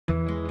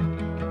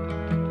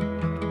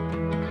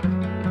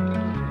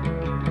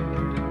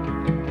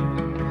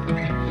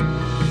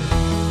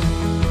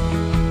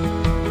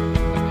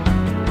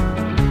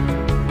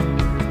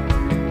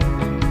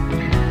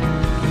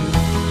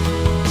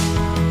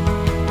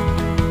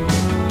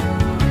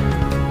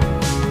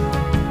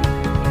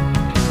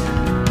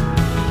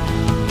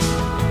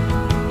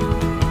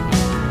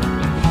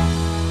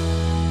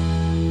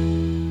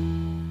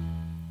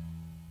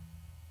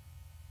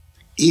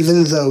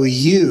Even though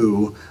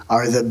you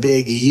are the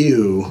big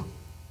you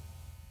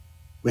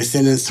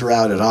within and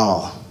throughout it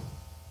all,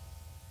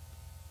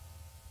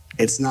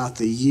 it's not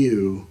the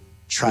you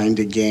trying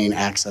to gain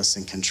access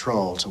and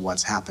control to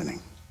what's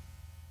happening.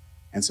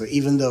 And so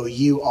even though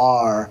you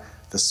are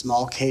the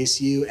small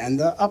case you and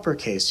the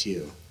uppercase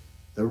you,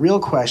 the real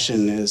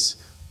question is,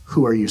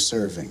 who are you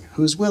serving?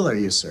 Whose will are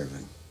you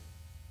serving?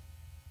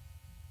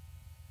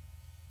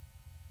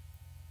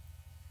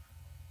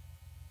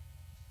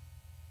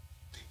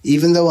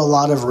 Even though a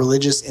lot of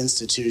religious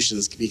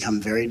institutions can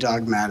become very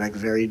dogmatic,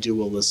 very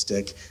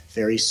dualistic,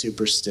 very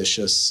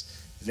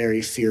superstitious,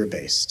 very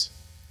fear-based,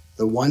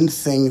 the one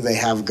thing they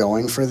have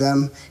going for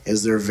them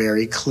is they're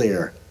very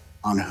clear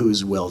on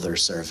whose will they're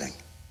serving.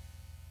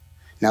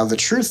 Now, the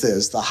truth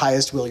is, the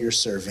highest will you're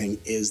serving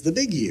is the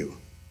big you.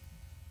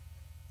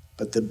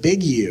 But the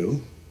big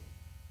you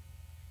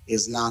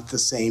is not the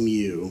same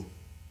you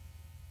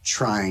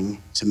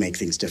trying to make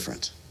things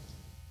different.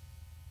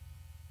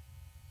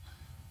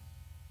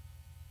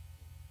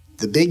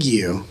 The big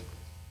you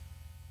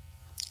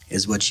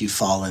is what you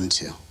fall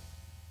into,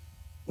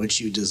 what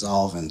you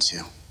dissolve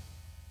into,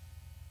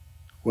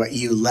 what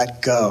you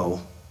let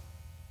go,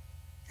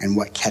 and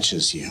what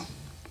catches you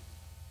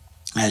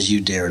as you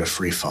dare to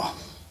free fall.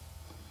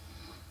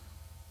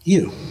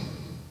 You.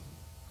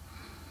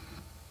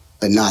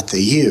 But not the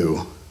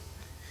you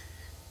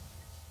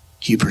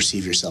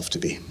perceive yourself to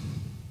be.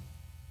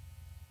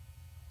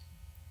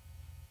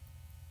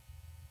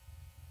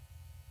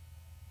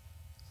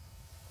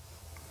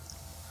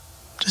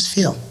 Just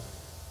feel.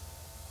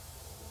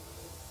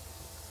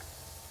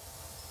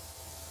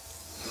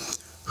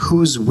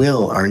 Whose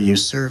will are you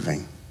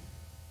serving?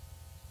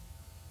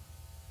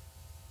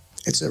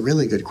 It's a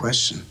really good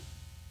question.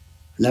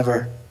 I've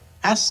never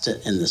asked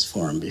it in this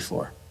forum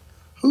before.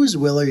 Whose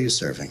will are you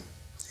serving?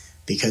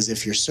 Because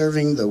if you're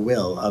serving the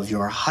will of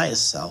your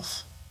highest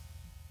self,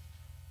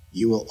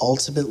 you will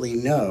ultimately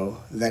know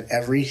that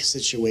every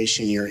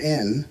situation you're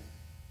in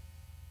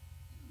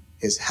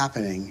is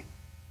happening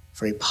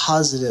for a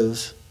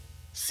positive,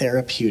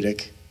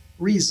 therapeutic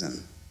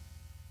reason.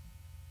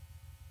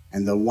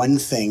 And the one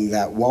thing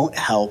that won't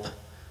help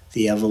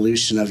the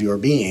evolution of your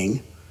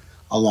being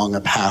along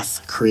a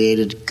path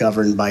created,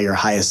 governed by your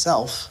highest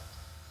self,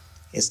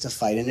 is to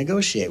fight and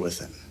negotiate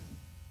with it.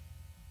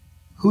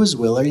 Whose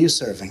will are you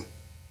serving?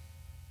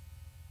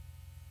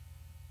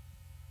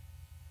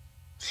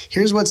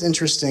 Here's what's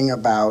interesting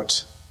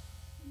about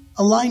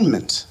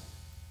alignment.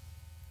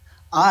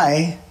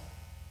 I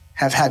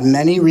have had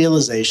many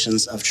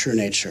realizations of true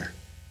nature.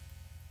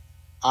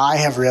 I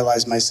have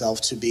realized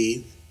myself to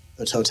be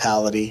the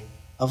totality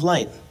of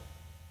light.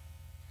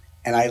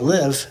 And I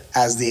live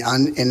as the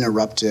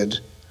uninterrupted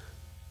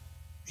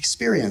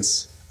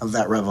experience of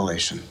that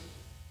revelation.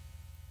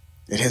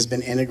 It has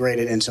been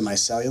integrated into my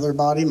cellular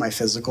body, my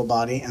physical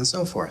body, and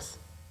so forth.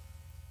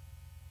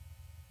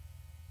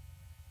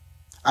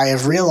 I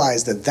have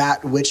realized that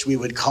that which we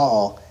would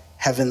call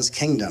heaven's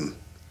kingdom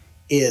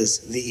is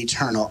the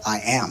eternal I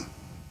am.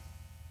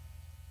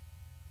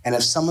 And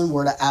if someone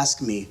were to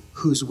ask me,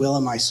 whose will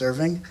am I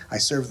serving? I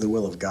serve the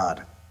will of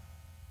God.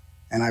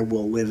 And I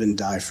will live and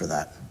die for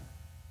that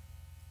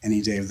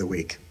any day of the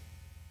week.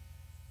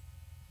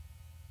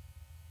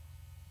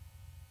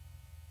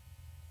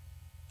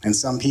 And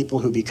some people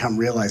who become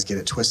realized get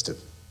it twisted.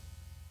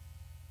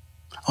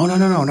 Oh, no,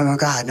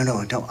 God,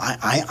 no,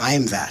 I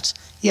am that.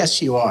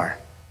 Yes, you are.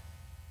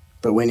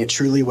 But when it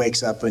truly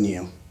wakes up in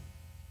you,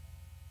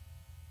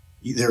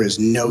 there is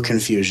no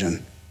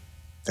confusion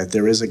that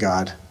there is a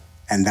God,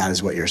 and that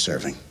is what you're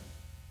serving.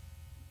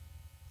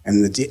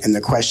 And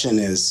the question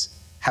is,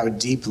 how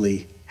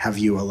deeply have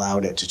you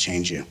allowed it to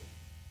change you?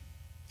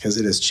 Because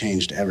it has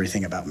changed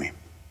everything about me.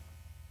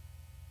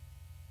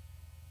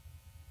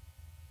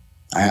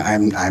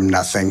 I'm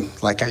nothing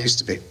like I used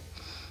to be.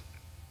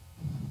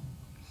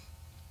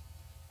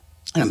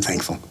 And I'm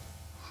thankful.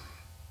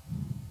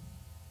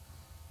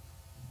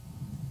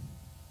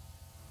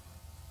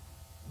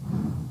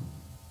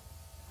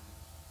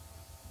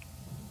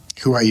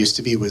 Who I used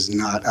to be was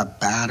not a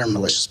bad or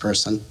malicious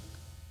person,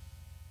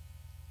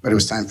 but it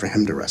was time for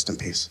him to rest in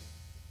peace.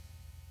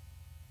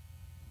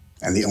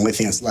 And the only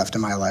thing that's left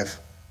in my life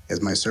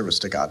is my service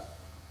to God.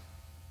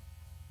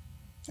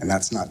 And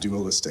that's not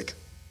dualistic.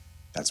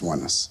 That's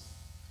oneness.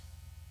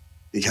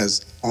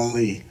 Because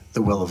only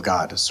the will of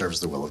God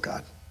serves the will of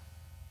God.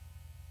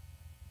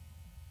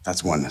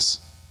 That's oneness.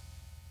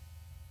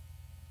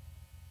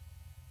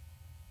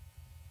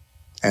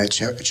 And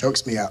it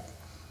chokes me up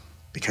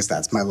because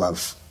that's my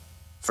love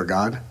for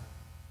God,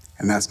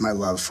 and that's my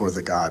love for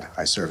the God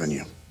I serve in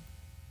you.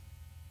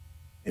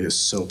 It is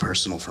so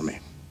personal for me.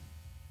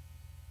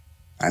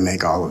 I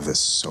make all of this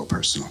so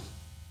personal.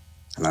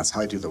 And that's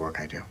how I do the work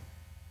I do.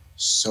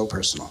 So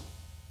personal.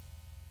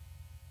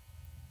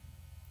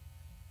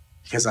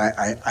 Because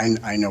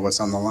I know what's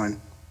on the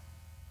line.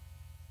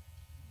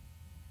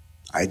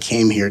 I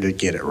came here to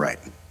get it right.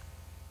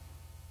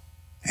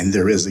 And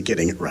there is a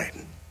getting it right.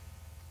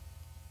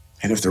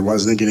 And if there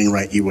wasn't a getting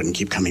right, you wouldn't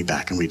keep coming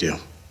back, and we do.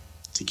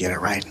 To get it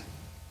right.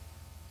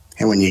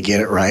 And when you get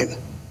it right,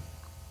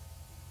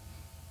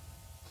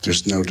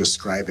 there's no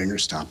describing or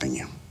stopping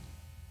you.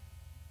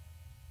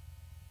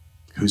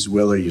 Whose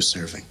will are you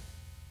serving?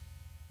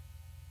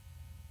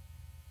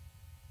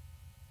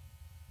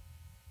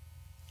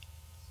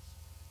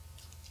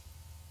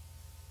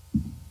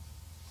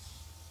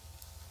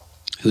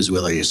 Whose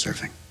will are you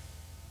serving?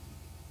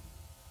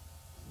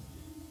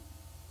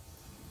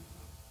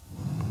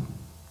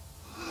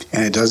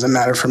 And it doesn't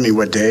matter for me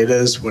what day it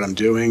is, what I'm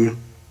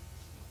doing.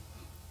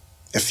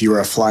 If you were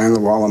a fly on the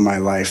wall in my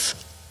life,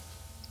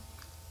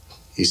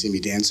 you see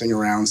me dancing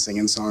around,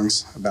 singing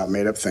songs about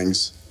made-up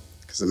things,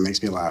 because it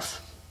makes me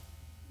laugh.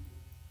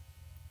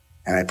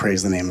 And I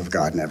praise the name of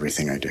God in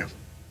everything I do.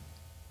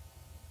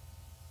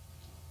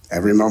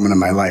 Every moment of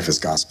my life is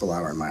gospel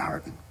hour in my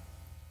heart.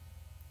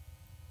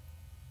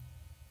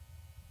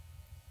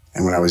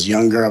 And when I was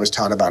younger, I was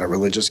taught about a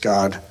religious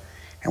God.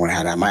 And when I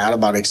had my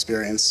out-of-body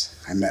experience,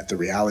 I met the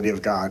reality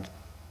of God.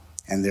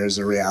 And there's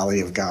a reality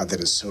of God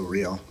that is so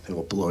real, it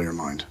will blow your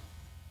mind.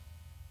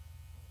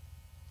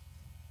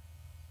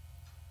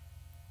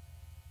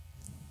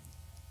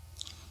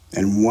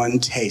 And one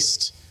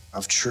taste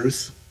of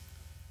truth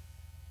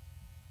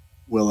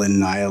will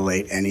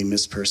annihilate any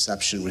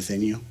misperception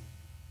within you,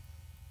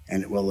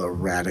 and it will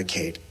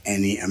eradicate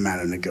any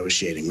amount of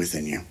negotiating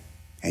within you.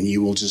 And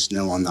you will just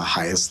know on the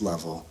highest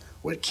level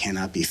what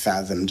cannot be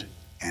fathomed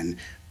and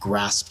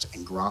grasped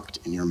and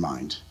grokked in your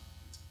mind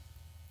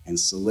and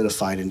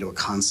solidified into a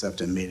concept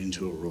and made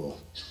into a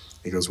rule.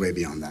 It goes way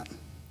beyond that.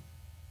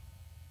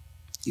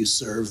 You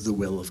serve the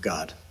will of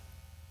God.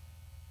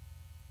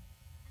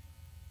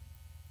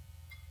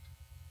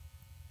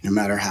 No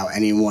matter how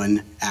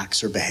anyone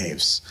acts or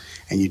behaves.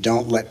 And you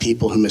don't let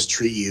people who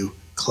mistreat you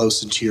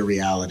close into your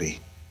reality,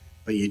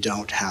 but you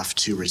don't have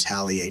to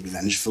retaliate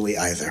vengefully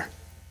either,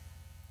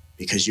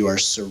 because you are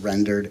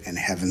surrendered in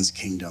heaven's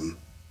kingdom,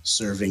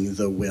 serving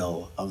the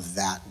will of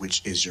that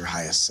which is your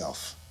highest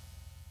self.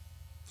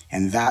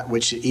 And that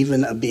which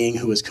even a being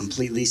who is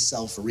completely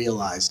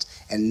self-realized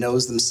and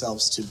knows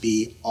themselves to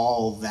be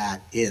all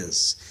that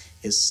is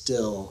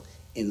still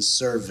in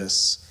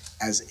service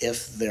as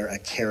if they're a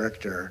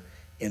character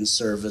in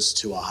service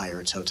to a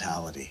higher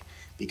totality.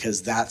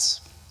 Because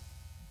that's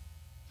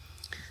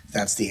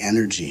the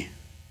energy.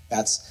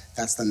 That's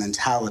the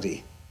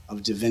mentality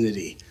of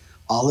divinity.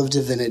 All of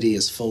divinity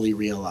is fully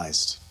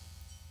realized.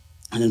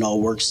 And it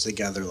all works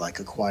together like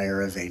a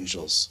choir of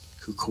angels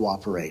who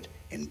cooperate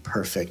in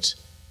perfect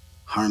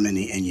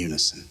harmony and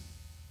unison.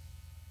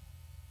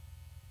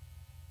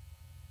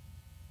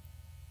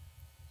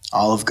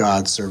 All of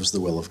God serves the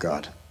will of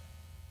God.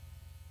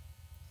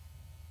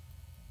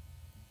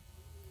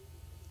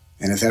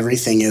 And if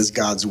everything is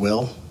God's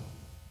will,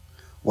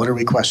 what are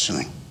we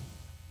questioning?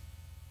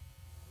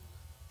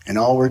 And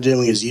all we're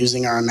doing is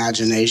using our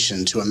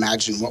imagination to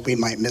imagine what we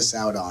might miss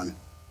out on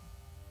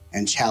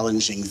and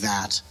challenging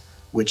that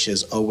which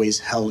has always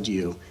held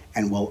you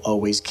and will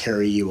always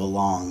carry you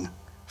along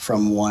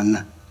from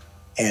one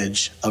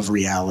edge of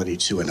reality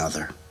to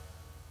another.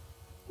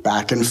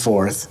 Back and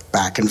forth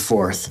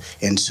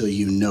until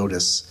you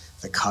notice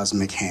the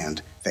cosmic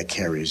hand that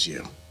carries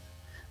you.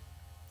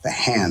 The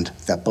hand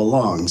that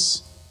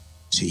belongs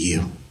to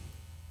you.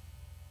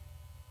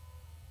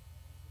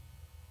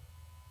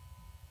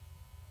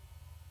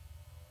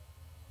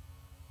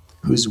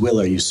 Whose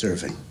will are you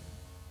serving?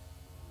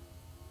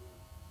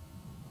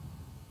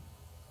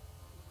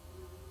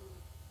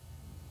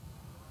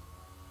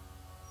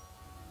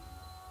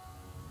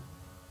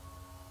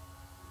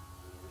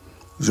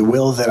 The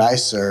will that I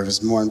serve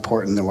is more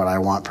important than what I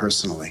want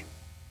personally.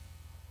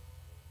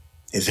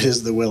 If it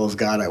is the will of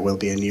God, I will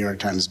be a New York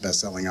Times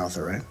best-selling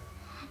author, right?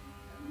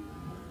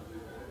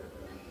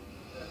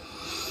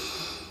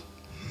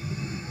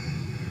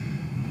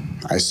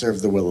 I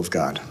serve the will of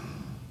God.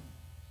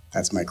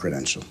 That's my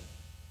credential.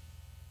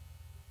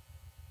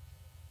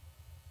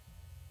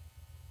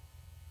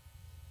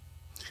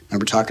 I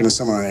remember talking to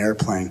someone on an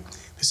airplane.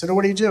 They said, "Oh,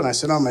 what do you do?" And I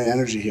said, "Oh, I'm an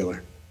energy healer."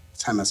 At the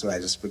time, that's what I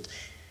just would.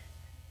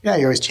 Yeah,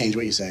 you always change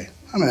what you say.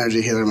 I'm an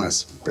energy healer, I'm a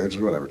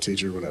spiritual, whatever,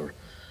 teacher, whatever.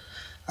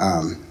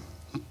 And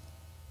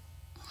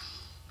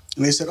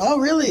they said, "Oh,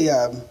 really?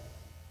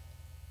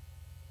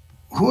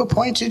 Who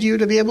appointed you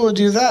to be able to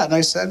do that?" And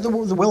I said, the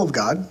will of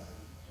God.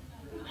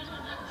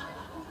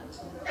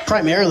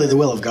 Primarily the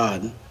will of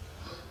God.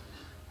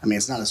 I mean,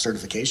 it's not a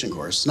certification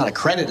course. It's not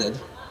accredited.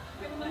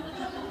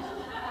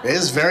 It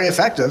is very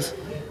effective.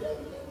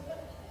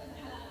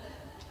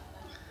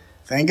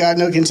 Thank God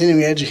no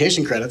continuing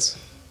education credits.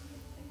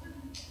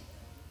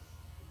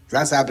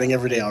 That's happening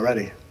every day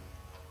already.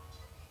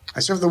 I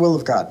serve the will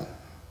of God.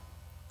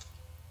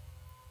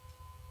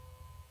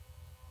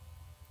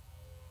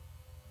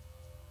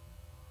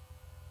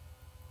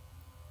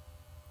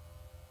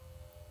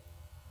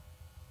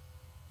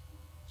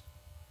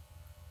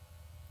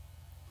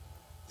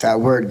 That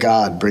word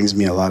God brings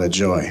me a lot of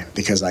joy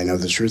because I know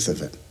the truth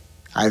of it.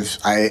 I've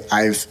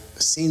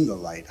seen the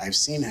light. I've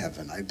seen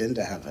heaven. I've been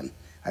to heaven.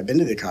 I've been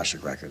to the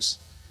Akashic Records.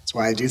 That's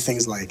why I do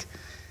things like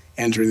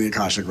entering the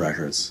Akashic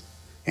Records,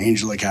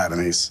 Angel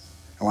Academies.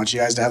 I want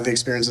you guys to have the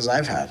experiences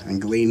I've had and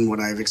glean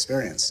what I've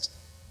experienced.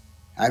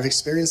 I've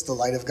experienced the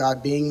light of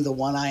God being the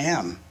one I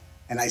am,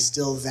 and I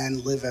still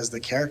then live as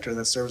the character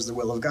that serves the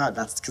will of God.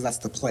 That's because that's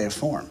the play of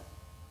form.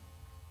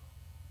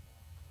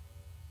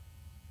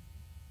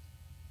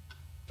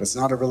 But it's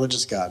not a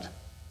religious God.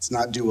 It's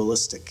not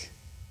dualistic.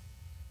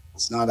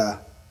 It's not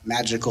a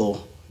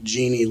magical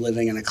genie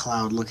living in a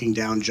cloud looking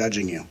down,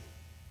 judging you.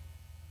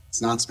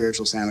 It's not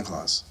spiritual Santa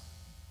Claus.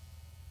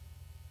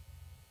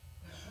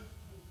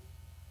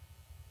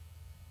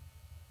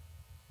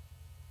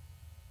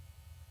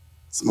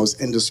 It's the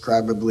most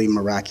indescribably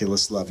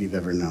miraculous love you've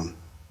ever known.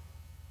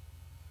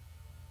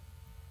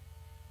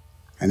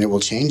 And it will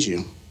change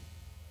you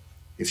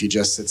if you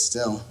just sit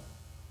still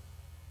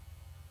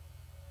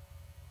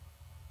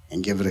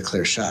and give it a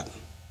clear shot.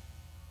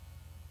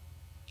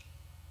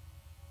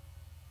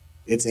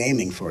 It's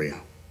aiming for you.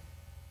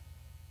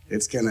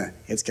 It's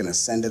gonna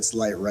send its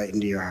light right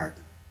into your heart.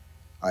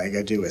 All you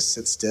gotta do is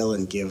sit still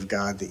and give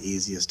God the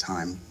easiest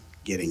time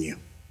getting you.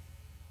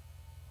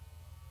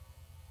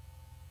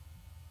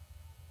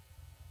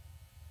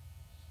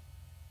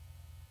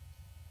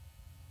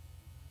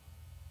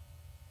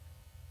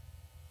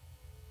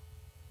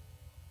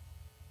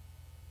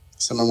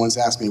 Someone once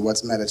asked me,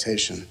 what's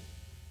meditation?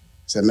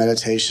 I said,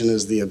 meditation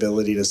is the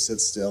ability to sit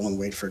still and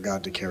wait for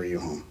God to carry you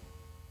home.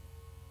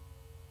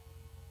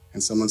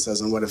 And someone says,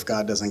 and what if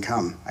God doesn't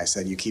come? I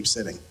said, you keep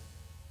sitting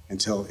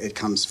until it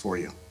comes for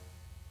you.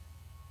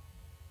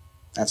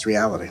 That's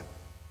reality.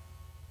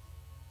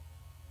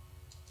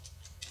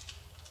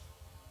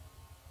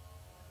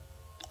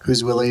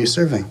 Whose will are you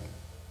serving?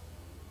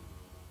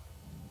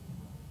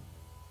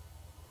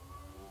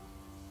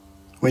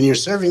 When you're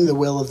serving the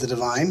will of the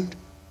divine,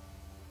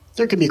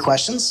 there can be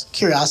questions,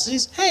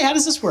 curiosities. Hey, how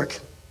does this work?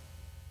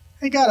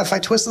 Hey, God, if I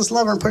twist this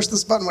lever and push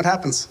this button, what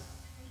happens?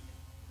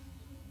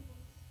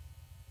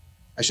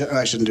 I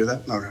shouldn't do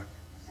that? Okay.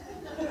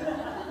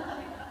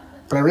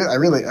 But I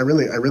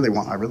really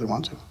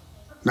want to.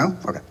 No?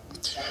 Okay.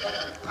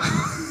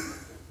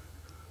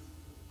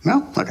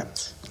 No? Okay.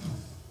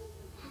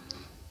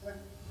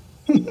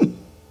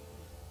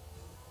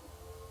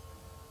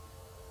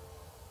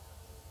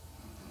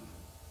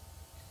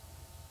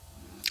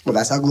 Well,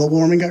 that's how global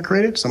warming got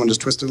created? Someone just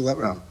twisted a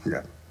lever? Oh,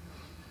 okay.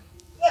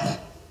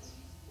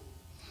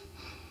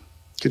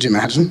 Could you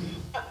imagine?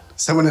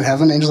 Someone in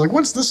heaven, angel's like,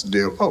 what's this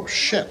do? Oh,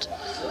 shit.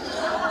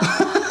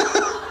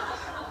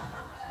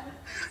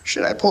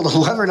 Shit, I pulled a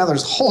lever, now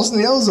there's holes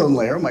in the ozone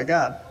layer. Oh my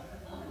God.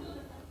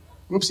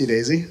 Whoopsie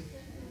daisy.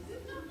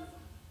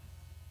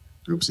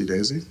 Oopsie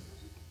daisy.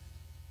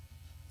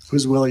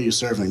 Whose will are you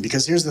serving?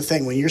 Because here's the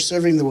thing, when you're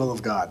serving the will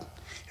of God,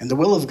 and the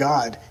will of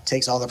God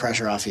takes all the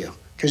pressure off you.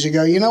 Because you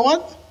go, you know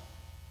what?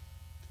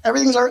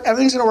 Everything's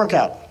gonna work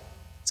out.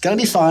 It's gonna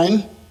be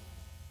fine.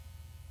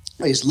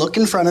 I just look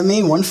in front of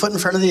me, one foot in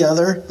front of the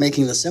other,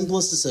 making the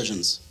simplest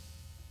decisions.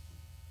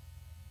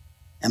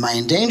 Am I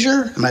in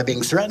danger? Am I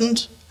being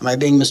threatened? Am I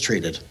being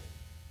mistreated?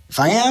 If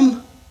I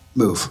am,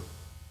 move.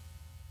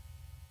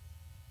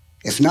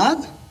 If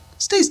not,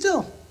 stay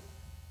still.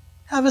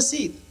 Have a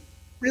seat.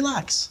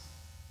 Relax.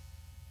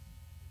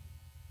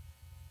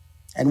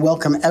 And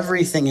welcome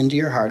everything into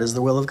your heart as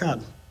the will of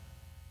God.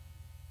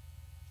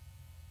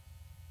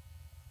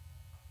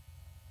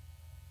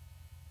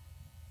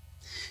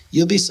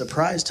 You'll be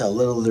surprised how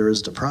little there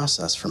is to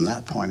process from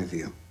that point of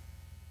view.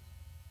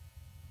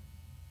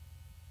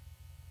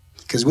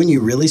 Because when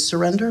you really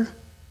surrender,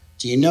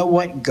 do you know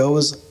what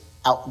goes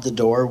out the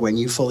door when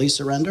you fully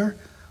surrender?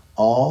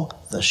 All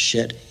the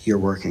shit you're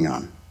working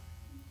on.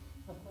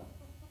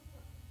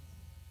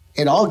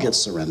 It all gets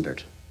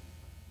surrendered.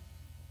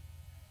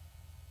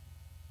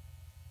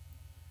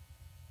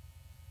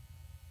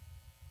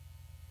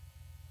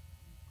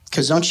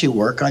 Because don't you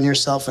work on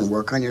yourself and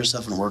work on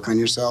yourself and work on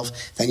yourself,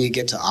 then you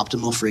get to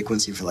optimal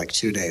frequency for like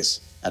 2 days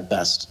at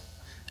best.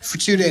 For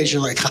 2 days,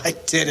 you're like, I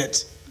did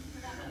it.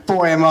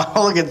 Boy,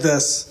 look at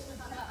this.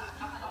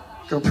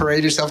 Go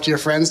parade yourself to your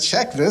friends.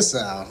 Check this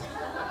out.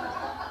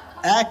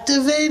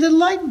 Activated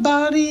light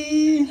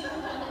body.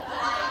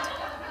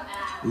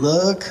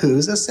 Look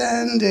who's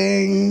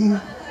ascending.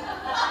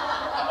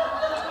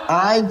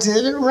 I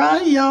did it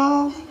right,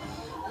 y'all.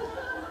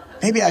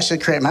 Maybe I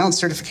should create my own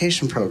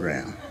certification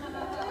program.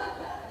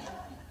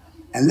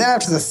 And then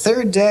after the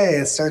 3rd day,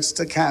 it starts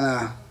to kind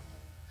of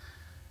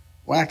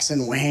wax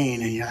and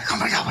wane, and you're like, oh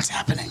my God, what's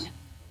happening?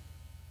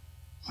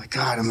 Oh my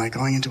God, am I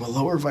going into a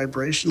lower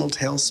vibrational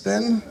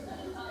tailspin?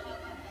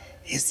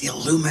 Is the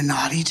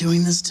Illuminati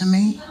doing this to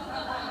me?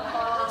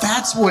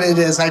 That's what it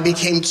is. I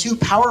became too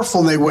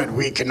powerful, and they went,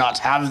 we cannot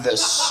have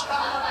this.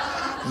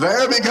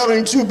 They're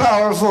becoming too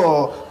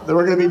powerful. They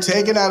were going to be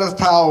taken out of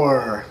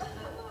power.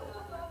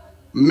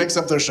 Mix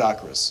up their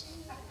chakras.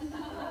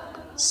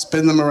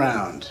 Spin them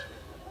around.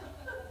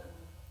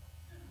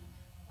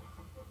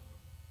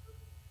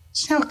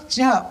 Do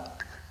you know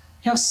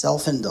how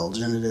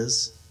self-indulgent it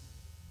is?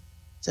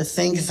 To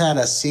think that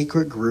a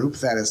secret group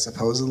that is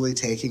supposedly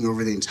taking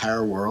over the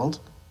entire world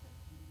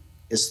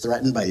is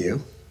threatened by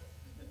you?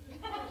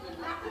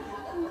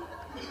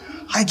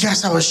 I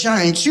guess I was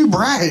shining too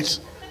bright.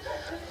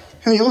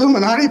 And the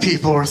Illuminati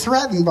people were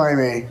threatened by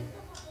me.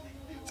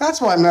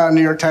 That's why I'm not a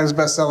New York Times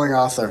bestselling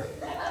author.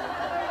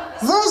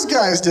 Those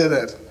guys did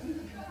it.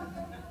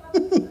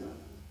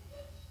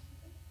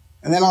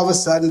 And then all of a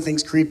sudden,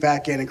 things creep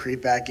back in,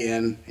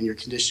 and your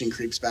conditioning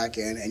creeps back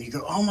in, and you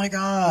go, oh my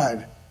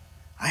God,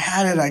 I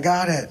had it, I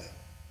got it.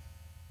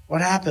 What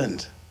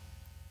happened?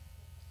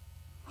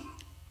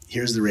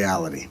 Here's the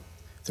reality.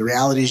 The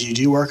reality is you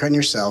do work on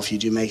yourself, you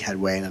do make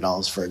headway, and it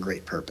all is for a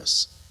great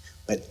purpose.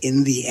 But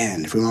in the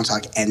end, if we want to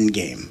talk end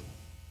game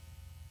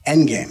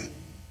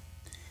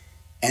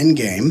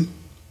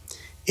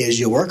is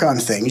you'll work on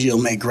things,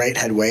 you'll make great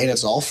headway, and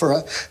it's all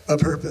for a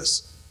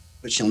purpose.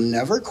 But you'll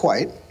never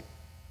quite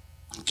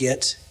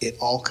get it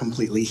all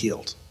completely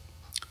healed.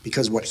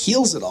 Because what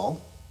heals it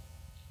all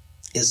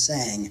is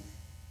saying,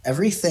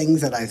 everything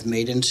that I've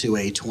made into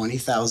a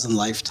 20,000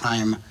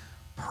 lifetime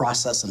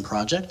process and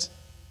project,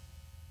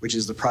 which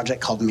is the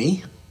project called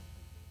me,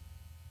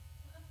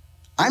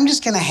 I'm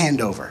just going to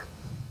hand over.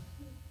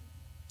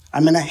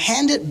 I'm going to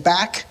hand it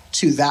back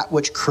to that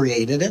which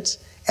created it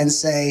and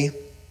say,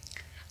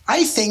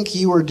 I think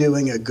you were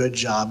doing a good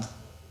job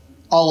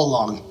all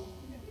along.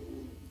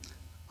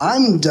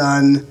 I'm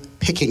done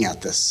picking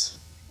at this.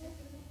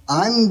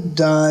 I'm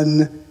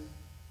done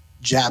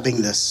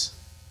jabbing this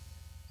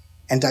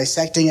and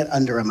dissecting it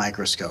under a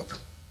microscope.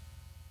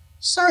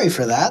 Sorry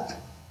for that.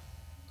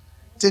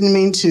 Didn't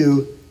mean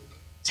to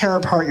tear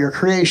apart your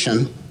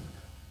creation,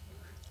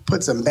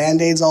 put some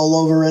Band-Aids all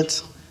over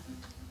it.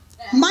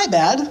 My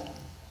bad.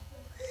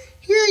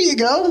 Here you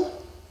go.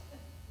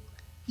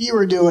 You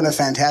were doing a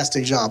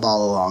fantastic job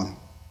all along.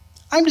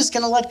 I'm just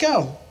going to let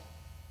go.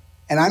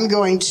 And I'm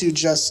going to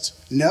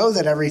just know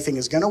that everything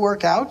is going to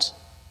work out.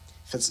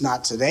 If it's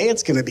not today,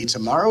 it's going to be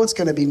tomorrow. It's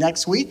going to be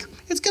next week.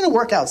 It's going to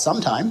work out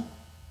sometime.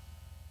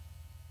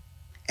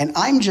 And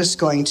I'm just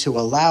going to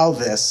allow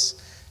this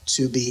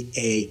to be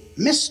a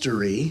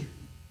mystery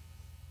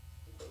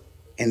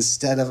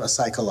instead of a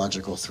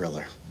psychological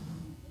thriller.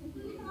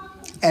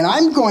 And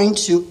I'm going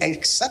to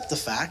accept the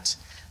fact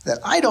that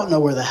I don't know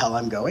where the hell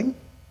I'm going.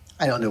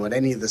 I don't know what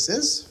any of this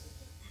is.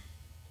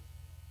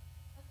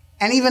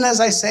 And even as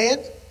I say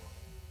it,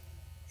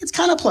 it's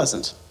kind of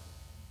pleasant.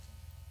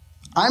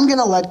 I'm going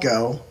to let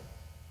go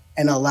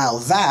and allow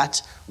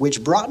that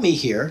which brought me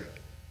here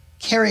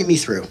carry me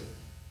through.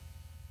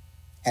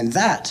 And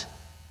that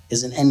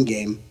is an end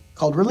game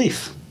called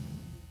relief.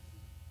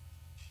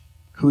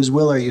 Whose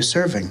will are you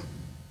serving?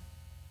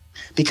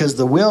 Because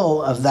the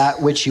will of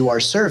that which you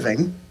are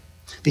serving,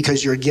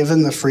 because you're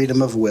given the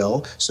freedom of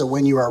will, so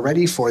when you are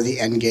ready for the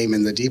end game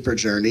and the deeper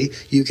journey,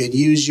 you can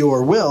use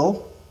your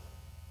will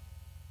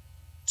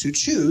to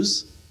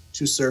choose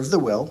to serve the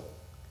will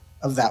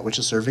of that which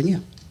is serving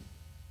you.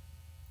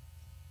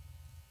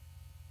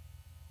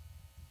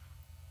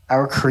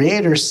 Our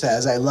Creator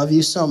says, I love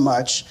you so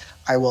much,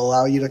 I will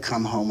allow you to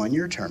come home on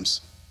your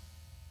terms.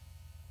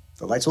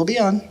 The lights will be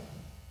on.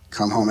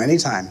 Come home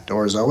anytime.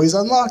 Door's always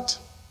unlocked.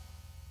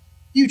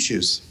 You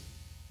choose.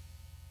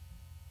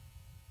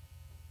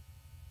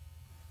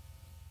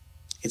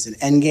 It's an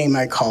end game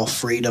I call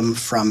freedom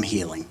from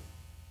healing.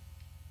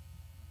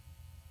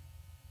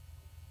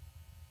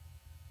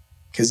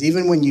 Because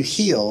even when you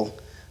heal,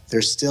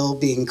 they're still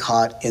being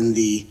caught in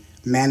the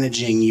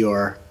managing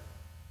your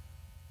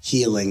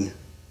healing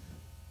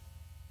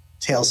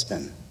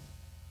tailspin.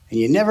 And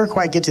you never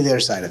quite get to the other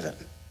side of it.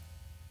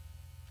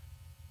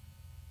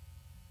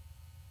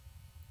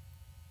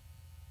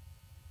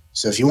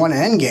 So if you want an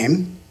end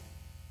game,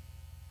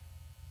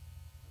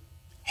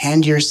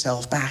 hand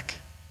yourself back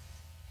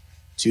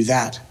to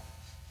that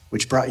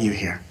which brought you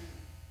here.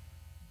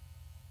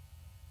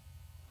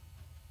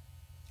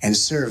 And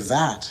serve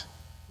that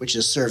which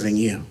is serving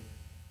you.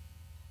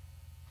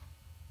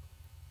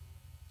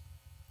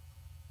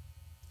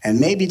 And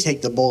maybe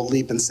take the bold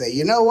leap and say,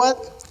 you know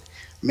what?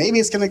 Maybe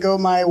it's going to go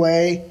my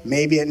way.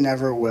 Maybe it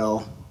never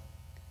will.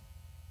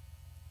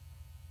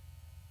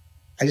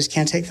 I just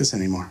can't take this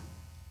anymore.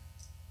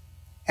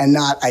 And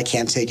not, I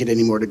can't take it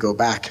anymore to go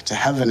back to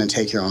heaven and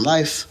take your own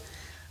life.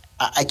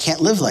 I can't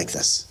live like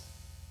this.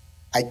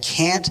 I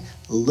can't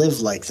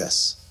live like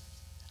this.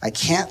 I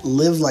can't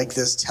live like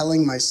this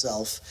telling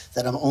myself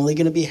that I'm only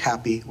going to be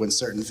happy when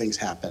certain things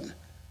happen.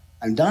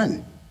 I'm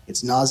done.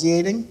 It's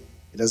nauseating.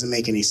 It doesn't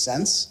make any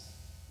sense.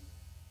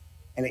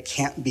 And it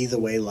can't be the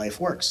way life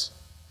works.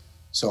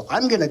 So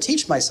I'm going to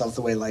teach myself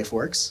the way life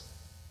works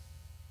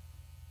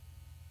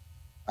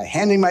by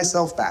handing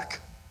myself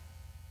back.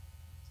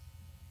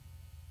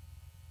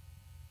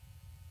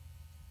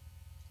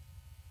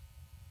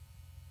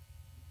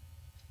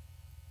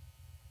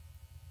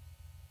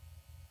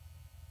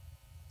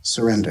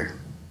 Surrender.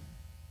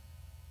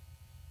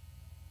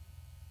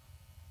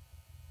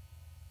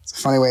 It's a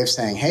funny way of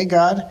saying, hey,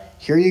 God,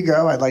 here you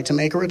go. I'd like to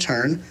make a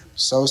return.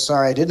 So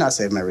sorry I did not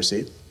save my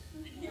receipt.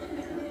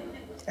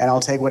 And I'll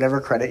take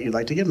whatever credit you'd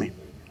like to give me.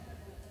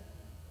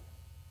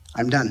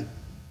 I'm done.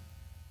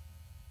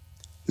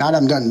 Not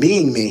I'm done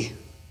being me.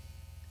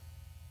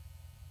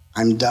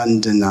 I'm done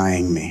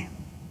denying me.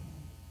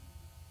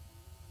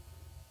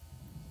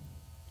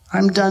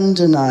 I'm done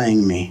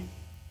denying me.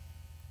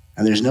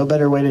 And there's no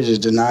better way to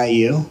deny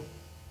you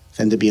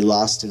than to be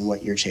lost in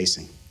what you're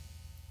chasing.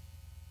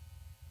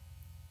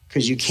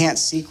 Because you can't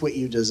seek what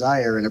you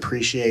desire and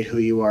appreciate who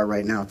you are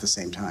right now at the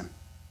same time.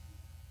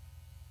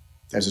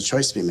 There's a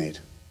choice to be made.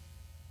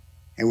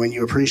 And when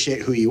you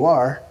appreciate who you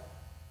are,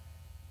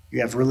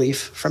 you have relief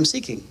from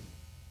seeking.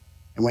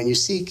 And when you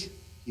seek,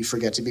 you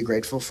forget to be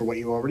grateful for what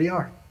you already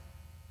are.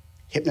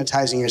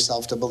 Hypnotizing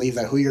yourself to believe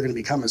that who you're going to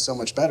become is so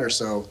much better,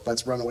 so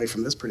let's run away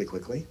from this pretty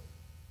quickly.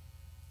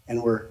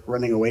 And we're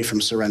running away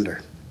from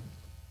surrender.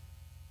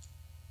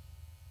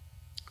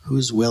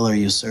 Whose will are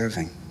you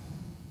serving?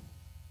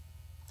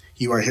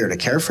 You are here to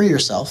care for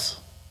yourself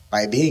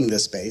by being the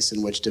space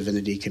in which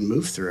divinity can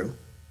move through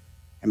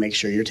and make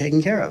sure you're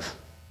taken care of.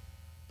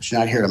 But you're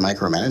not here to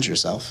micromanage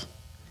yourself.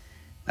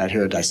 You're not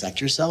here to dissect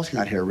yourself.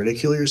 You're not here to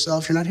ridicule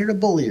yourself. You're not here to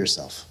bully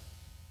yourself.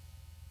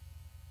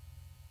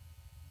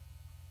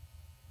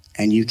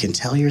 And you can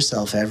tell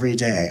yourself every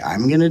day,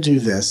 I'm going to do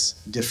this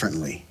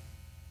differently.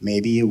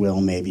 Maybe you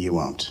will, maybe you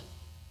won't.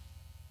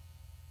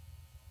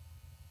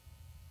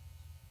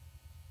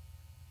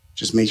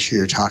 Just make sure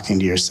you're talking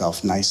to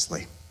yourself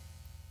nicely.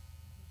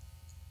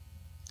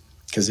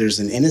 Because there's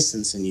an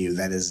innocence in you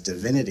that is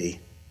divinity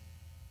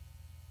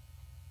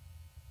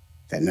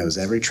that knows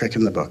every trick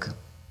in the book.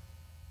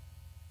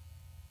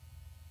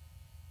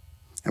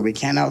 And we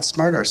can't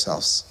outsmart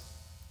ourselves.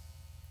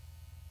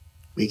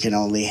 We can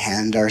only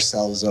hand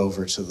ourselves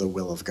over to the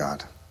will of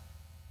God.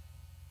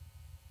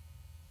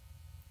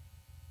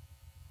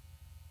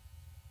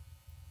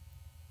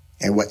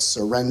 And what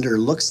surrender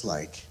looks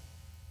like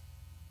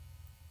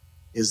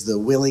is the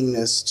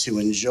willingness to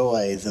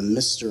enjoy the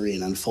mystery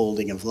and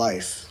unfolding of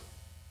life,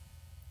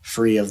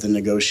 free of the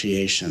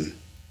negotiation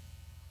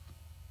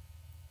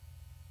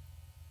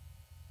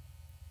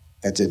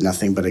that did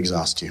nothing but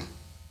exhaust you.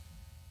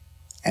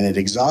 And it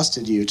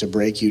exhausted you to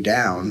break you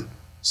down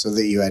so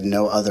that you had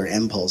no other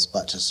impulse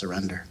but to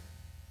surrender.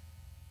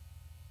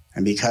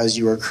 And because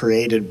you were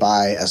created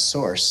by a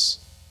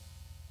source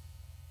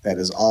that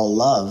is all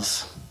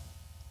love,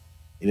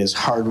 it is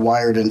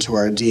hardwired into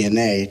our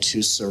DNA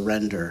to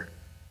surrender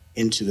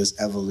into this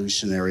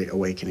evolutionary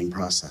awakening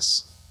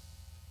process.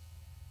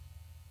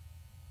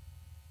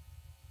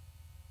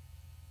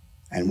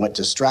 And what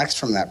distracts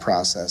from that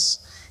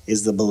process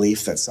is the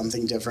belief that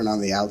something different on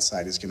the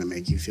outside is going to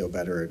make you feel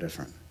better or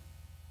different.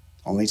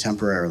 Only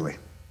temporarily.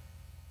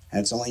 And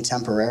it's only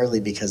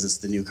temporarily because it's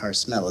the new car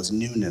smell. It's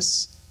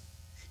newness.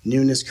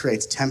 Newness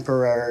creates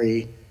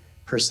temporary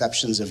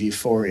perceptions of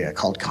euphoria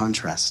called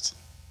contrast,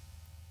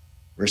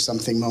 where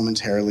something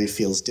momentarily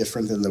feels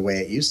different than the way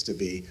it used to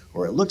be,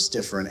 or it looks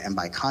different, and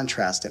by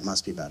contrast, it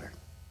must be better.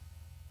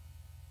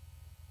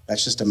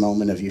 That's just a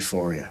moment of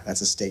euphoria.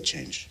 That's a state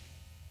change.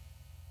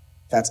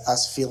 That's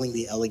us feeling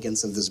the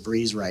elegance of this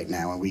breeze right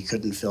now, and we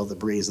couldn't feel the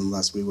breeze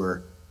unless we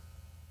were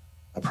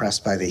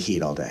oppressed by the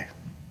heat all day.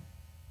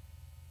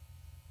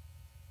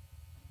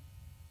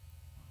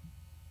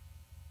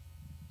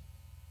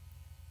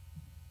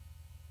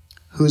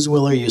 Whose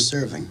will are you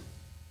serving?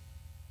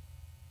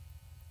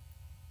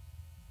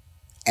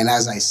 And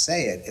as I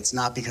say it, it's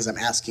not because I'm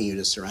asking you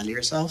to surrender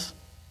yourself,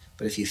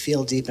 but if you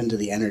feel deep into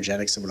the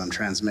energetics of what I'm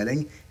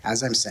transmitting,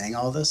 as I'm saying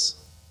all this,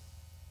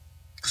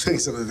 some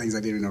of the things I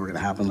didn't even know were going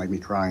to happen, like me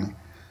crying,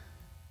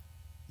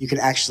 you can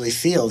actually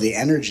feel the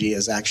energy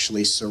is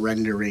actually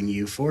surrendering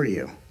you for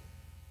you.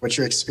 What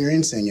you're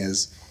experiencing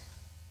is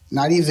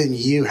not even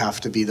you have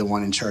to be the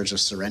one in charge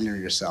of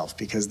surrendering yourself,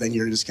 because then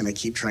you're just going to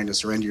keep trying to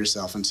surrender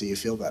yourself until you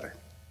feel better.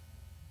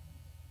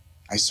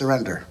 I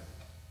surrender.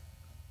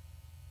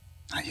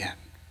 Not yet.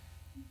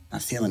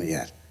 Not feeling it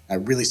yet. I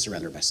really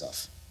surrender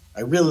myself.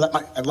 I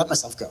let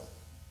myself go.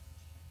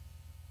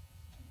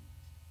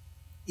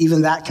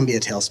 Even that can be a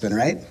tailspin,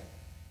 right?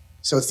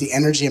 So it's the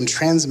energy I'm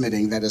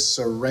transmitting that is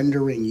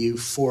surrendering you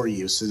for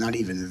you, so not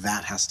even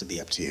that has to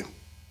be up to you.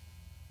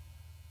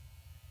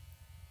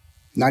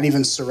 Not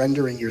even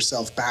surrendering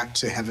yourself back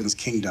to heaven's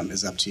kingdom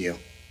is up to you.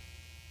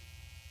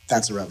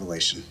 That's a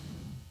revelation.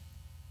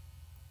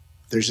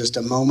 There's just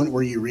a moment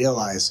where you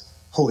realize,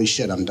 holy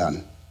shit, I'm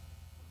done.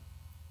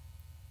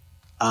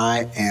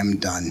 I am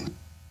done.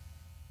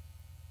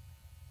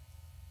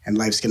 And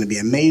life's going to be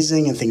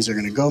amazing, and things are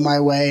going to go my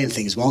way, and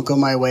things won't go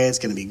my way. It's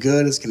going to be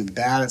good, it's going to be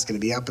bad, it's going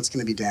to be up, it's going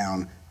to be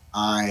down.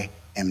 I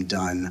am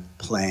done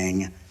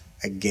playing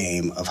a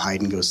game of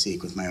hide and go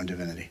seek with my own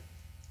divinity.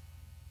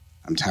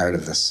 I'm tired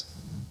of this.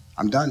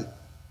 I'm done.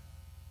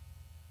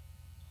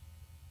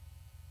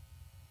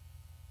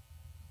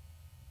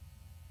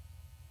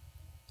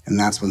 And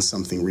that's when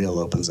something real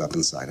opens up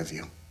inside of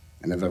you,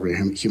 and of every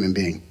human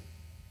being.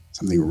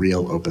 Something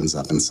real opens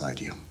up inside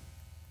you.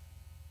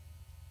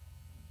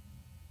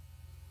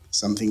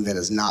 Something that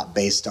is not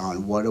based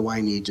on what do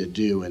I need to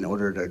do in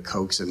order to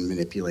coax and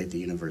manipulate the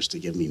universe to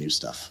give me new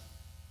stuff.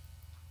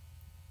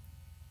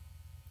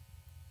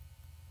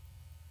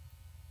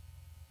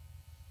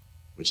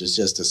 Which is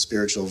just a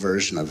spiritual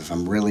version of, if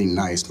I'm really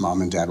nice,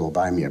 mom and dad will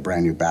buy me a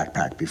brand new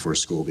backpack before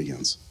school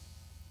begins.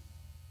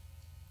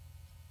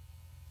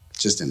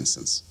 Just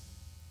innocence.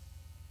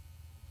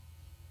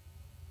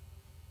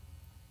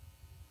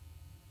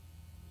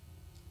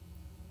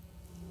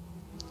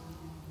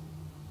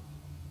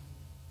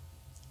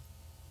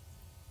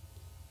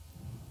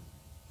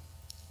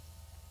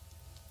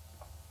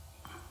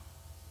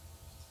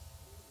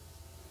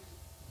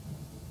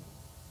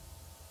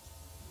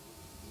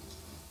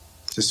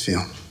 Just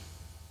feel.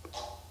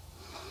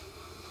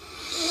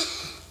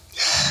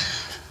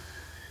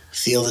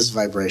 Feel this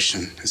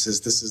vibration. This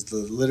is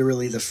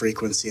literally the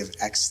frequency of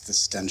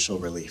existential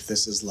relief.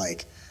 This is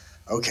like,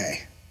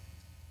 okay,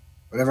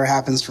 whatever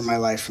happens for my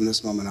life from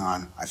this moment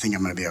on, I think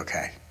I'm going to be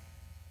okay.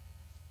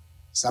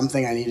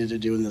 Something I needed to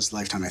do in this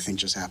lifetime, I think,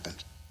 just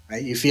happened.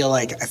 Right? You feel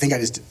like, I think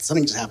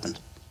something just happened.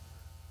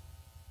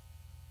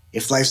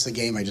 If life's a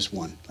game, I just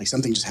won. Like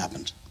something just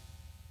happened.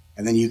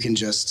 And then you can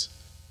just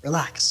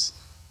relax.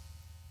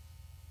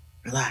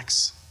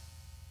 Relax.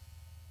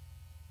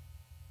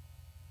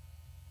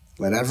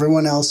 Let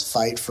everyone else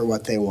fight for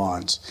what they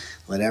want.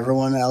 Let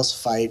everyone else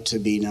fight to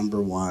be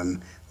number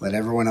one. Let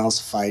everyone else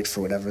fight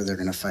for whatever they're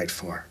going to fight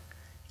for.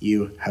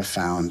 You have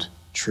found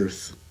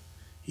truth.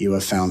 You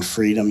have found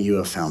freedom. You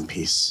have found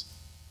peace.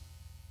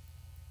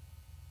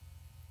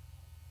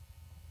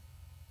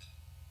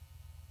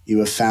 You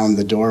have found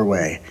the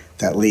doorway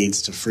that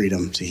leads to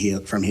freedom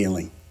from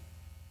healing.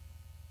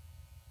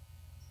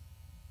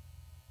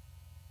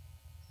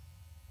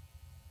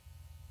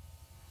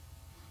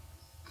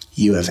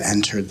 You have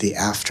entered the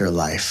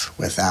afterlife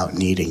without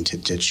needing to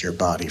ditch your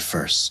body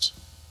first.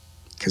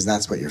 Because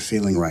that's what you're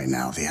feeling right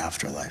now, the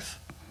afterlife.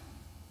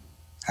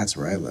 That's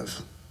where I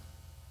live.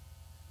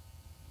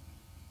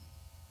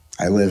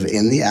 I live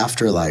in the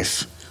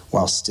afterlife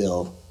while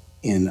still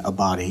in a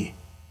body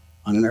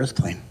on an earth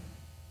plane.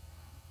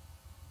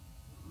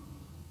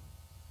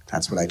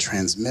 That's what I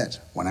transmit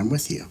when I'm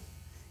with you,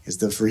 is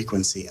the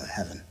frequency of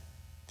heaven,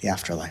 the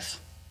afterlife.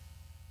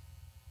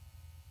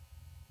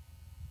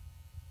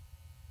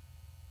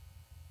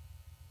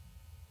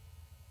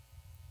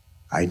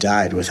 I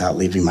died without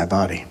leaving my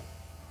body,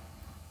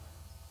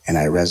 and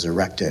I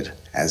resurrected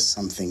as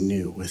something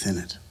new within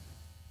it.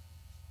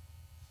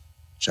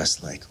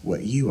 Just like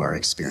what you are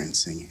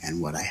experiencing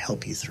and what I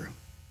help you through.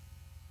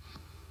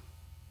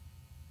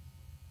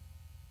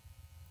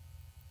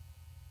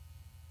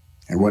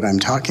 And what I'm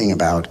talking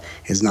about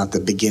is not the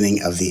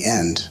beginning of the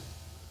end.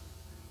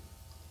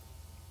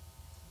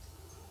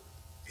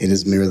 It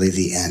is merely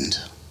the end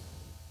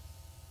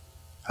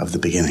of the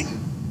beginning.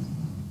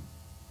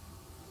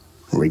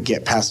 We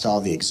get past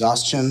all the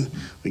exhaustion,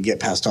 we get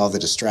past all the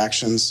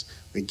distractions,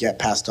 we get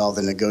past all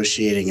the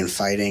negotiating and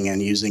fighting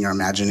and using our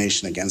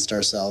imagination against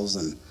ourselves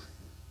and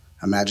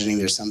imagining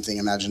there's something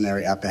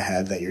imaginary up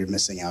ahead that you're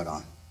missing out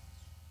on.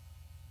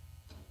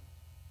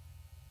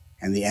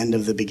 And the end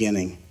of the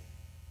beginning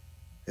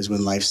is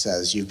when life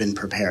says, you've been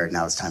prepared,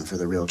 now it's time for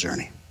the real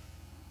journey.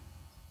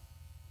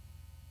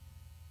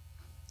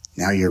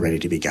 Now you're ready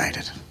to be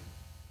guided.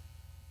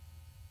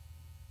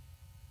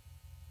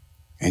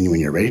 And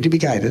when you're ready to be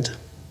guided,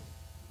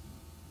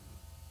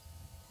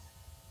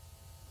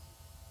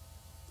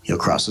 you'll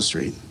cross the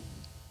street,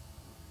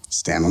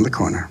 stand on the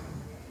corner,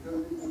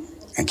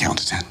 and count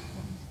to 10.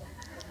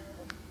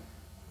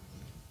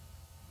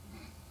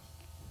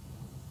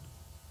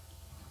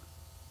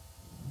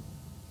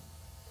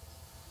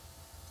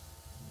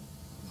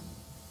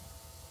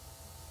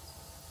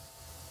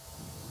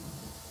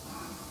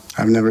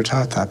 I've never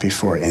taught that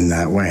before in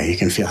that way. You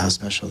can feel how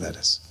special that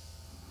is.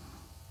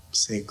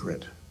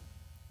 Sacred.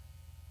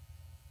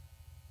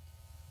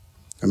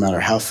 No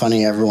matter how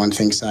funny everyone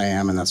thinks I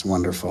am, and that's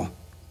wonderful.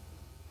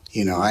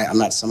 You know, I'm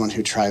not someone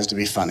who tries to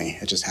be funny.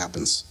 It just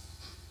happens.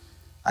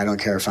 I don't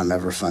care if I'm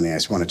ever funny. I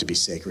just want it to be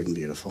sacred and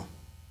beautiful.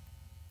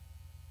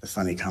 The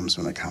funny comes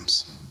when it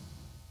comes.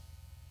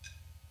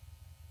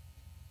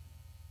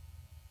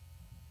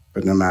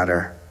 But no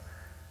matter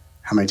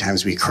how many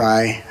times we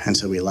cry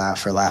until we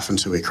laugh or laugh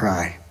until we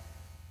cry,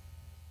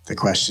 the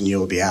question you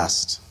will be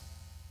asked,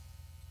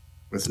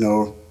 with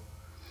no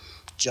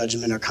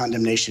judgment or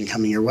condemnation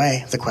coming your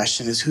way, the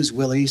question is, whose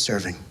will are you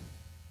serving?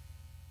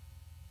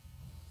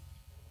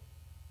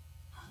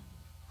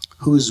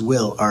 Whose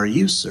will are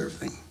you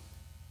serving?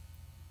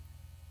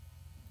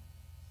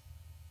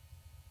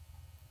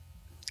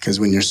 Because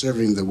when you're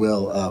serving the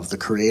will of the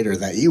Creator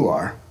that you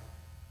are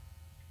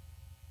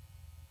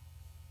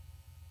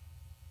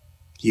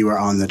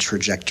on the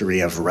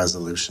trajectory of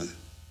resolution.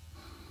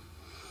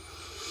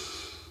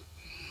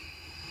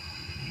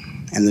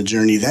 And the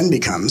journey then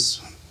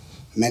becomes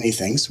many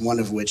things, one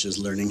of which is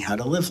learning how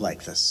to live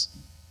like this.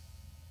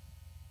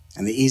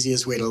 And the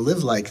easiest way to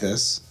live like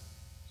this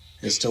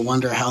is to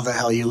wonder how the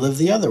hell you lived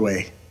the other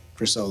way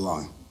for so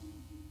long.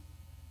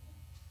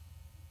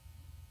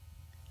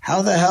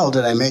 How the hell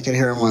did I make it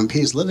here in one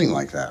piece living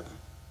like that?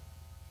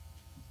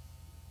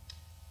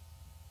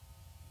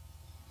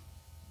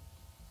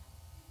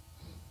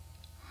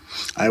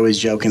 I always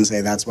joke and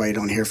say that's why you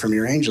don't hear from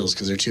your angels,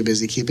 because they're too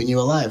busy keeping you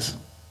alive.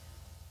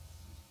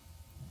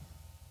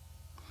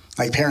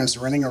 Like parents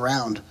running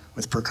around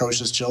with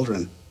precocious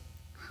children.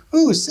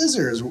 Ooh,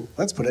 scissors,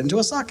 let's put it into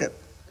a socket.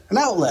 An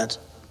outlet,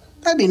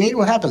 that'd be neat,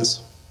 what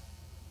happens?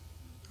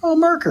 Oh,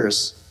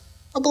 markers,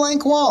 a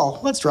blank wall,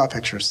 let's draw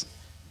pictures.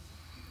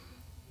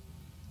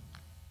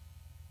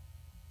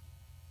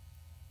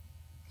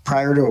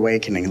 Prior to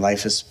awakening,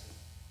 life is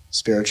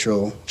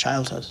spiritual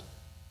childhood.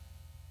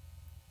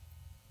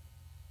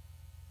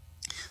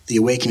 The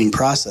awakening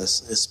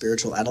process is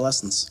spiritual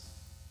adolescence.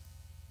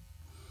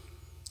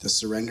 The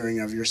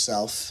surrendering of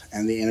yourself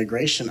and the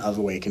integration of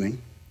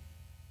awakening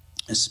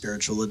is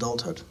spiritual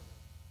adulthood.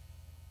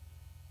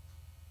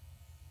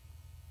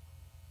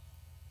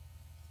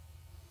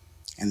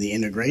 And the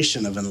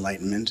integration of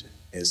enlightenment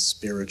is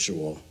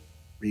spiritual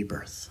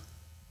rebirth,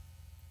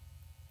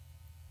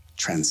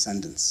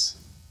 transcendence.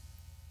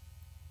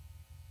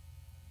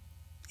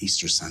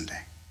 Easter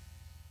Sunday.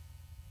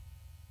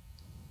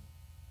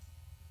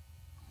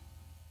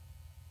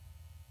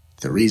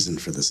 The reason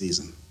for the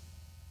season.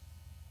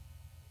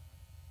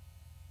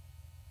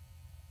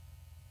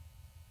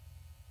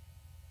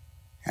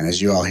 And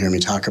as you all hear me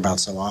talk about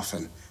so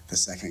often, the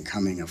second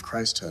coming of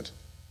Christhood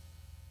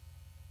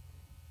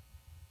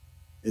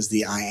is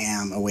the I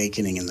am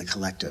awakening in the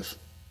collective.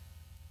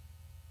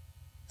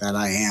 That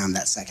I am,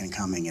 that second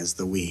coming, is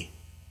the we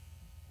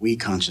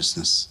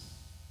consciousness.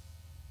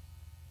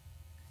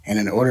 And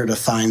in order to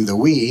find the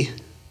we,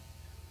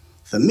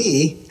 the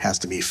me has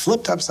to be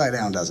flipped upside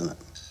down, doesn't it?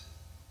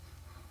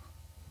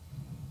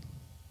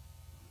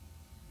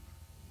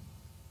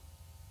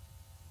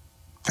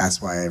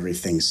 That's why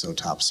everything's so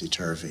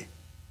topsy-turvy.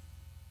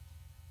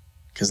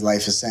 Because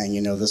life is saying,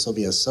 you know, this will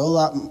be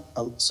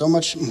so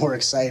much more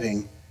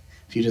exciting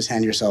if you just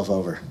hand yourself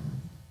over.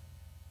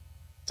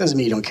 Doesn't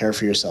mean you don't care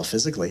for yourself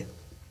physically.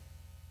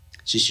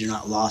 It's just you're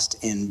not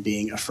lost in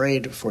being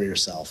afraid for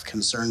yourself,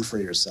 concerned for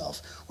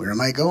yourself. Where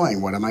am I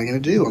going? What am I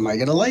going to do? Am I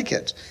going to like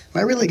it?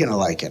 Am I really going to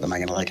like it? Am I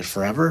going to like it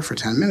forever, for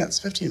 10 minutes,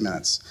 15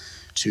 minutes,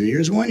 2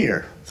 years, 1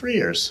 year, 3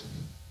 years?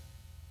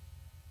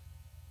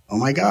 Oh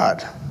my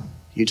God,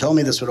 you told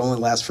me this would only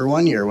last for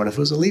 1 year. What if it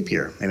was a leap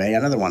year? Maybe I got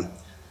another one.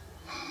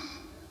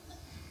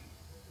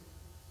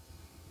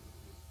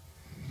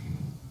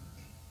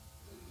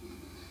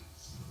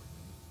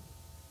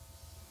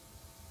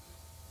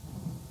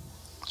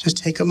 Just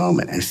take a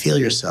moment and feel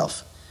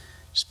yourself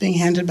just being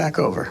handed back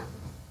over.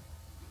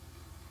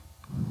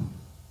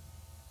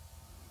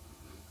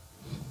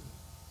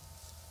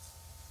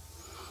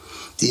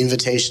 The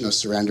invitation of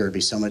surrender would be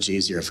so much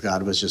easier if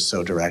God was just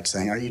so direct,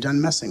 saying, are you done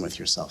messing with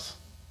yourself?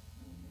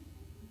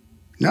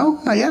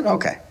 No? Not yet?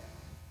 Okay.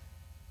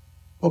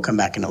 We'll come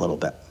back in a little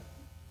bit.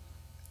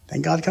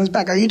 Then God comes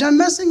back. Are you done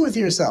messing with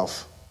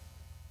yourself?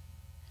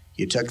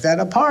 You took that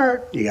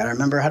apart. You got to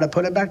remember how to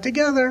put it back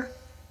together.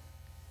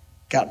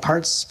 Got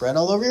parts spread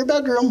all over your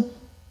bedroom.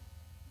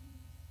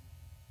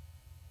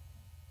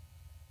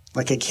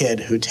 Like a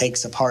kid who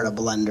takes apart a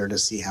blender to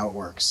see how it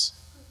works.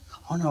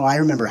 Oh no, I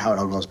remember how it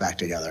all goes back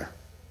together.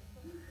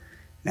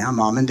 Now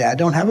mom and dad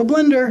don't have a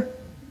blender.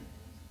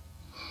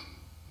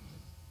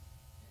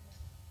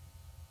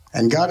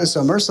 And God is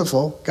so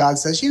merciful, God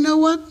says, you know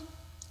what?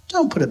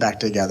 Don't put it back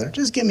together.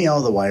 Just give me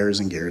all the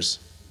wires and gears.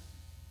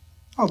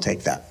 I'll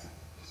take that.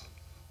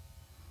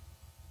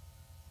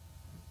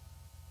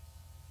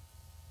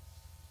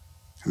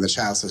 And the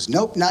child says,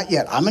 nope, not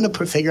yet. I'm going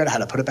to figure out how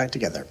to put it back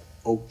together.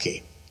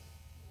 Okay.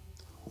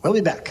 We'll be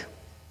back.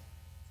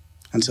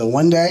 Until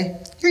one day,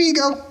 here you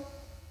go.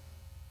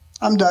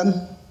 I'm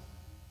done.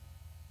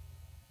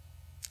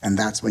 And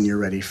that's when you're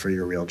ready for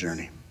your real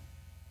journey.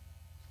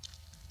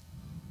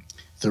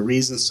 The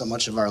reason so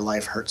much of our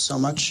life hurts so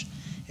much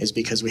is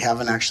because we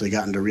haven't actually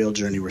gotten to real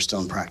journey. We're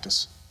still in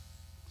practice.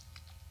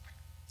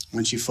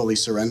 Once you fully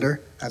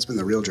surrender, that's when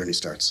the real journey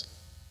starts.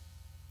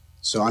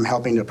 So I'm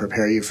helping to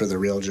prepare you for the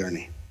real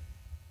journey.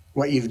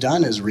 What you've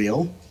done is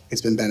real,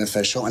 it's been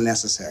beneficial and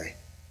necessary.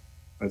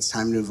 But it's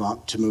time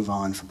to move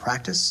on from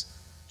practice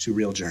to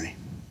real journey.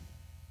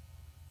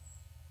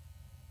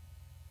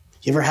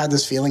 You ever had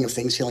this feeling of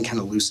things feeling kind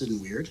of lucid and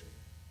weird?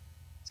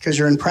 It's because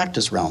you're in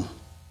practice realm.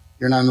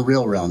 You're not in the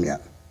real realm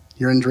yet.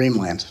 You're in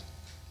dreamland.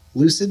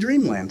 Lucid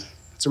dreamland.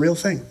 It's a real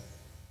thing.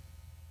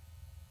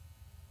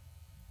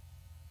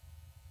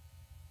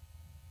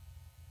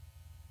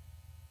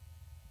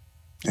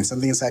 And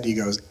something inside you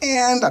goes,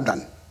 and I'm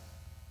done.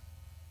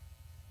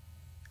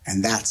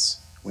 And that's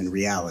when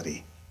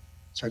reality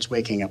starts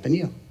waking up in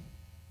you.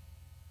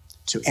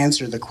 To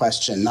answer the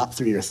question, not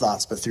through your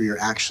thoughts, but through your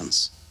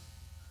actions.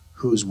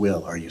 Whose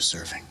will are you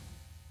serving?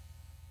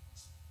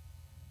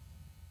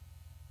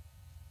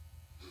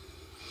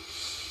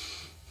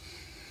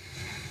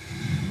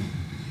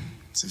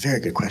 It's a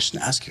very good question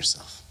to ask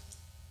yourself.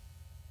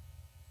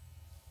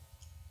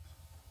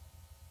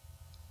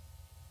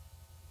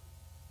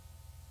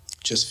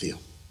 Just feel.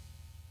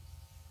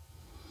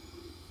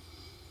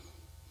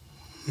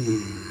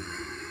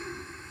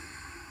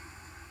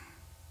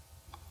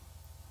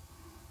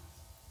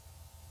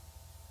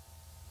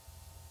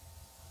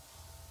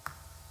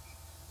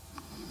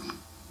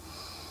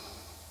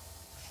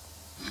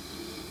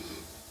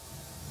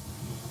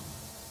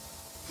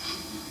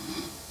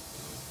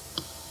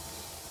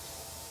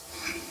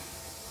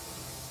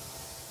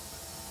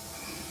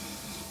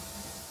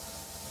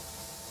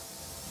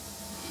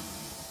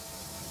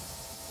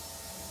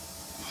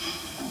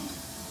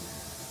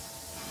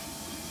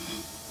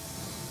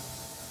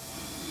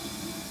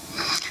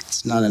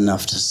 It's not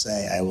enough to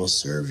say, I will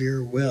serve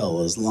your will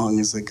as long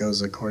as it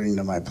goes according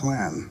to my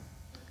plan.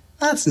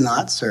 That's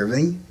not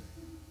serving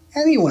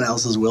anyone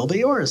else's will but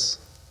yours.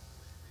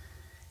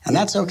 And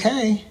that's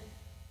okay,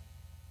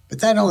 but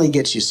that only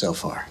gets you so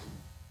far.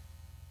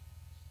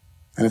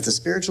 And if the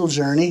spiritual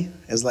journey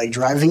is like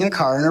driving a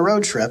car in a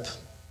road trip,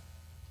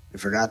 you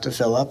forgot to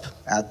fill up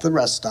at the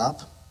rest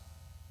stop,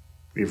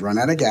 we've run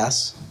out of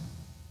gas,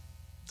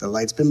 the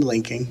light's been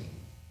blinking,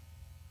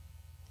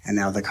 and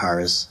now the car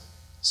is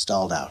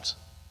stalled out.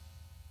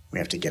 We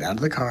have to get out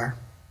of the car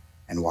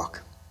and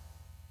walk.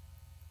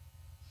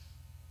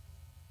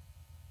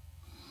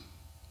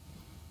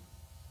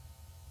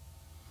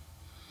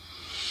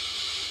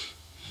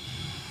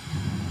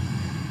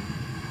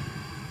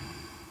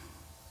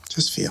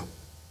 Just feel.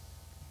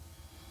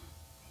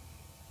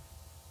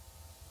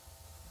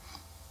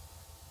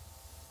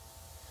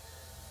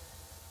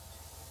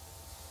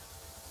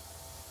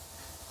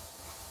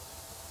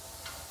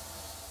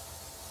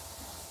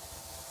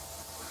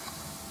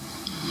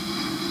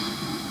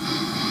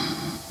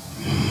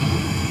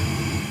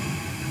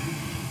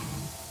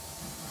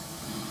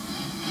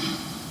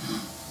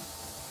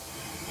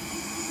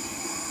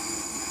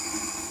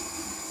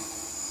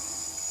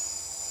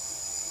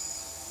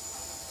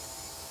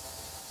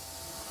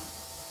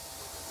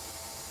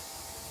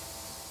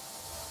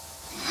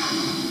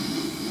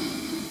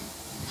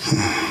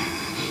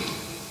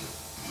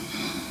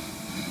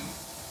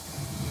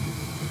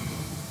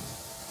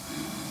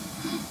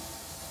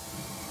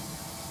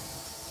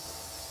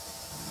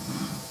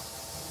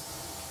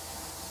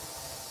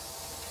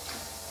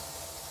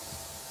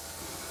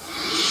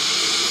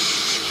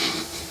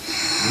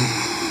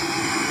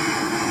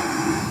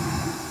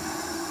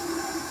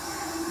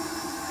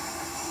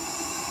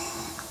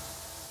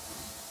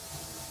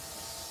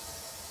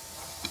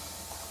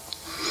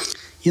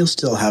 You'll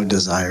still have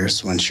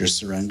desires once you're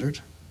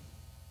surrendered.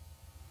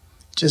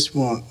 Just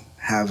won't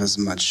have as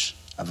much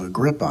of a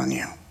grip on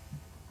you.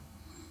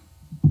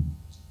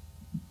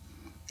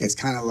 It's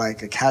kind of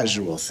like a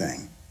casual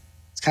thing.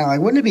 It's kind of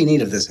like, wouldn't it be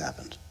neat if this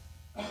happened?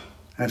 And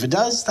if it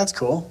does, that's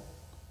cool.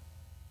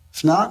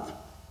 If not,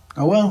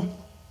 oh well.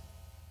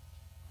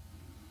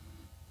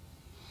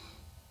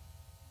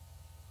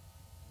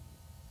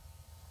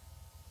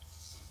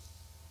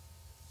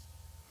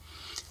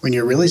 When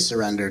you're really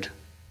surrendered,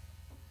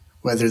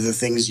 whether the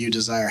things you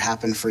desire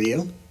happen for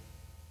you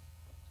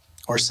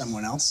or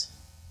someone else,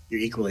 you're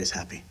equally as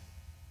happy.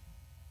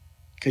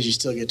 Because you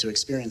still get to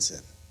experience it.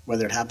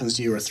 Whether it happens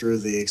to you or through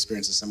the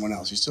experience of someone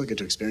else, you still get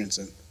to experience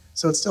it.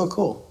 So it's still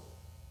cool.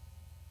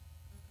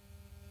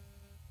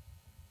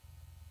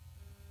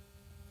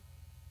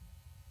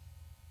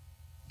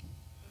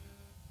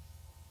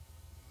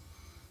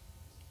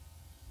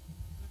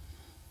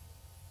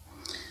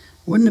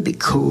 Wouldn't it be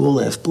cool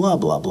if blah,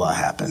 blah, blah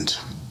happened?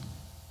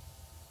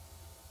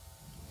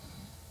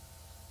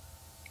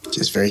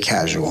 Just very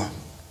casual.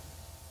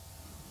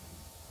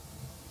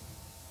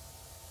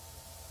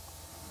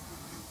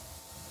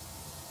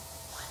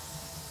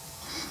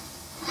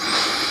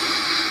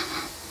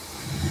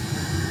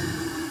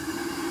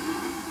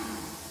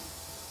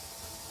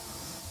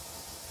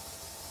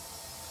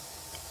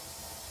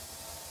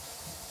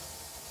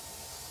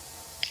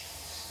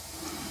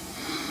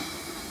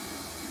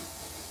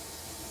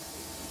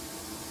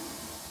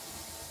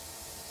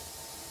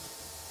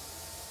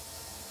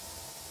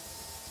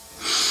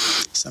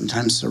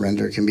 Sometimes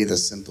surrender can be the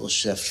simple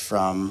shift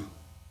from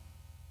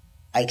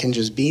I can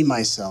just be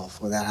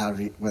myself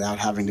without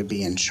having to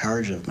be in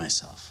charge of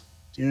myself.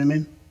 Do you know what I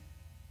mean?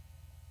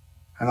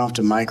 I don't have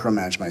to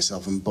micromanage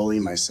myself and bully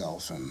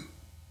myself and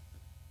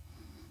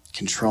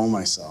control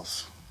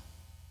myself.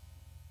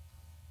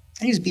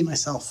 I can just be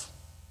myself.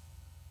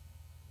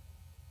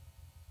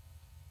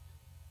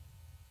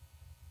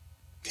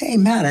 Hey,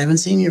 Matt, I haven't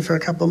seen you for a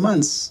couple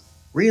months.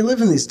 Where are you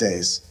living these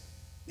days?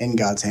 In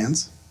God's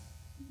hands.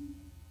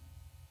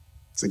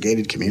 It's a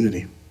gated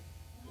community.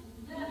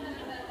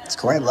 It's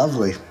quite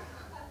lovely.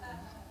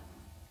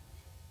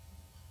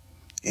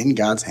 In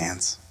God's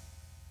hands.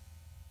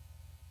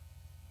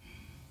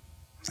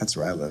 That's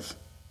where I live.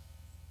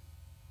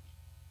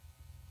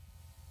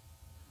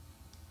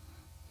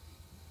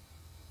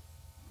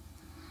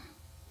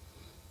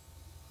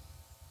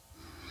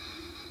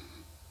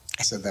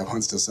 I said that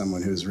once to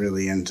someone who's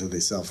really into the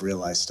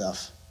self-realized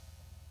stuff,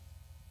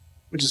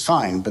 which is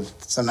fine, but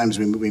sometimes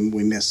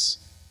we miss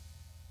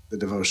the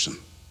devotion.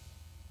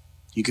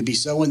 You could be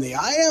so in the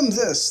I am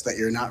this that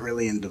you're not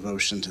really in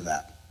devotion to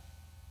that.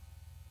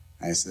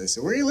 I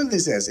said, where do you live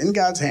these days? In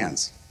God's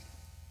hands.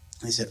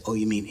 And they said, oh,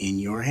 you mean in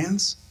your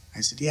hands?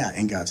 I said, yeah,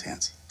 in God's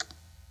hands.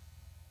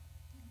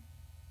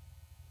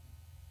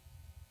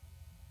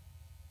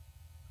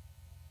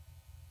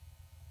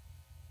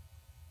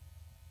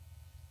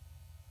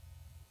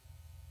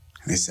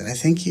 And they said, I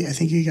think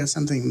you got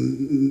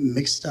something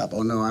mixed up.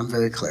 Oh no, I'm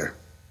very clear.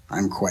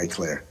 I'm quite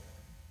clear.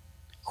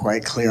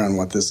 Quite clear on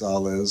what this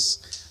all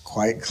is,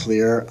 quite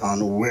clear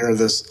on where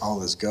this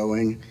all is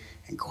going,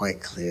 and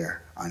quite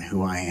clear on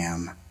who I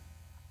am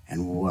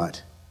and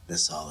what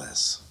this all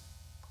is.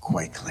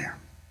 Quite clear.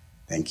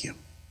 Thank you.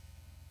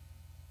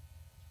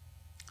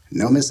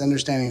 No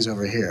misunderstandings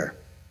over here.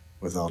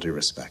 with all due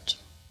respect.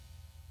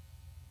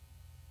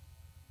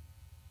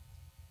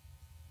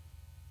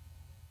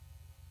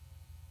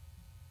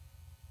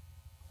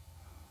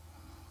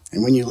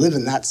 And when you live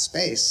in that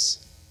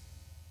space,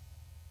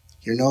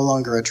 you're no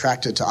longer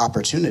attracted to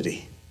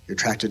opportunity. You're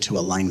attracted to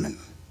alignment.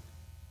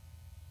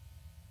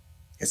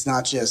 It's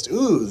not just,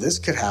 ooh, this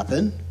could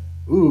happen.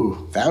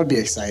 Ooh, that would be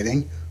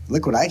exciting.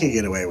 Look what I could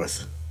get away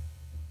with.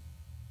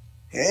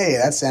 Hey,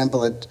 that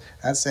sample of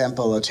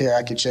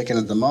teriyaki chicken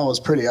at the mall was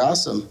pretty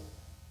awesome.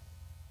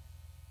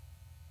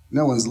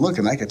 No one's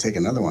looking, I could take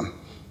another one.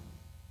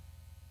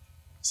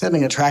 It's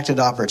having attracted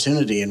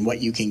opportunity and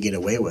what you can get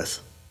away with.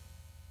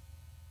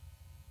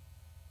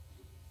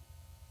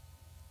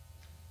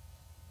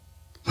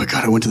 Oh my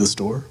God, I went to the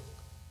store,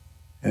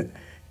 and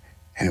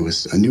it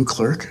was a new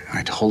clerk.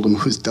 I told them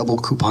it was double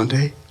coupon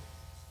day,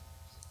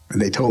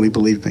 and they totally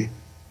believed me.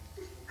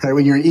 Right?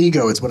 When you're an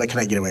ego, it's what can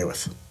I get away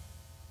with?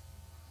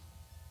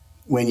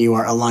 When you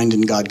are aligned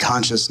in God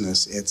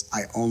consciousness, it's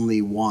I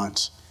only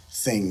want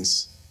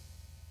things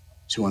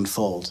to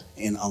unfold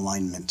in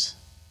alignment.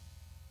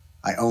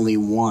 I only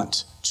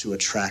want to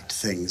attract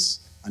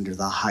things under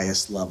the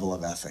highest level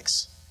of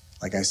ethics.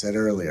 Like I said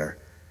earlier,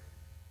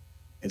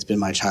 it's been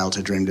my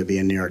childhood dream to be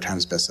a New York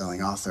Times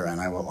bestselling author,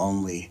 and I will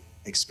only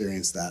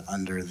experience that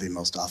under the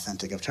most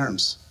authentic of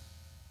terms.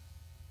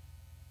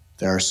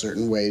 There are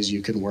certain ways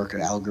you can work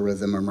an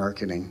algorithm or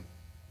marketing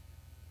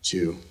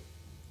to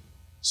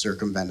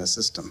circumvent a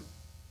system.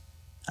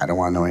 I don't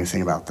want to know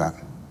anything about that.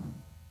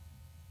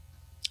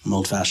 I'm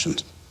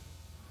old-fashioned.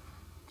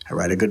 I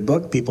write a good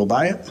book, people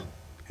buy it,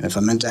 and if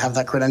I'm meant to have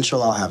that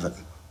credential, I'll have it.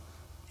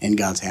 In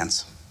God's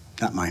hands,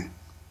 not mine.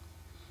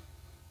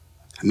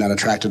 I'm not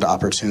attracted to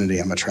opportunity,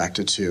 I'm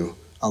attracted to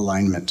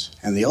alignment.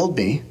 And the old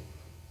me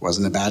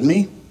wasn't a bad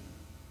me.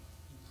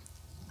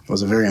 It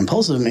was a very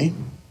impulsive me.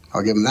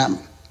 I'll give him that.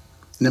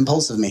 An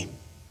impulsive me.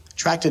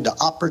 Attracted to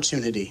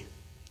opportunity.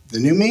 The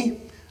new me,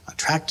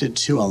 attracted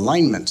to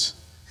alignment.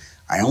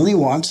 I only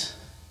want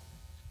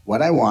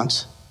what I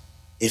want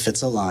if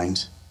it's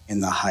aligned in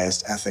the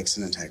highest ethics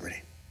and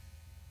integrity.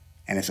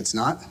 And if it's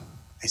not,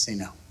 I say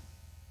no.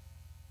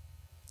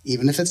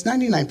 Even if it's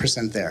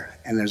 99% there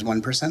and there's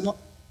 1%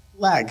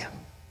 lag.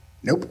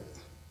 Nope.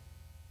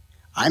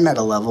 I'm at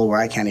a level where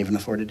I can't even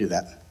afford to do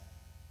that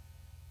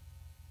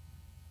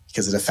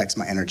because it affects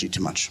my energy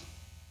too much.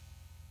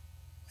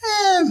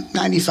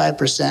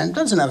 95%,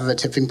 that's enough of a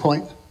tipping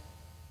point.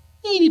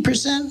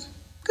 80%,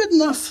 good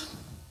enough.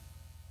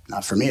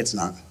 Not for me, it's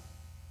not.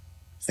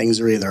 Things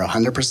are either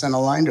 100%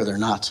 aligned or they're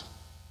not.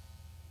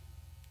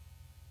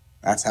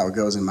 That's how it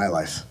goes in my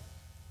life.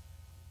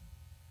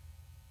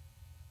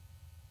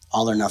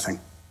 All or nothing.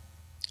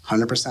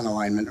 100%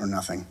 alignment or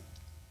nothing.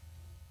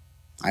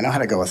 I know how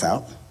to go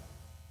without.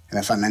 And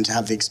if I'm meant to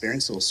have the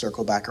experience, it will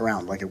circle back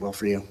around like it will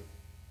for you.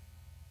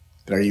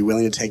 But are you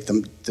willing to take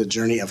the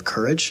journey of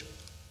courage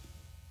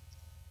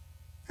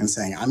and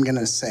saying, I'm going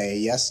to say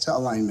yes to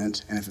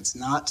alignment, and if it's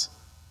not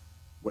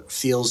what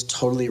feels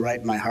totally right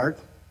in my heart,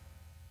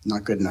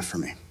 not good enough for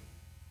me.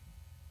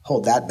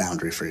 Hold that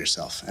boundary for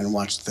yourself and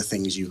watch the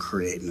things you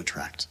create and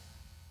attract.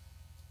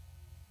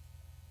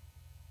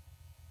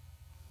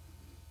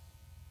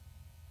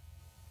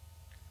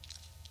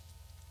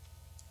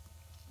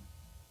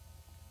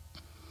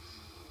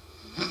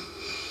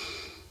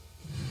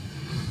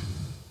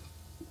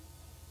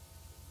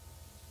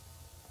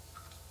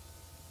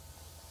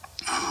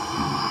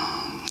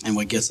 And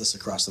what gets us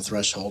across the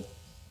threshold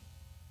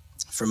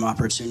from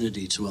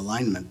opportunity to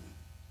alignment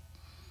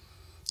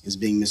is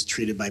being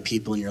mistreated by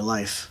people in your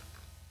life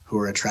who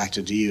are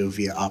attracted to you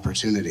via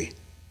opportunity,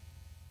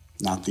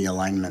 not the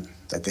alignment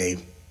that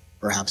they,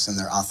 perhaps in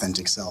their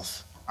authentic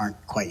self,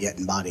 aren't quite yet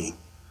embodying.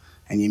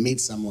 And you meet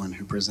someone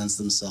who presents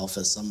themselves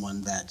as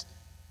someone that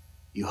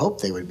you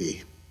hope they would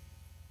be.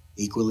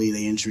 Equally,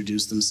 they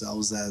introduce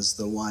themselves as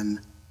the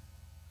one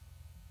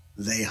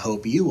they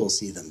hope you will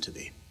see them to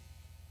be.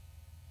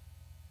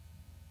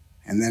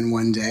 And then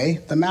one day,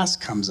 the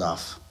mask comes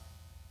off,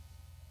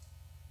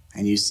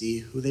 and you see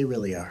who they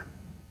really are.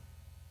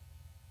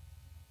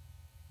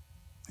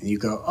 And you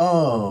go,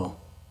 oh,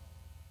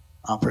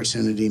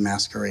 opportunity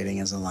masquerading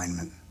as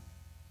alignment.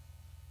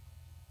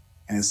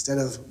 And instead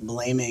of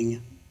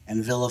blaming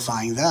and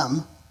vilifying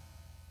them,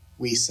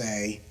 we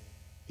say,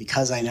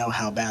 because I know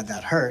how bad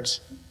that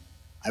hurt,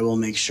 I will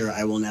make sure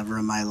I will never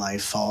in my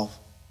life fall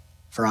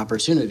for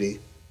opportunity,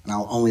 and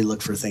I'll only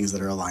look for things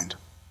that are aligned.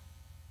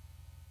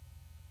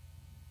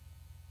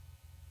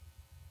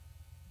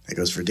 That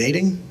goes for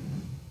dating,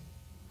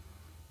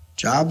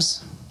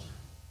 jobs,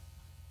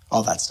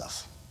 all that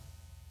stuff.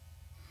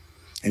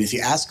 And if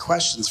you ask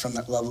questions from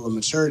that level of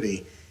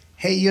maturity,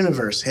 hey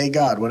universe, hey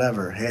God,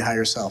 whatever, hey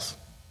higher self,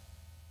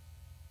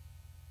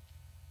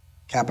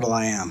 capital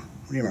I am,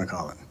 what do you want to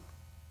call it?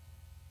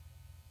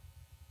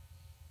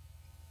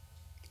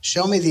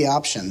 Show me the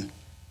option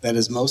that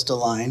is most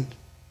aligned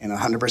in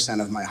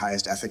 100% of my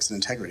highest ethics and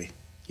integrity.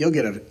 You'll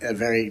get a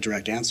very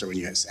direct answer when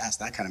you ask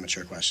that kind of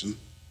mature question.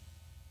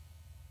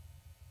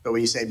 But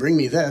when you say, bring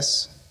me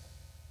this,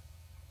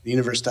 the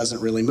universe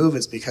doesn't really move,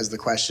 it's because the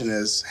question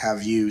is,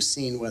 have you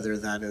seen whether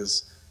that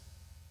is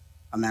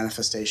a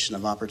manifestation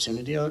of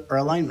opportunity or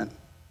alignment?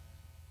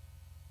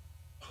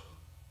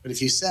 But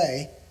if you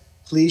say,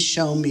 please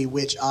show me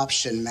which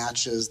option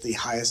matches the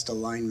highest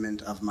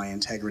alignment of my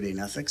integrity and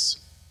ethics,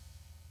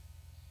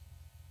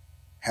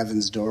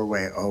 heaven's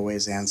doorway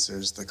always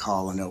answers the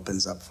call and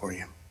opens up for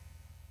you.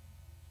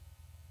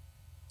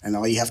 And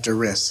all you have to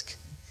risk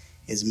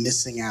is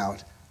missing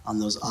out on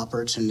those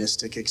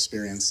opportunistic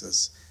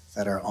experiences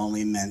that are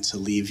only meant to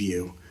leave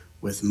you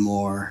with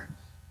more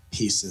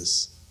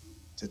pieces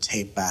to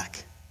tape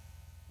back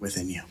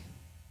within you,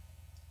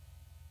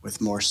 with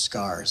more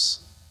scars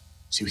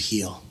to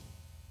heal,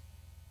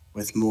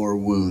 with more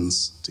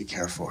wounds to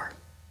care for.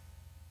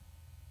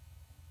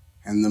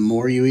 And the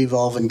more you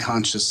evolve in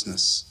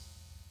consciousness,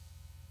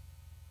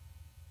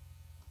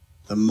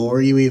 the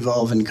more you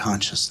evolve in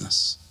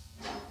consciousness,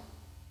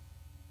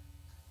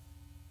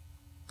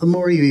 the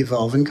more you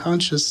evolve in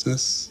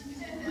consciousness,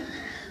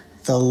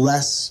 the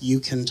less you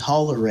can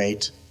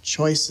tolerate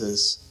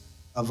choices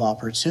of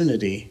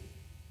opportunity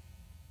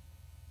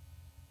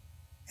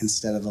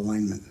instead of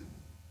alignment.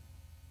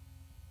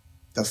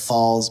 The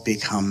falls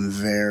become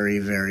very,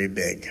 very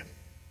big.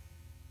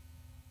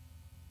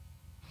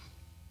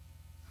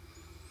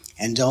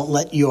 And don't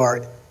let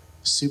your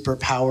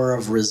superpower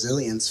of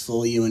resilience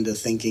fool you into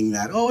thinking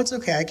that, oh, it's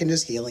okay, I can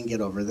just heal and get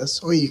over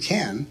this. Or you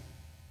can.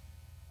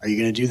 Are you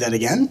going to do that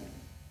again?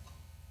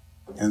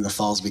 And the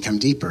falls become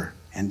deeper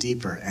and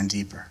deeper and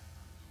deeper.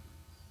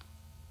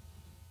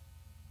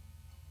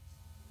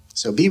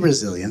 So be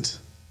resilient,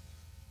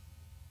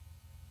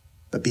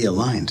 but be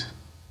aligned.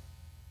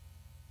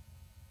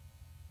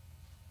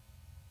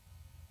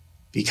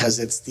 Because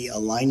it's the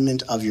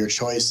alignment of your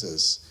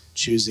choices,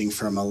 choosing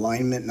from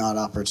alignment, not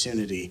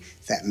opportunity,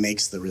 that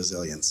makes the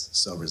resilience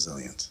so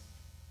resilient.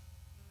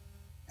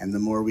 And the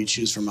more we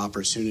choose from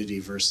opportunity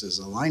versus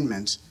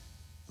alignment,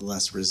 the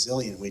less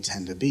resilient we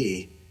tend to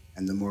be,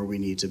 and the more we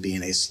need to be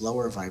in a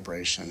slower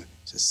vibration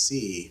to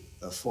see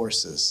the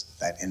forces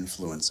that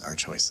influence our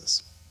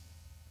choices.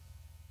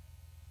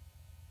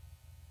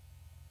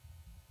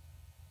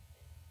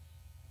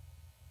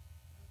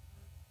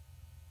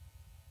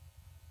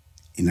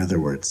 In other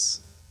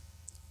words,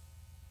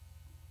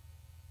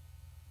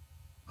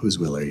 whose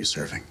will are you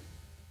serving?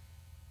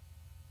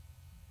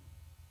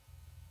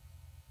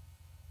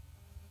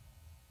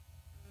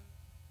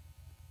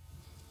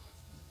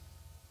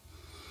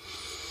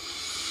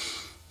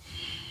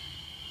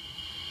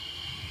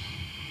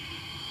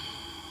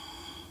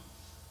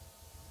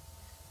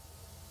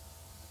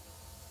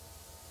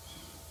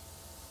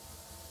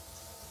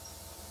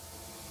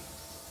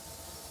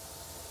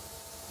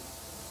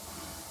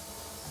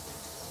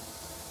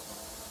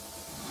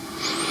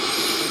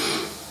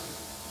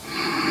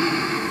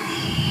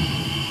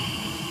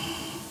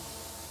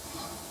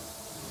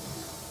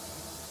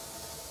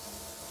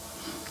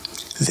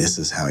 This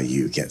is how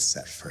you get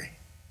set free.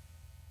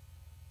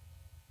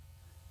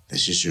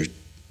 This is your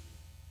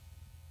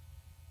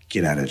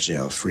get out of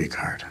jail free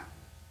card.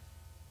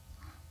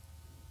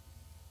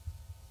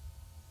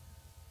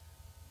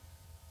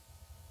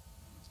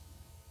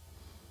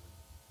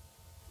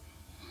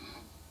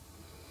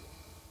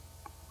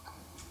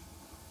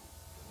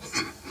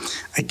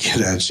 A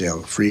get out of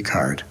jail free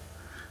card,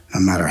 no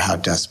matter how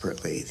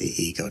desperately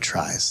the ego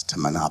tries to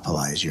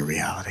monopolize your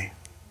reality.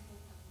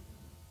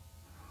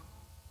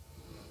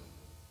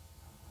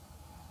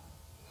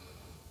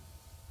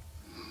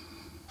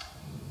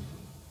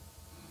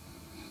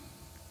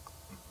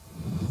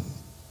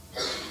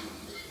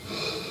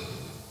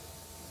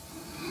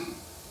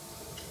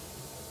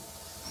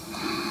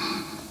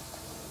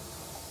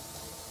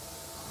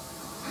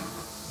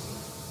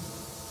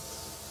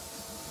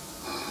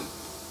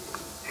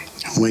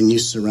 When you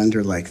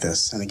surrender like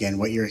this, and again,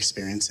 what you're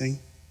experiencing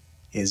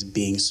is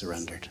being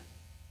surrendered.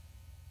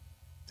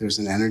 There's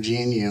an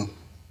energy in you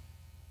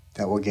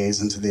that will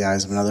gaze into the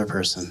eyes of another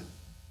person,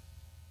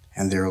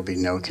 and there will be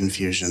no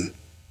confusion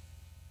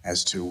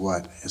as to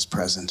what is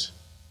present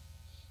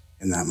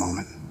in that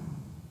moment.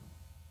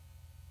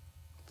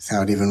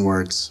 Without even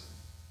words,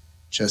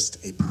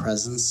 just a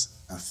presence,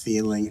 a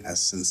feeling, a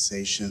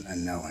sensation, a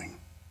knowing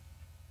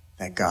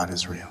that God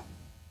is real.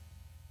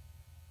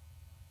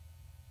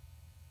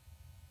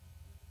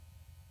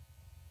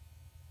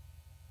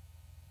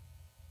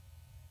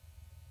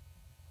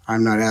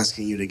 I'm not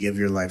asking you to give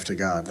your life to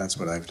God. That's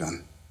what I've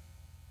done.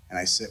 And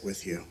I sit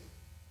with you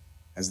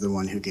as the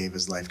one who gave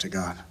his life to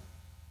God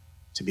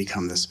to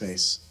become the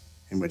space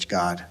in which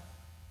God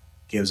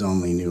gives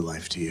only new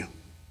life to you.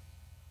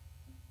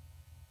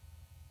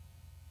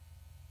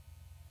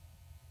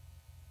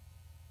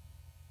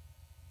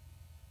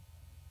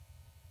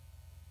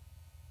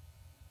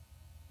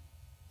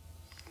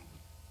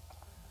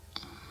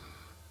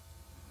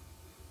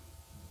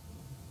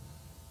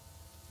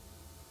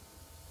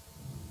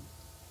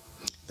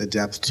 The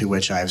depth to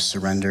which I've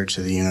surrendered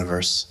to the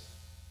universe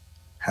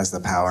has the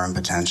power and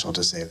potential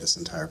to save this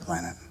entire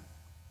planet.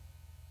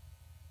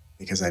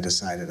 Because I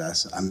decided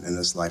I'm in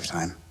this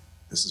lifetime,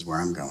 this is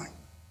where I'm going.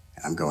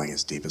 and I'm going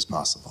as deep as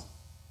possible.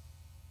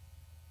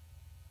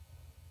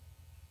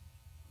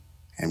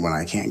 And when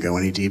I can't go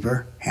any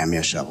deeper, hand me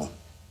a shovel.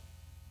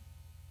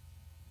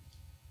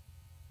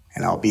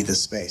 And I'll be the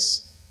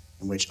space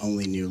in which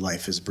only new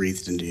life is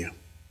breathed into you,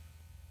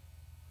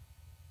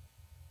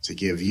 to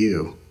give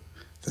you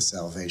the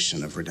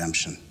salvation of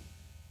redemption.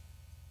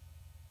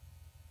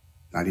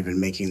 Not even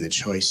making the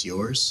choice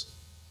yours,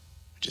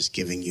 but just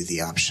giving you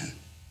the option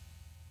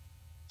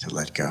to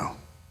let go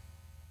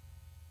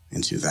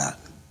into that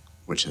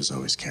which has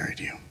always carried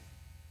you.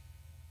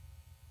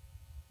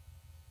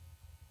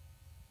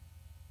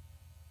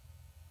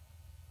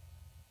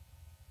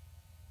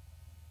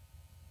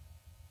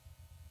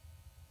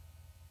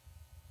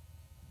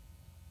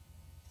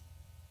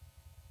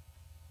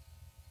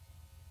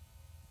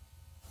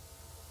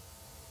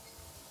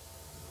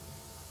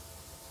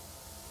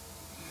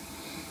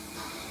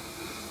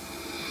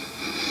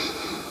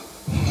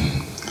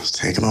 Just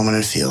take a moment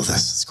and feel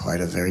this. It's quite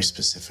a very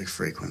specific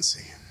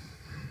frequency.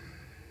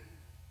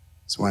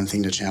 It's one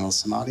thing to channel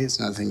samadhi, it's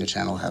another thing to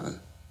channel heaven.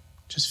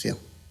 Just feel.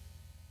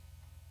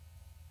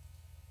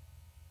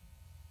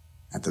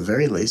 At the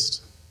very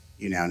least,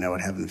 you now know what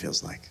heaven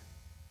feels like.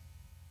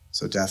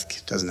 So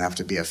death doesn't have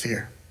to be a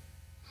fear.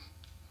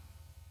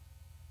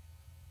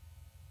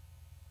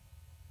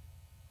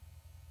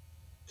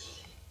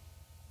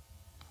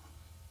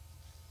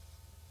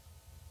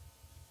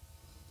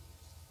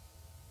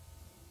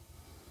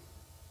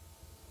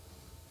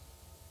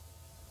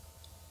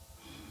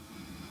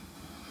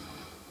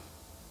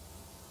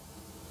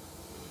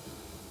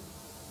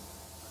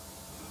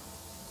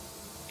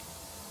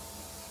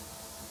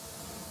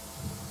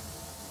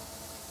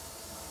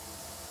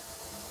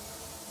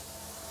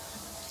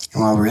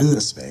 And while we're in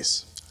this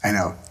space, I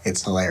know,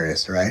 it's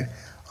hilarious, right?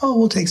 Oh,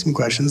 we'll take some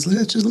questions.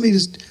 Let me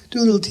just do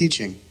a little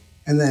teaching.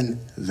 And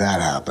then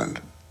that happened.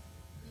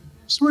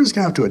 So we're just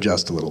gonna have to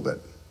adjust a little bit,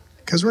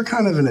 because we're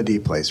kind of in a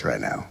deep place right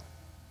now.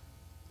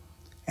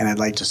 And I'd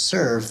like to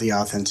serve the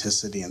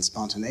authenticity and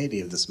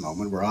spontaneity of this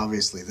moment, where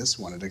obviously this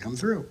wanted to come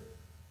through.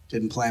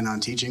 Didn't plan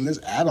on teaching this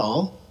at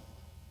all.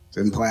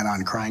 Didn't plan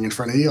on crying in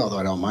front of you, although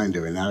I don't mind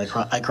doing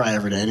that. I cry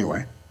every day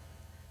anyway.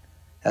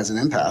 As an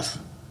empath,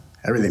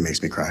 everything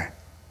makes me cry.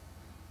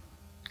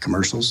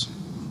 Commercials.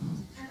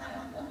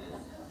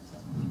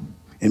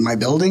 In my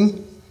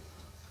building,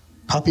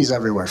 puppies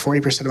everywhere.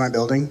 40% of my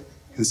building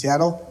in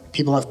Seattle,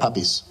 people have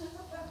puppies.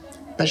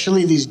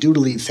 Especially these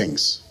doodly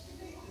things.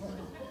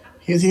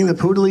 You think the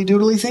poodly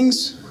doodly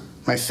things?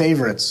 My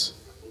favorites.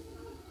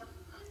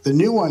 The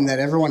new one that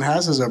everyone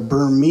has is a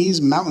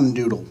Burmese mountain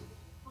doodle.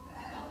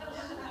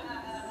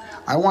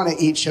 I want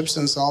to eat chips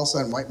and salsa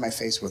and wipe my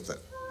face with it.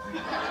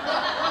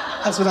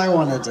 That's what I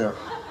want to do.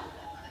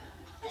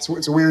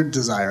 It's a weird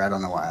desire, I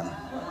don't know why.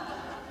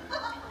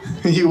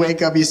 You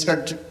wake up, you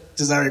start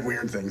desiring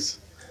weird things.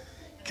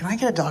 Can I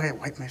get a dog I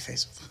wipe my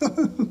face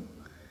with?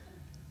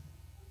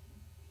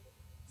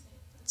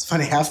 It's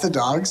funny, half the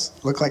dogs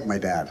look like my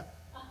dad.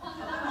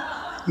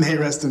 May he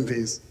rest in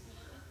peace.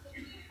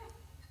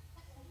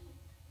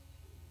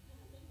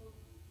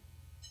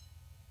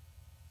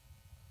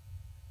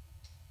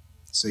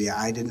 So yeah,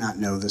 I did not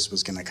know this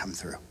was gonna come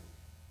through.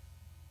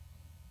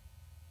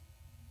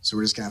 So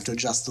we're just gonna have to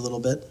adjust a little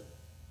bit.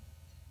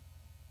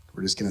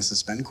 We're just gonna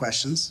suspend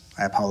questions.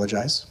 I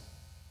apologize.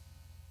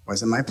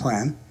 Wasn't my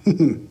plan.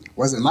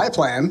 Wasn't my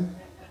plan.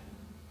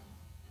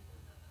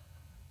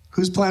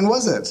 Whose plan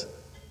was it?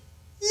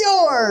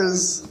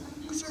 Yours!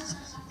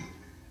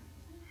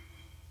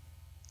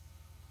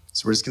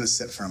 So we're just gonna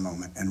sit for a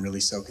moment and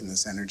really soak in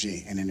this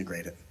energy and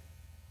integrate it.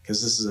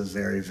 Because this is a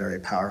very, very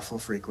powerful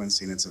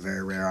frequency, and it's a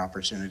very rare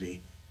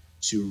opportunity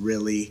to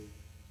really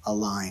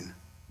align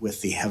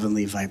with the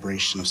heavenly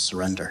vibration of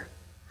surrender.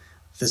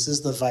 This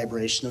is the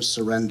vibration of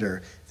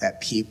surrender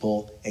that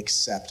people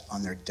accept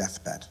on their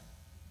deathbed,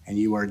 and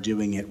you are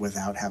doing it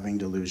without having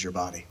to lose your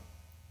body.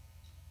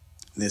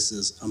 This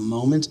is a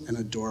moment and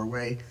a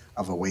doorway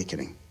of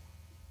awakening,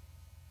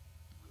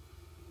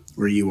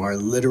 where you are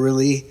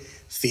literally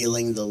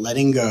feeling the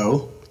letting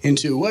go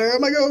into, where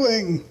am I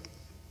going?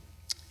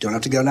 Don't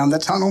have to go down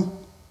that tunnel.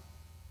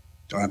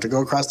 Don't have to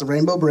go across the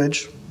rainbow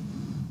bridge.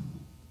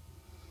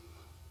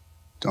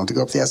 Don't have to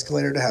go up the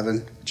escalator to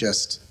heaven.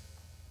 Just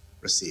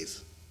receive.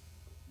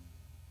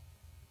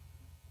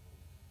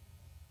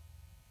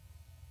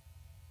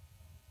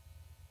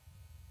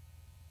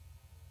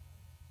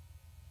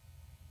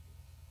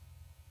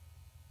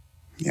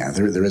 Yeah,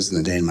 there isn't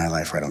a day in my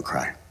life where I don't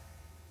cry.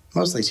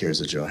 Mostly tears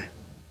of joy.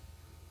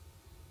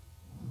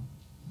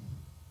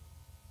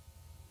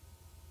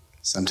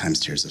 Sometimes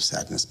tears of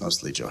sadness,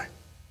 mostly joy.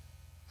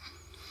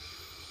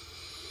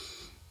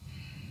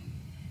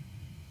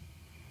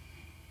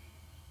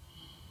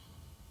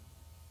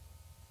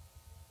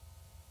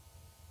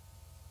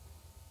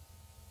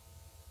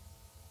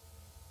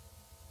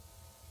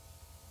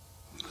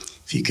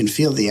 If you can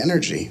feel the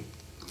energy,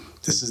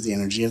 this is the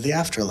energy of the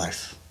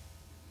afterlife.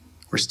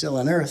 We're still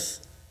on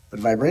Earth, but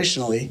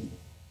vibrationally,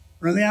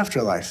 we're in the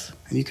afterlife.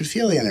 And you can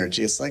feel the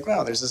energy. It's like,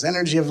 wow, there's this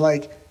energy of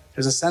like,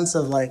 there's a sense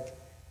of like,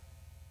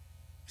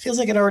 feels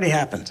like it already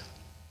happened.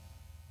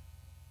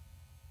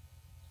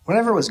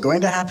 Whatever was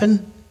going to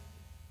happen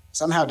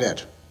somehow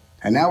did.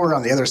 And now we're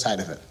on the other side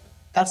of it.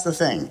 That's the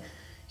thing.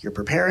 You're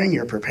preparing,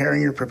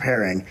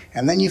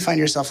 and then you find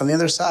yourself on the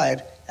other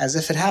side as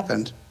if it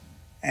happened,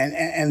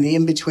 and the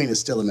in-between is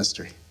still a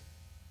mystery.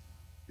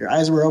 Your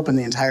eyes were open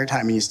the entire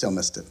time and you still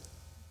missed it.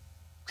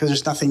 Because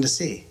there's nothing to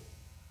see.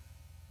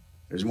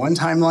 There's one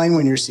timeline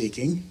when you're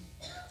seeking,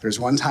 there's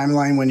one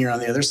timeline when you're on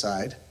the other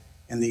side,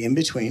 and the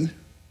in-between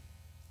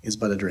is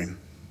but a dream.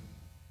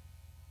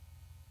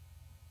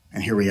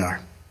 And here we are,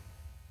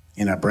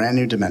 in a brand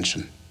new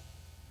dimension.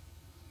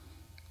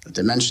 A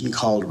dimension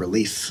called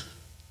relief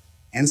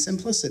and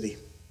simplicity.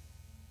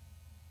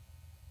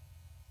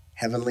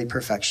 Heavenly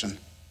perfection.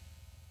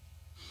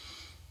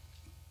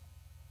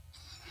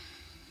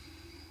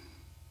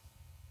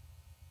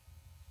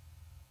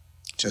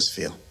 Just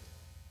feel.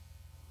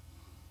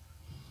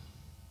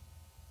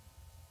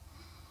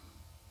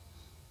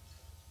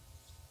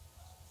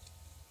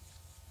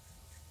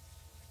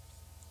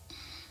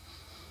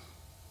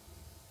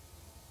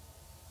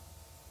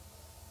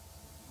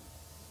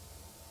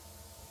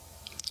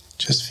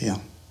 Just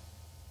feel.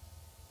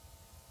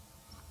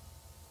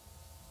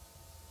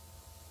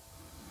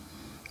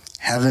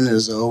 Heaven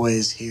is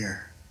always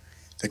here.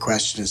 The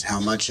question is, how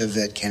much of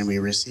it can we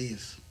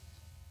receive?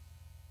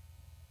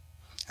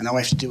 And all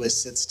we have to do is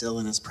sit still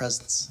in His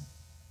presence,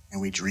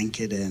 and we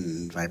drink it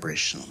in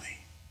vibrationally.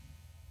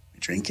 We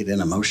drink it in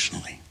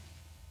emotionally.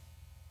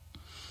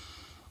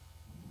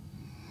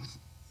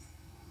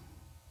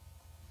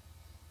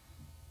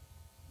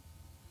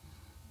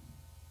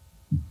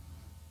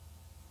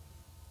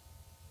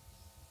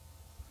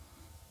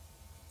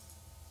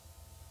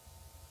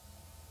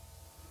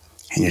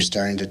 And you're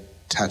starting to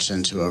touch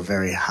into a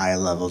very high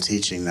level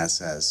teaching that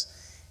says,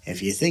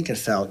 if you think it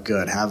felt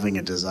good having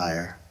a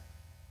desire,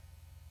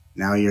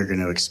 now you're going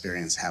to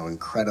experience how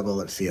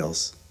incredible it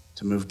feels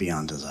to move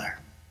beyond desire.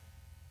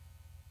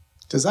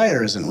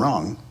 Desire isn't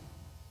wrong,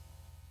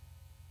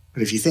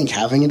 but if you think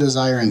having a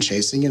desire and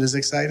chasing it is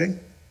exciting,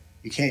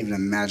 you can't even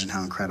imagine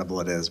how incredible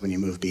it is when you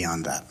move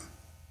beyond that.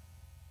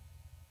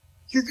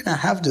 You're going to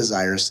have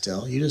desires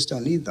still, you just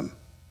don't need them.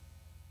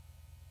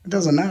 It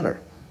doesn't matter.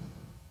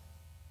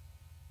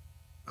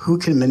 Who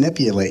can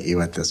manipulate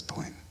you at this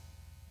point?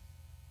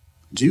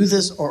 Do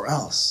this or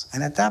else.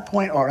 And at that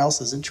point, or else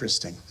is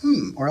interesting.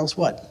 Or else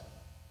what?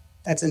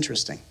 That's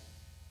interesting.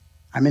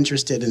 I'm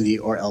interested in the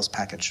or else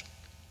package.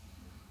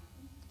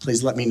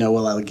 Please let me know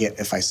what I'll get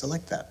if I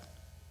select that.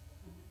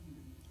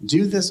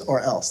 Do this or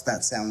else.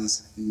 That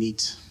sounds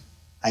neat.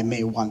 I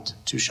may want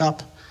to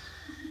shop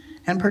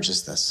and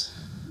purchase this.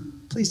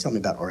 Please tell me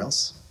about or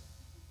else.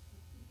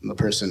 I'm the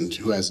person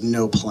who has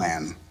no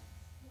plan.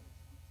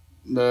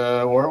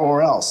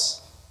 Or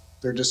else.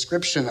 Their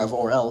description of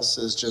or else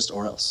is just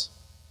or else.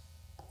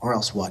 Or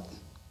else what?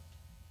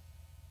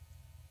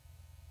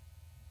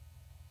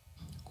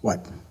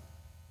 What?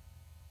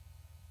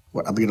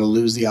 What, I'm going to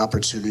lose the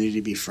opportunity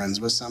to be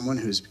friends with someone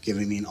who's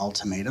giving me an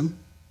ultimatum?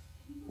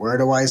 Where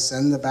do I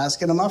send the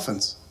basket of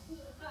muffins?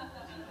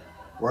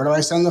 Where do I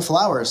send the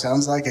flowers?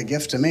 Sounds like a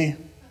gift to me.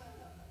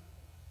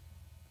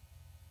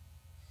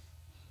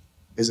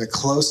 Is a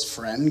close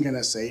friend going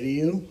to say to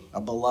you,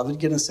 a beloved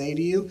going to say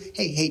to you,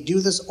 hey, do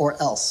this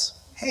or else.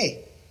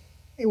 Hey,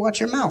 watch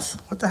your mouth.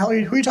 What the hell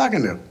who are you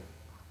talking to?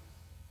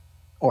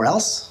 Or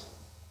else?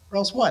 Or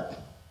else what?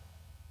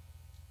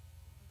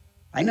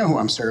 I know who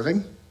I'm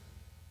serving.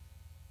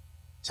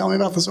 Tell me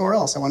about this or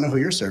else. I want to know who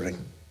you're serving.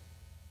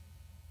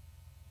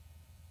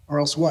 Or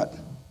else what?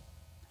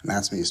 And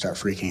that's when you start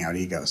freaking out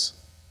egos.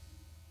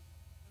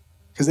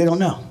 Because they don't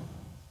know.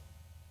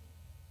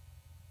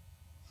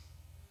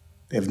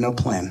 They have no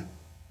plan.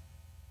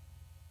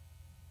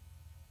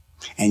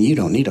 And you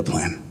don't need a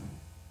plan.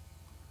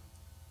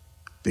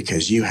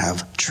 Because you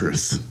have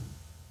truth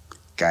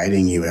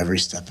guiding you every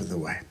step of the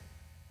way.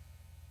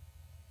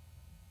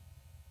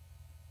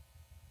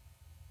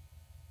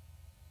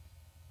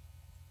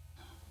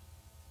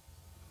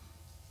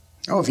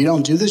 Oh, if you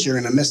don't do this, you're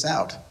going to miss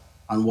out.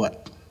 On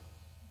what?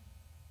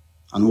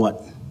 On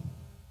what?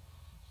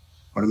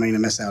 What am I going to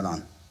miss out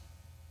on?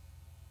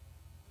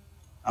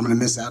 I'm going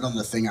to miss out on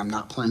the thing I'm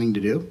not planning to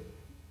do?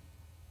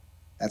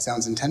 That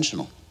sounds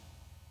intentional.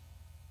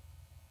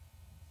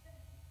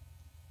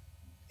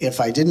 If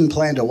I didn't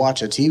plan to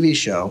watch a TV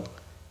show,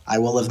 I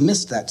will have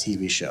missed that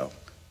TV show.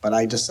 But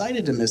I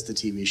decided to miss the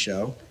TV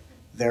show,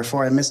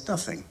 therefore I missed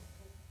nothing.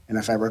 And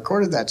if I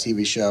recorded that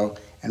TV show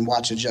and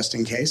watched it just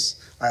in case,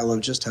 I will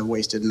just have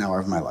wasted an hour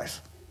of my life.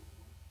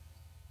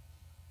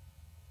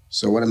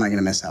 So what am I going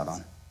to miss out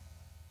on?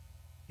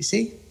 You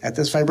see, at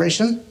this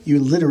vibration, you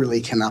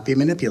literally cannot be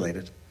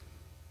manipulated.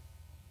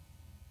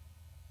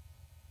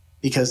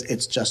 Because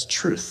it's just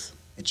truth.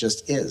 It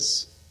just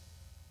is.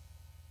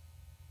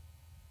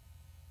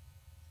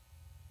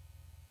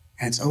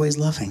 And it's always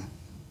loving.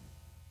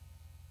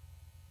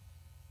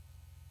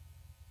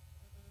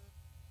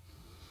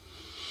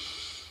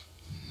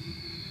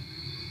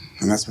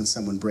 And that's when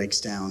someone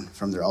breaks down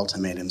from their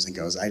ultimatums and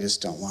goes, I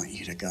just don't want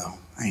you to go.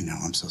 I know,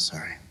 I'm so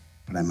sorry,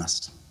 but I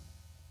must.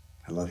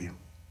 I love you,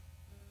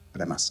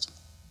 but I must.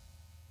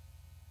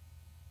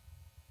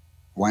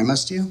 Why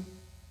must you?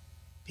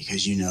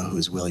 Because you know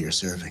whose will you're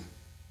serving.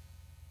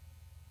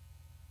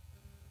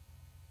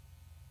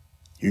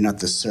 You're not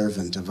the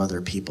servant of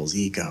other people's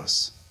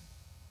egos.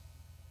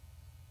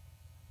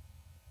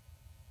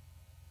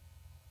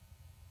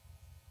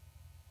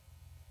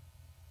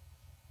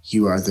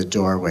 You are the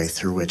doorway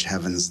through which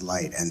heaven's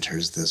light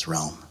enters this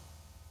realm.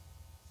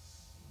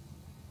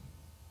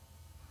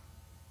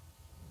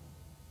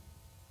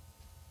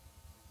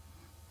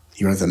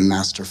 You are the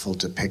masterful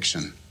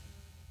depiction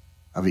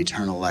of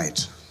eternal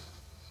light.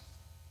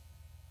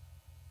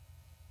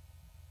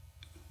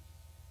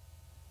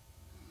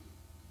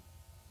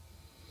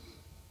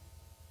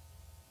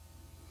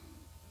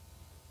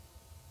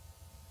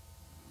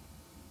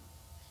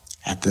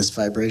 At this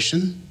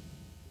vibration,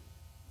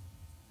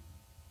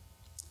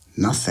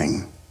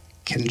 nothing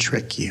can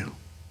trick you.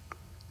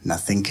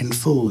 Nothing can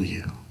fool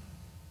you.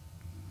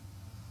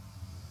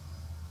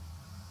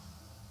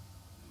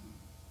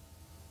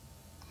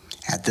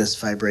 At this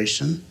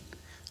vibration,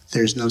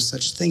 there's no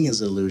such thing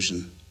as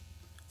illusion.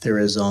 There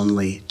is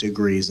only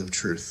degrees of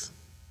truth.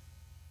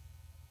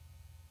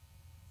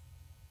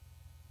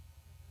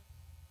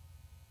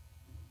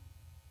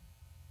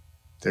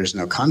 There's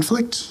no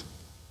conflict.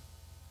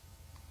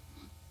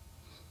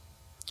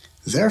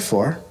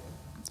 Therefore,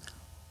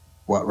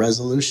 what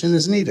resolution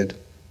is needed?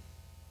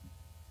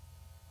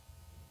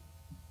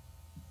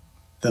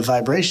 The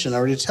vibration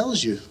already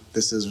tells you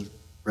this is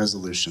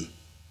resolution.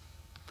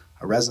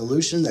 A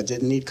resolution that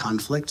didn't need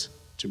conflict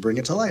to bring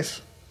it to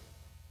life.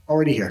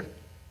 Already here.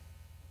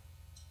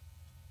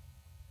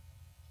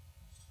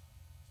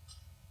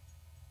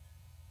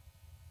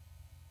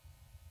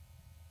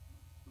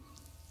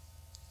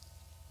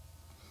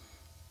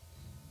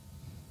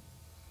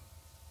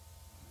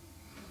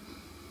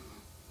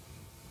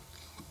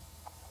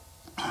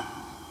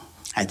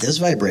 At this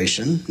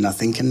vibration,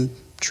 nothing can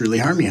truly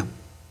harm you.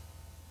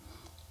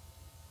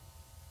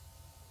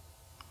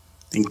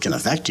 Things can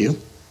affect you,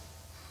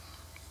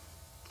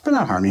 but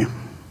not harm you.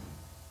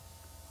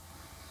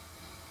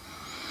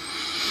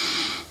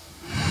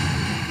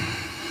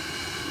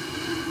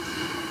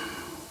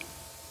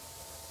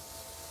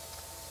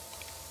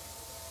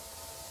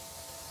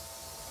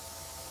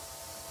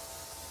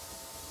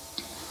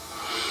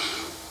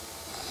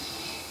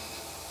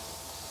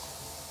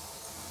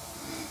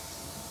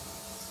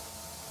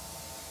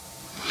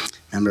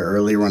 Remember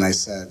earlier when I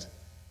said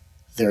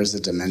there's a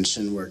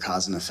dimension where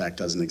cause and effect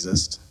doesn't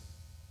exist?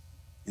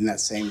 In that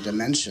same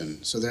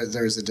dimension, so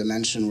there's a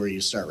dimension where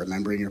you start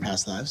remembering your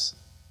past lives.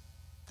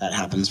 That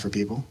happens for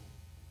people.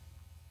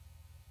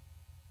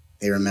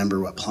 They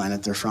remember what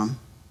planet they're from.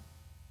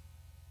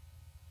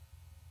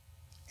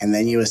 And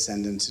then you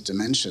ascend into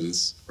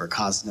dimensions where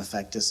cause and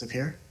effect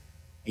disappear.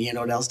 And you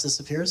know what else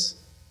disappears?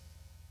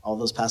 All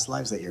those past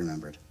lives that you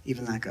remembered.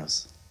 Even that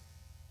goes.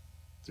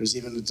 There's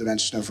even a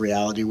dimension of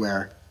reality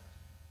where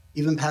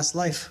even past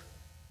life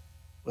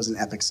was an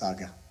epic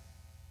saga.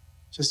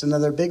 Just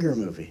another bigger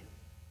movie.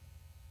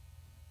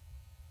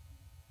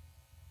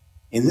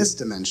 In this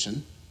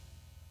dimension,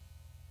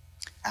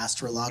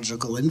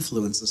 astrological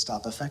influences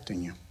stop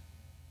affecting you.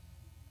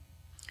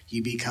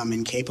 You become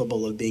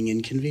incapable of being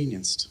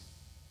inconvenienced.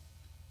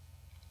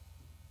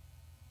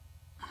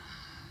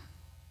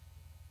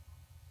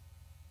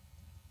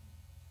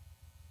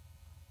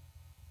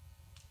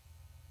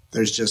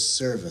 There's just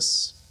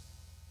service.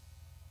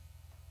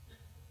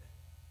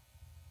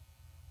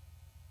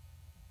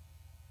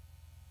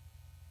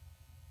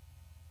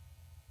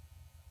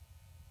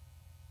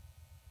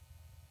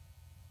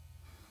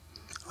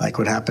 Like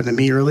what happened to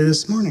me early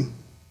this morning.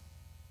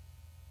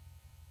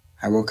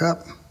 I woke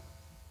up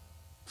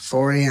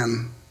 4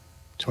 a.m.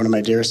 to one of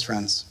my dearest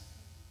friends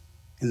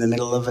in the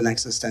middle of an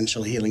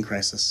existential healing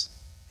crisis.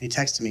 He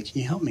texted me, "Can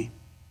you help me?"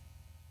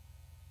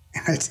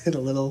 And I did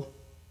a little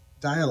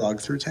dialogue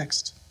through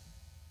text.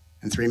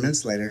 And 3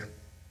 minutes later,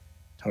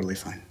 totally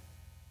fine.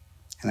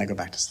 And I go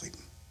back to sleep.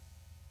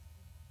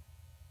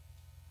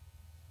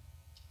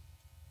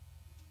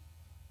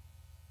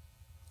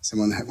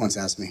 Someone once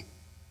asked me,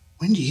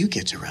 "When do you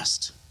get to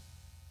rest?"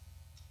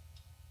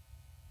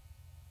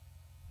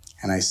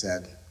 And I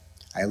said,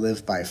 I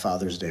live by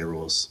Father's Day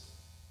rules.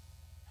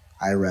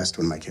 I rest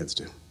when my kids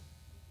do.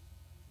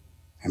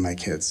 And my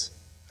kids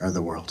are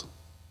the world.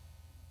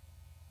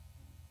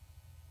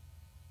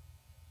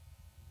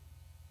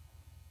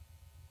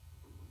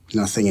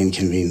 Nothing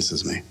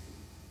inconveniences me.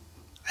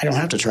 I don't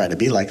have to try to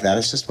be like that.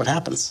 It's just what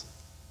happens.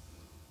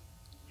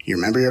 You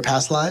remember your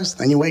past lives,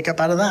 then you wake up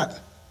out of that.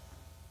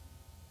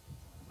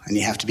 And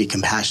you have to be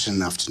compassionate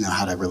enough to know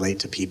how to relate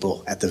to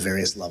people at the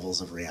various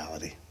levels of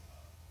reality.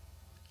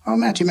 Oh,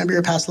 Matt, do you remember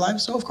your past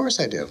lives? Oh, of course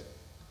I do.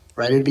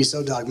 Right? It'd be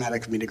so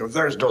dogmatic for me to go,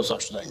 there's no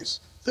such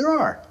things. There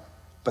are.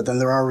 But then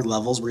there are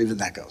levels where even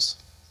that goes.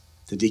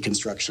 The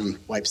deconstruction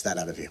wipes that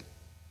out of you.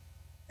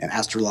 And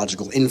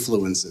astrological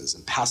influences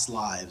and past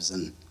lives,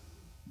 and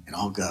it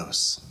all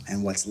goes.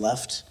 And what's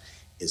left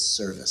is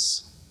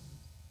service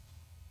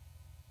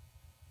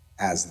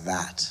as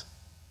that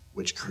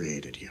which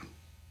created you.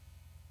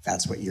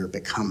 That's what you're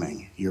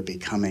becoming. You're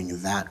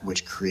becoming that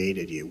which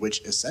created you,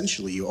 which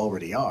essentially you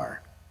already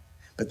are.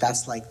 But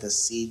that's like the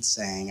seed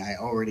saying, I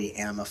already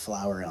am a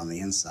flower on the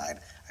inside.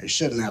 I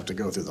shouldn't have to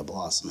go through the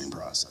blossoming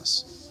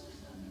process.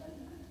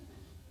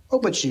 Oh,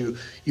 but you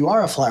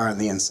are a flower on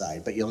the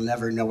inside, but you'll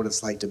never know what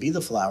it's like to be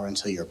the flower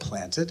until you're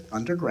planted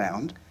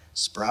underground,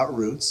 sprout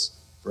roots,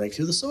 break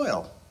through the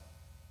soil.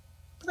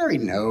 But I already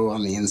know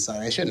on the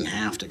inside, I shouldn't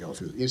have to go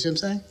through. You see what I'm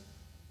saying?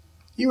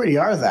 You already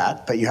are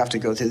that, but you have to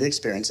go through the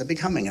experience of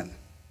becoming it.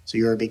 So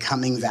you're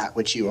becoming that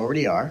which you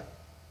already are.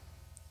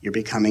 You're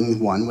becoming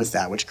one with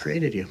that which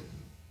created you.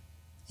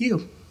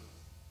 You.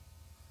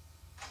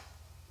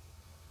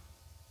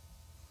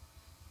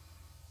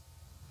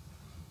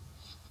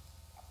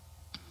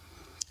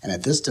 And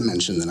at this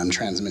dimension that I'm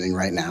transmitting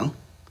right now,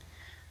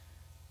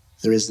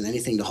 there isn't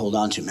anything to hold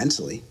on to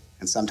mentally.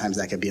 And sometimes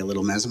that could be a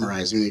little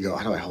mesmerizing. You go,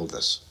 how do I hold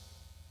this?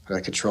 How do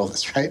I control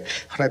this, right?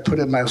 How do I put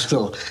it in my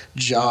little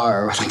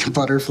jar, like a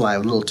butterfly, a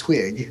little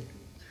twig?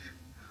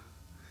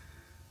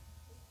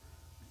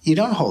 You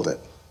don't hold it.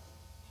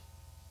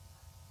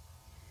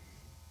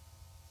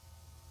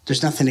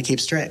 There's nothing to keep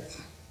straight.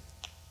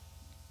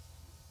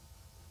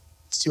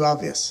 It's too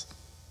obvious.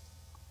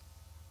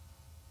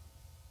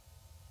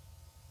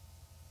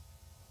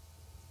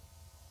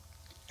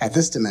 At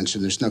this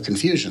dimension, there's no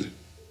confusion.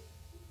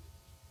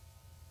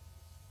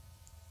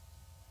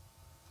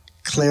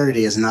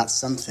 Clarity is not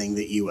something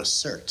that you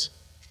assert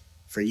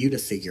for you to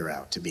figure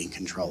out, to be in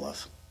control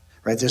of,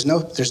 right? There's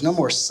no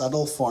more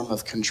subtle form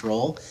of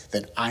control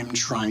that I'm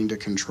trying to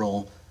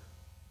control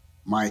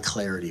my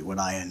clarity, what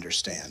I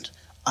understand.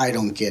 I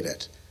don't get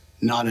it.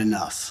 Not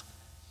enough.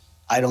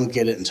 I don't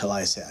get it until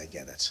I say I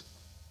get it.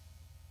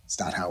 It's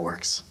not how it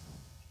works.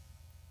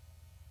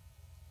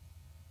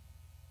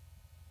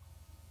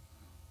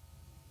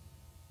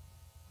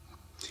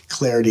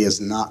 Clarity is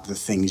not the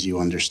things you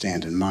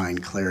understand in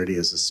mind. Clarity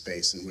is a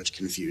space in which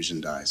confusion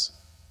dies.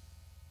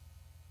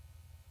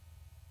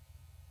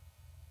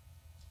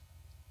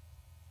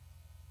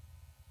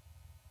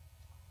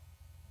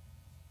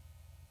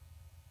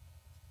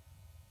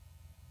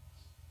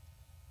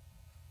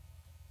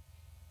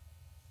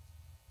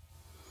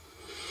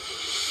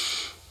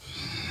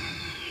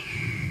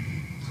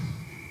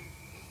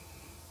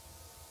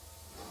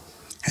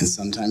 And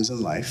sometimes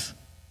in life,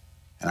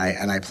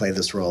 and I play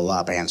this role a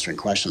lot by answering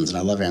questions, and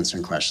I love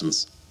answering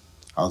questions,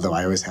 although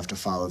I always have to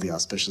follow the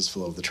auspicious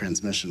flow of the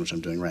transmission, which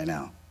I'm doing right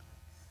now.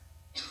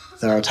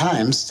 There are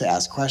times to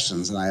ask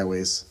questions, and I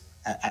always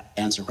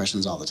answer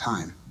questions all the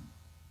time.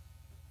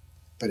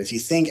 But if you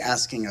think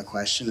asking a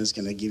question is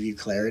going to give you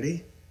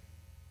clarity,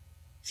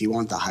 if you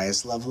want the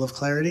highest level of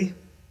clarity,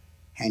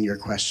 hand your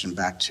question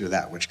back to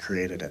that which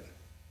created it.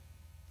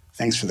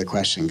 Thanks for the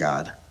question,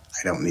 God.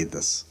 I don't need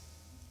this.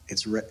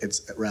 It's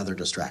rather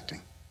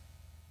distracting.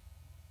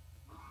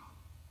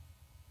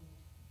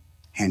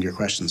 Hand your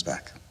questions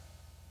back.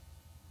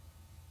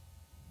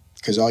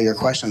 Because all your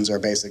questions are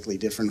basically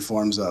different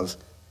forms of,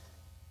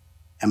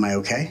 am I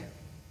okay?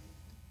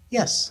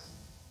 Yes.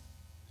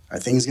 Are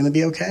things going to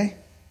be okay?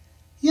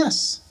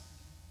 Yes.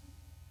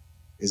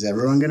 Is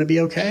everyone going to be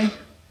okay?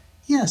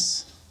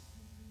 Yes.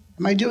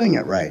 Am I doing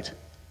it right?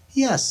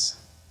 Yes.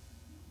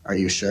 Are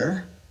you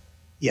sure?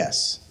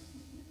 Yes.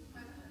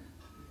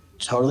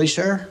 Totally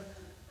sure?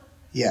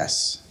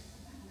 Yes.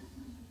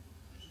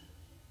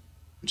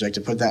 Would you like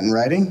to put that in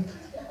writing?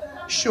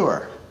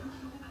 Sure.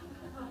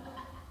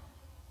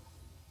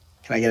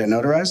 Can I get it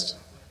notarized?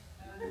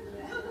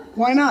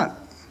 Why not?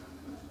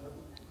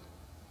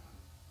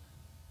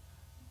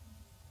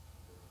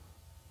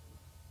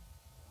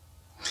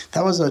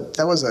 That was a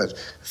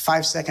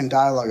 5-second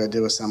dialogue I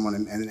did with someone,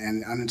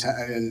 and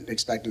I didn't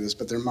expect this,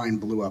 but their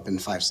mind blew up in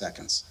 5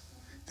 seconds.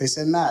 They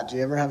said, Matt, do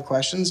you ever have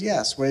questions?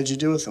 Yes. What did you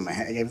do with them?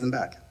 I gave them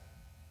back.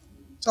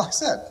 That's all I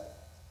said.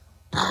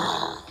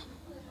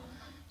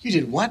 You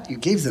did what? You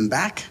gave them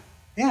back?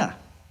 Yeah.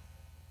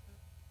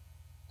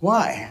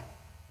 Why?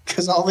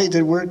 Because all they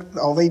did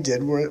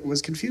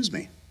was confuse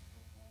me.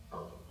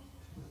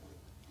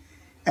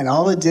 And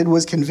all it did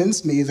was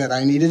convince me that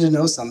I needed to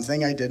know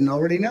something I didn't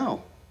already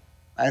know.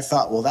 I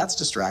thought, well, that's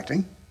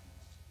distracting.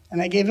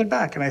 And I gave it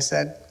back, and I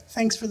said,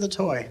 thanks for the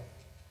toy.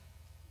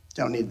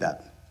 Don't need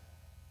that.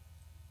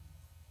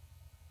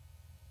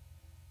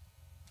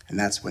 And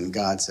that's when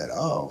God said,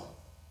 oh,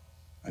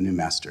 a new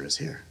master is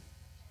here.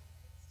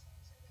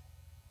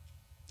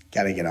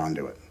 Got to get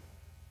onto it.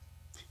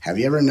 Have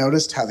you ever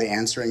noticed how the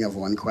answering of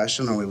one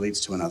question only leads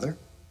to another?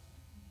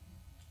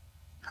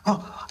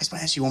 Oh, I just want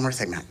to ask you one more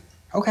thing, Matt.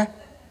 Okay.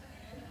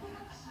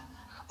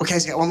 Okay, I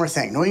just got one more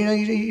thing. No,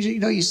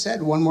 you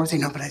said one more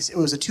thing. No, but it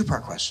was a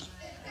 2-part question.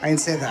 I didn't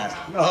say that.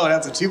 Oh,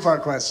 that's a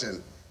 2-part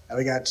question. And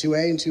we got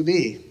 2A and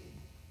 2B.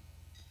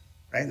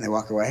 Right? And they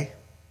walk away.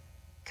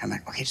 Come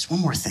back. Okay, just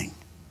one more thing.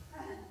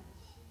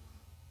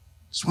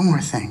 Just one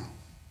more thing.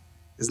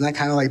 Isn't that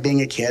kind of like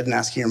being a kid and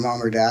asking your mom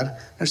or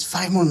dad, there's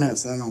 5 more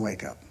minutes and then I'll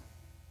wake up.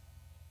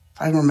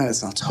 5 more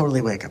minutes and I'll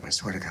totally wake up, I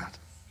swear to God.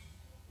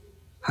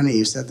 Honey,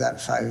 you said that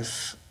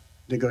 5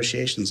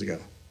 negotiations ago.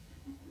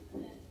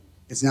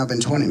 It's now been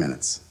 20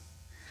 minutes.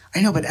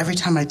 I know, but every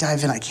time I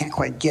dive in, I can't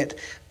quite get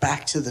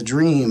back to the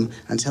dream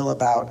until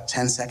about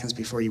 10 seconds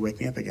before you wake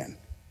me up again.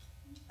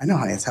 I know,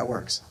 honey, that's how it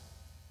works.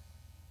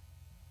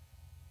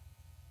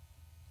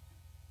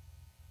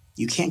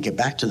 You can't get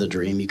back to the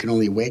dream. You can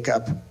only wake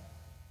up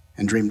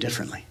and dream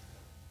differently.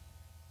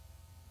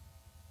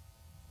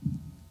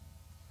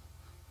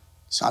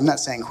 So I'm not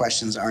saying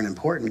questions aren't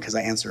important, because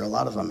I answer a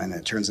lot of them and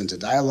it turns into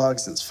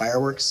dialogues and it's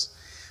fireworks,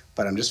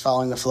 but I'm just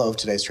following the flow of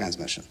today's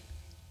transmission.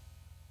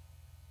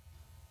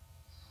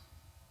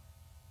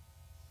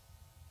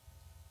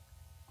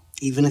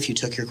 Even if you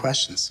took your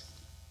questions,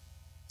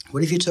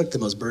 what if you took the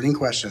most burning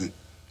question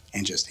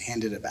and just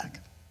handed it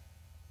back?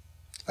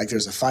 Like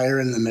there's a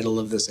fire in the middle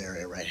of this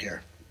area right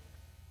here.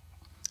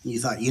 And you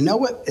thought, you know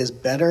what is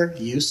better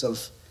use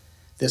of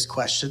this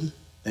question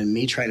than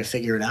me trying to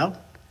figure it out?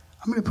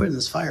 I'm going to put it in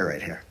this fire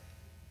right here.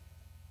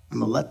 I'm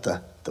going to let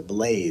the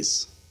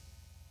blaze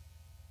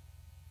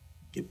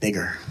get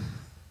bigger.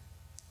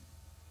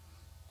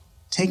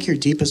 Take your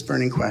deepest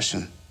burning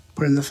question,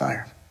 put it in the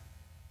fire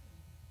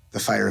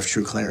of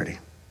true clarity.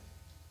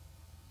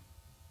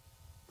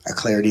 A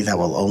clarity that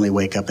will only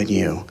wake up in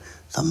you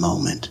the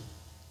moment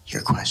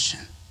your question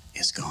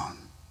is gone.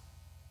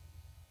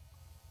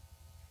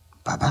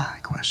 Bye-bye,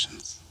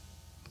 questions.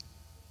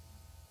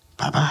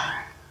 Bye-bye.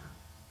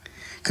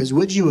 Because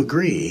would you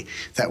agree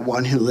that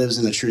one who lives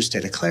in a true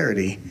state of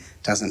clarity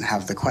doesn't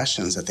have the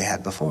questions that they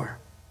had before?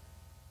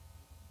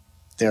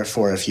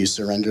 Therefore, if you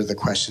surrender the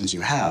questions you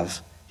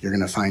have, you're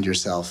going to find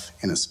yourself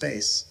in a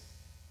space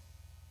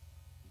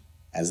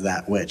as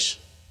that which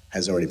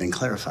has already been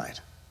clarified.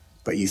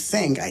 But you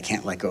think, I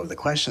can't let go of the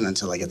question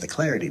until I get the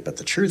clarity. But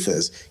the truth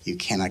is, you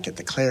cannot get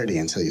the clarity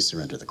until you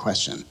surrender the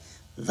question.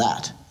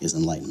 That is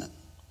enlightenment.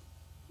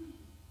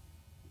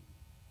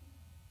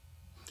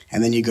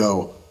 And then you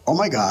go, oh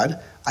my God,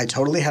 I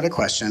totally had a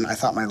question. I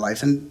thought my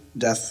life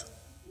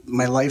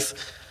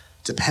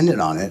depended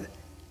on it.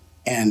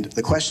 And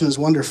the question is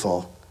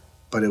wonderful,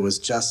 but it was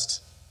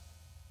just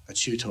a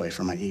chew toy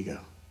for my ego.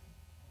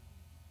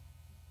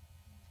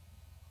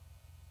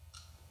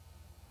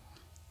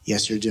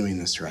 Yes, you're doing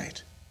this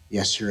right.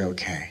 Yes, you're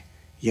okay.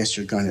 Yes,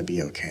 you're going to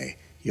be okay.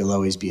 You'll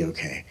always be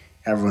okay.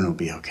 Everyone will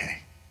be okay.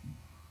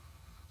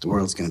 The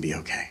world's going to be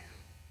okay.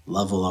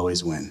 Love will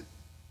always win.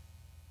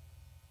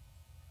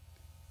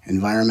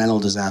 Environmental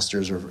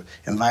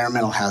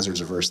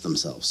hazards reverse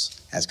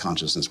themselves as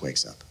consciousness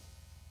wakes up.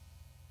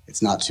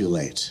 It's not too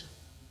late.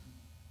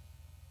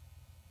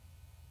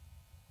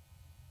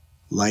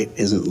 Light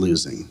isn't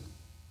losing.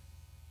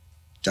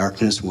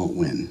 Darkness won't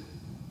win.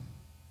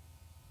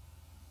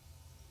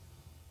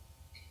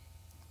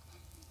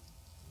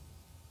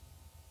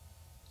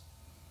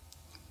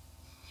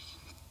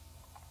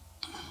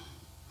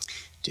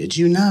 Did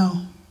you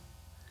know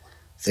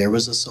there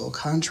was a soul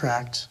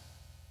contract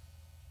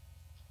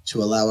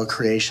to allow a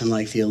creation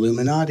like the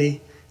Illuminati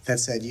that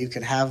said you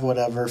could have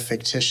whatever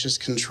fictitious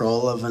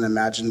control of an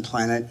imagined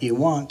planet you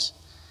want,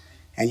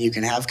 and you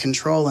can have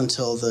control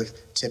until the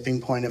tipping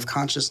point of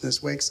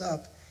consciousness wakes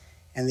up?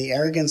 And the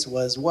arrogance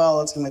was,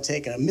 well, it's going to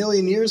take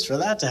 1,000,000 years for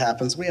that to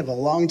happen, so we have a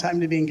long time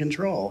to be in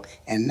control.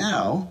 And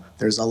now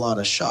there's a lot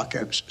of shock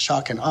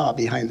and awe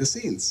behind the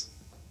scenes.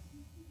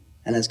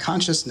 And as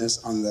consciousness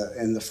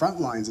in the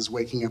front lines is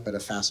waking up at a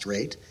fast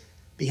rate,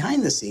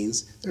 behind the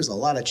scenes, there's a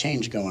lot of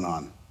change going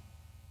on.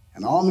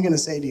 And all I'm going to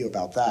say to you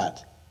about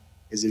that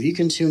is if you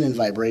can tune in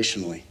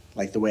vibrationally,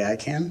 like the way I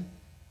can,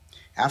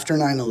 after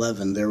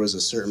 9/11, there was a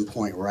certain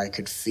point where I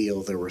could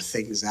feel there were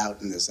things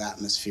out in this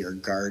atmosphere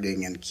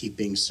guarding and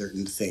keeping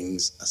certain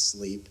things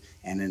asleep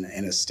and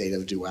in a state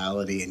of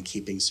duality and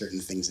keeping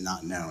certain things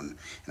not known.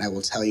 And I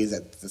will tell you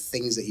that the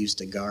things that used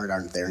to guard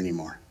aren't there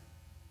anymore.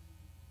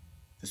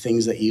 The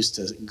things that used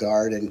to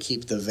guard and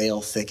keep the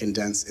veil thick and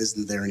dense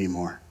isn't there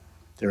anymore.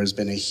 There has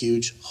been a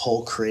huge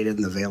hole created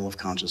in the veil of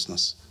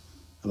consciousness,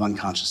 of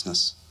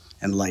unconsciousness,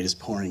 and light is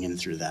pouring in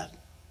through that.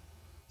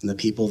 And the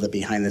people that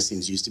behind the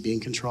scenes used to be in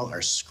control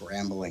are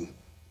scrambling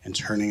and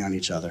turning on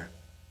each other.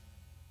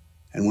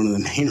 And one of the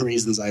main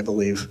reasons I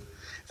believe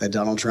that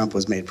Donald Trump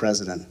was made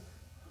president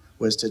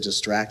was to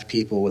distract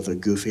people with a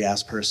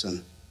goofy-ass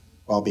person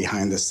while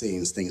behind the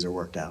scenes things are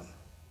worked out.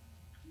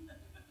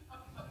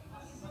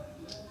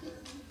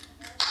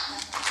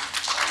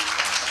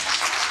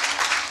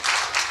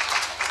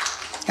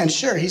 And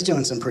sure, he's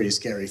doing some pretty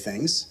scary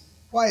things.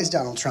 Why is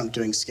Donald Trump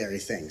doing scary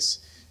things?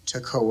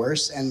 To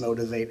coerce and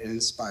motivate and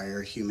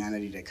inspire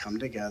humanity to come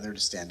together, to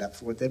stand up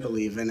for what they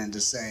believe in, and to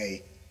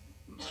say,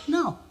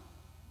 no.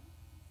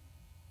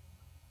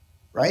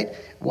 Right?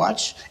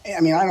 I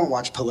don't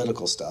watch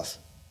political stuff,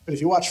 but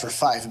if you watch for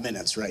 5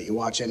 minutes, right, you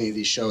watch any of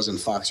these shows on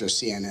Fox or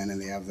CNN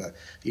and they have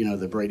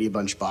the Brady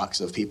Bunch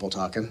box of people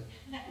talking.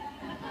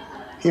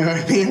 You know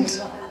what I mean?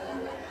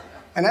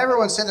 And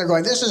everyone's sitting there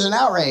going, this is an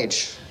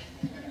outrage.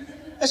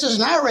 This is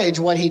an outrage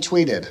what he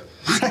tweeted,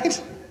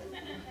 right?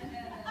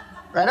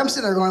 Right, I'm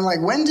sitting there going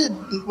like, when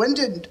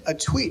did a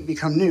tweet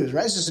become news,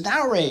 right? This is an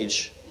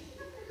outrage.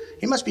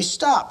 He must be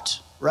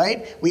stopped,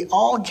 right? We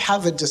all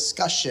have a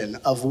discussion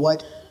of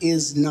what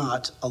is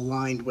not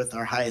aligned with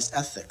our highest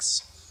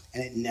ethics.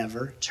 and it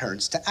never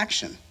turns to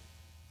action.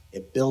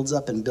 It builds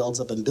up and builds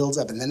up and builds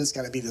up, and then it's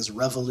got to be this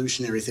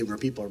revolutionary thing where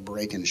people are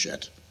breaking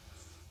shit.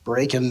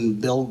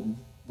 Build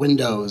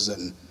windows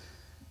and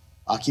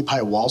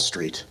occupy Wall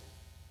Street.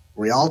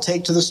 We all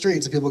take to the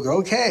streets and people go,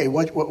 okay,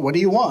 what do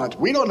you want?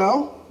 We don't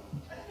know.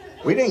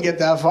 We didn't get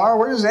that far.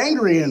 We're just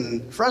angry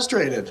and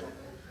frustrated.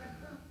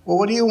 Well,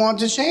 what do you want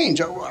to change?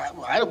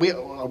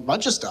 A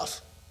bunch of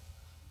stuff.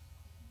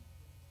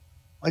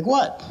 Like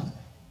what?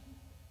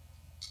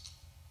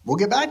 We'll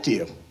get back to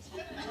you.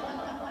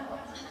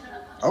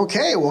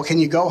 Okay, well, can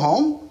you go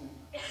home?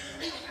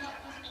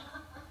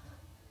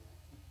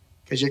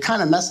 Because you're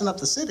kind of messing up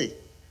the city.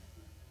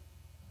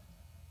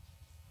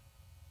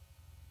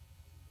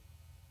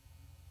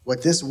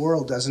 What this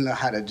world doesn't know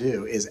how to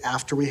do is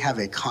after we have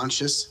a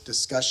conscious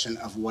discussion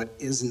of what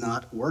is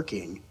not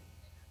working,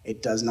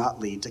 it does not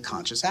lead to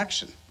conscious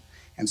action.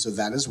 And so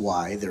that is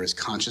why there is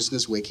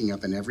consciousness waking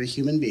up in every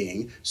human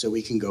being, so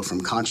we can go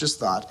from conscious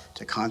thought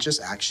to conscious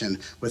action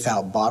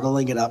without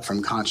bottling it up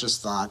from conscious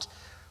thought,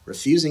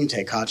 refusing to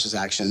take conscious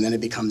action, and then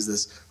it becomes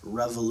this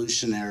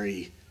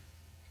revolutionary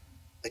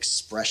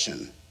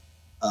expression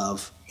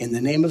of, in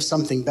the name of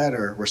something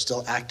better, we're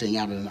still acting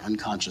out in an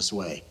unconscious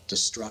way,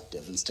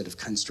 destructive instead of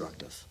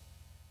constructive.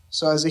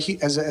 So as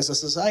a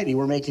society,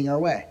 we're making our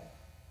way.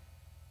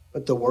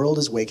 But the world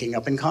is waking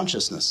up in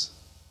consciousness.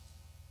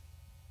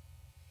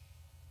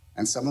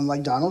 And someone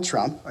like Donald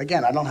Trump,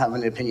 again, I don't have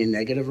an opinion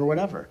negative or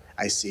whatever.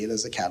 I see it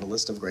as a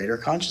catalyst of greater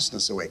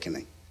consciousness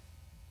awakening.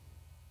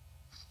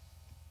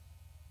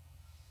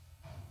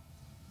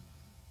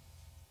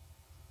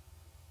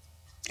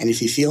 And if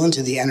you feel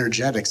into the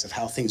energetics of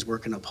how things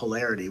work in a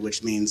polarity,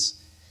 which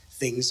means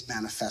things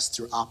manifest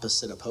through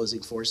opposite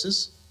opposing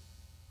forces,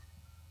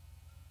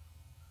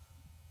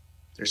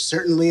 there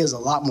certainly is a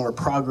lot more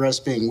progress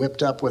being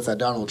whipped up with a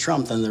Donald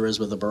Trump than there is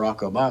with a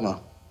Barack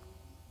Obama,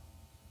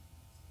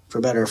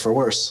 for better or for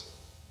worse.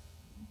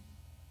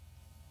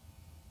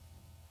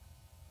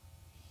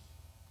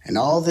 And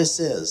all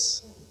this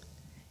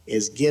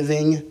is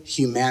giving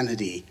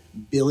humanity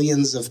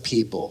billions of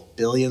people,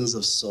 billions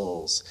of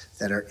souls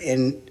that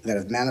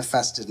have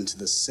manifested into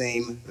the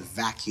same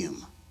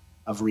vacuum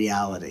of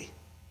reality.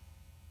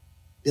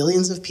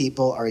 Billions of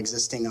people are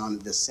existing on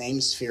the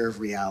same sphere of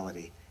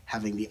reality,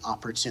 having the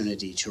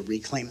opportunity to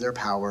reclaim their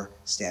power,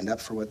 stand up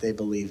for what they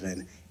believe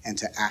in, and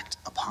to act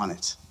upon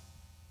it.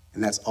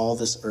 And that's all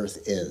this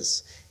earth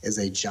is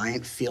a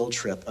giant field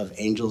trip of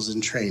angels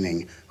in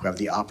training who have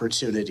the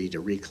opportunity to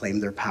reclaim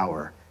their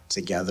power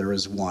together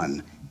as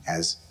one,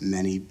 as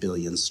many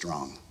billions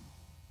strong.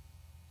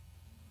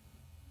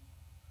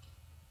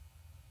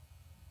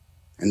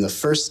 And the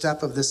first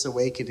step of this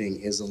awakening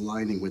is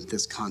aligning with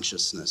this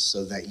consciousness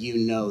so that you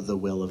know the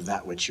will of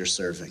that which you're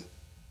serving,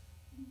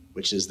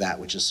 which is that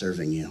which is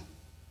serving you.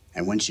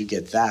 And once you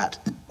get that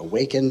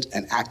awakened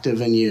and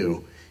active in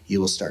you, you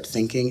will start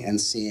thinking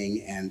and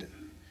seeing and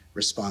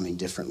responding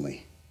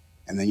differently.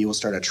 And then you will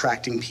start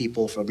attracting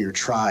people from your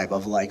tribe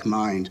of like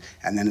mind.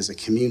 And then as a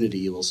community,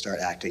 you will start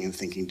acting and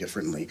thinking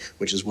differently,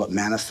 which is what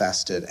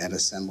manifested and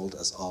assembled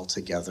us all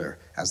together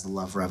as the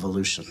love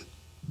revolution.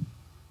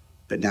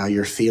 But now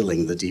you're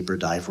feeling the deeper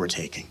dive we're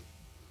taking.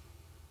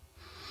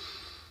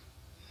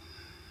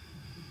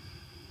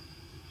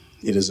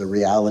 It is a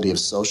reality of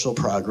social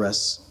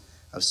progress,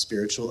 of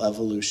spiritual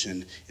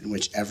evolution, in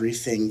which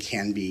everything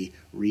can be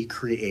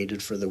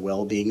recreated for the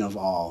well-being of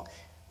all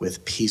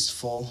with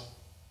peaceful,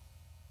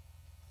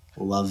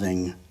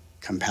 loving,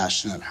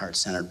 compassionate,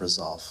 heart-centered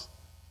resolve.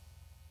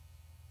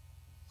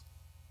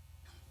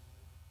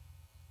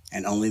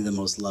 And only the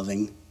most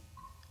loving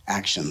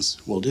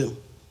actions will do.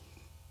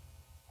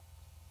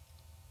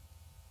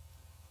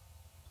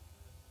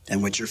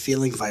 And what you're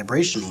feeling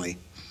vibrationally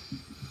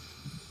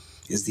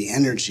is the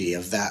energy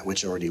of that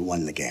which already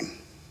won the game.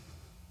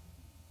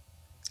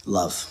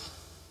 Love,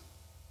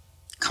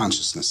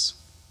 consciousness.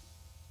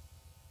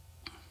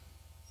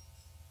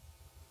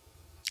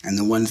 And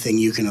the one thing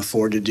you can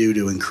afford to do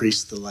to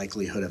increase the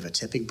likelihood of a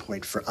tipping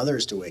point for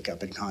others to wake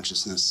up in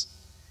consciousness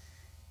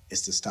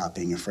is to stop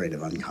being afraid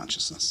of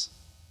unconsciousness.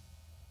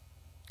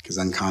 Because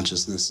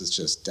unconsciousness is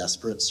just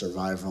desperate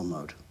survival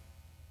mode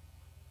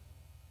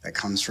that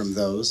comes from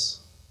those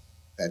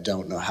that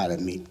don't know how to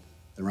meet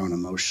their own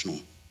emotional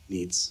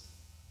needs.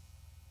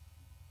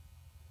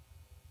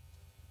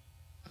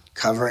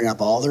 Covering up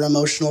all their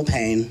emotional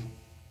pain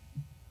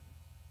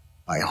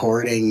by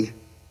hoarding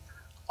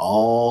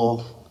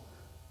all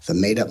the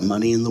made-up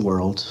money in the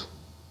world.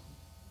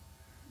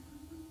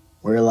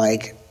 We're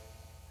like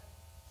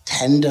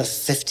 10 to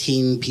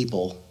 15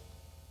 people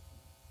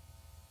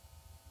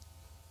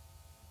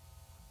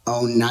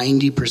own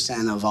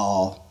 90% of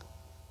all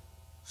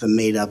the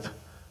made-up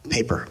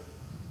paper,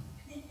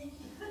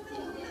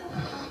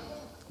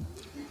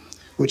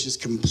 which is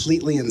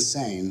completely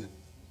insane,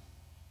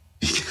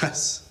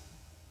 because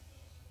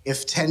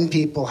if 10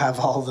 people have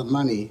all the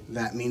money,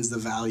 that means the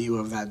value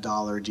of that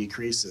dollar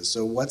decreases.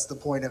 So what's the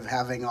point of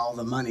having all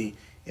the money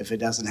if it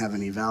doesn't have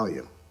any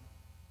value?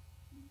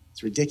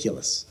 It's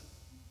ridiculous.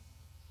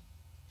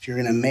 If you're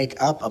going to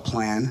make up a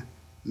plan,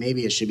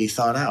 maybe it should be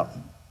thought out.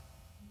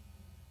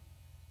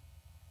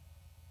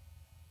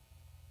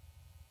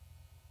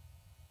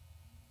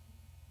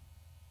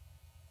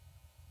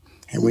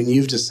 And when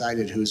you've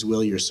decided whose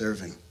will you're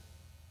serving,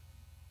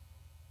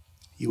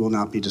 you will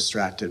not be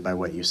distracted by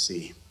what you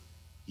see.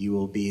 You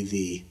will be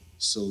the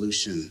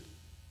solution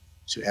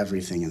to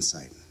everything in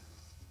sight.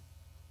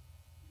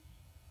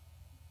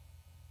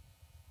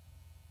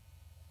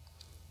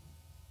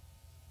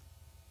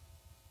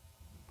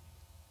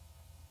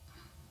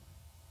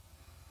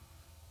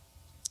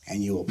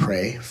 And you will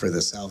pray for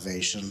the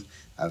salvation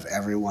of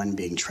everyone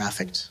being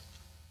trafficked.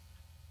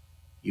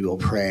 You will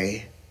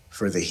pray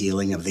for the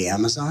healing of the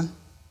Amazon.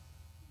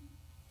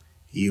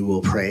 You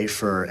will pray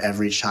for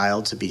every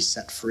child to be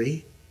set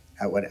free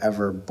at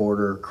whatever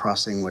border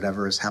crossing,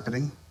 whatever is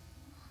happening.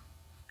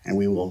 And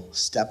we will,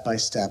 step by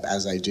step,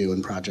 as I do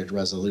in Project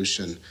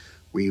Resolution,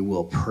 we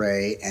will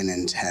pray and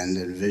intend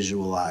and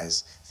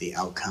visualize the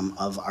outcome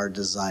of our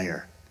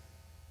desire.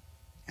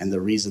 And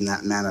the reason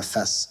that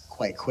manifests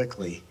quite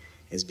quickly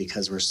is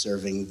because we're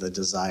serving the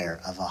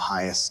desire of a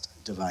highest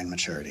divine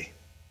maturity.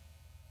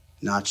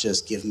 Not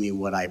just give me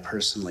what I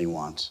personally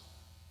want,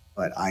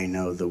 but I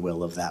know the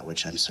will of that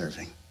which I'm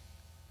serving.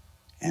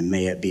 And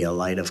may it be a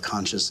light of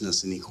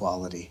consciousness and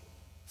equality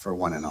for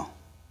one and all.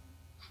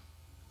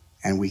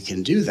 And we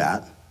can do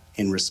that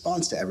in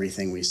response to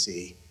everything we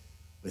see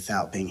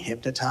without being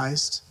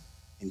hypnotized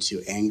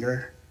into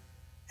anger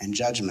and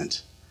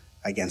judgment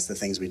against the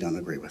things we don't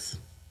agree with.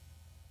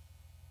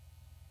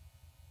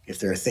 If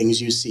there are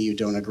things you see you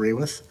don't agree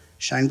with,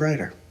 shine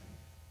brighter.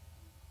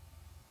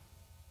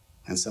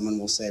 And someone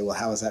will say, well,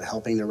 how is that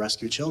helping to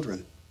rescue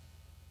children?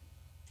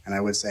 And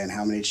I would say, and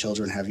how many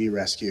children have you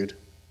rescued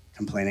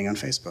complaining on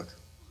Facebook?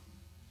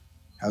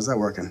 How's that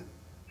working?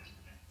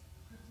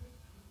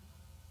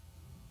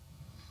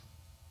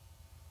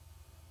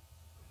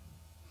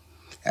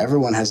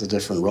 Everyone has a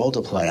different role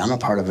to play. I'm a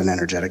part of an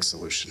energetic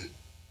solution.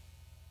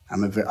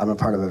 I'm a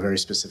part of a very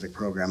specific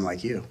program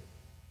like you.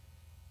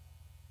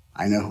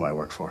 I know who I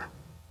work for.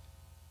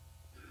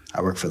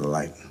 I work for the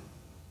light.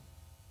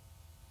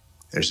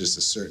 There's just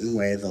a certain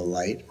way the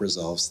light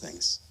resolves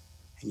things,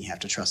 and you have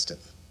to trust it.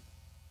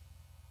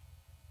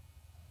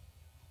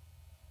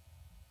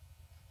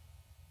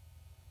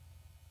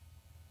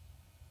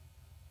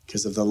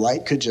 Because if the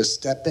light could just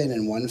step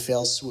in one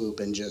fell swoop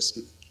and just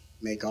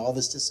make all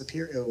this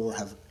disappear, it will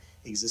have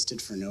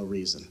existed for no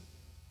reason.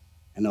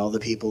 And all the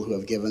people who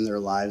have given their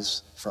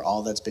lives for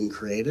all that's been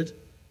created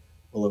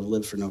will have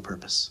lived for no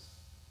purpose.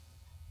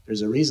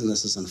 There's a reason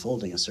this is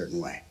unfolding a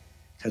certain way,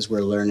 because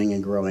we're learning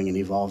and growing and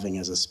evolving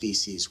as a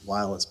species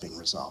while it's being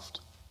resolved.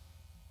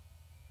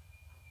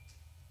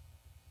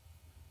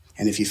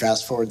 And if you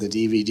fast forward the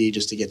DVD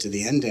just to get to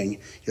the ending,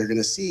 you're going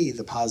to see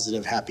the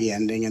positive, happy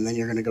ending, and then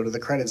you're going to go to the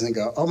credits and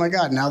go, oh my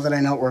God, now that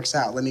I know it works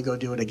out, let me go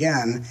do it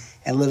again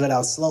and live it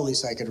out slowly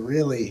so I could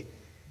really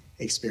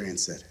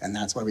experience it. And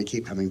that's why we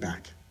keep coming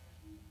back.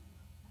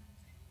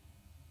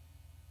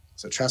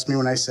 So trust me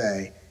when I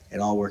say it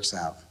all works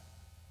out.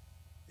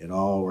 It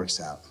all works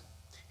out.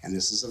 And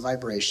this is a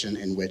vibration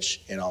in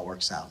which it all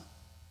works out.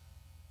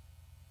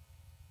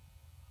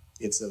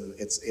 It's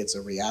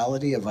a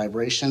reality, a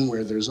vibration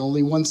where there's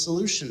only one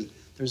solution.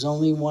 There's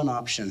only one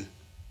option,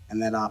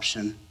 and that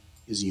option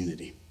is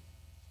unity.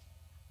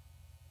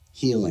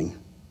 Healing,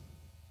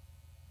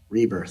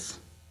 rebirth,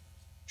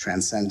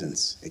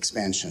 transcendence,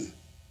 expansion,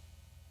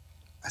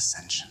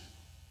 ascension.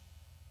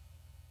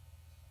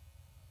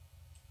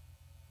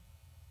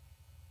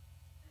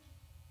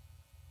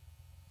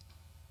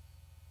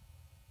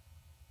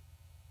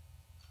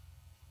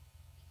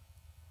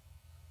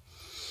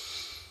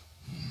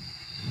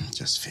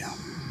 Just feel.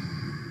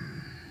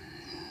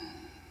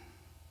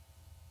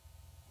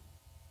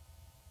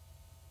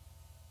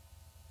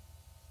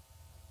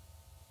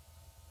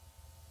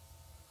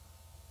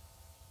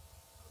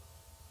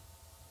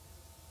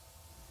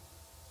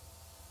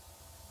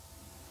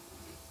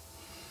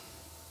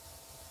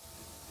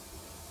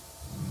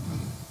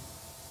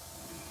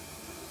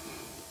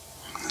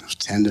 There's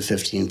 10 to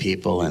 15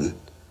 people in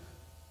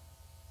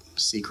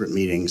secret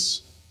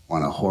meetings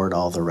want to hoard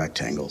all the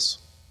rectangles.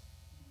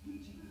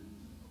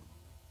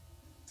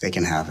 They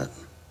can have it.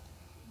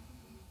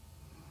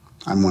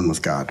 I'm one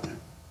with God.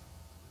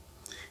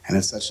 And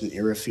it's such an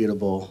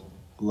irrefutable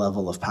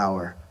level of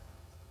power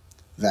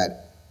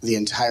that the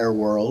entire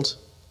world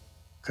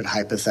could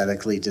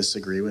hypothetically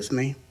disagree with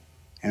me,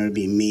 and it would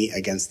be me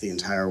against the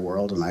entire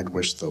world, and I'd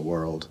wish the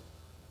world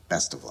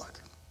best of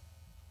luck.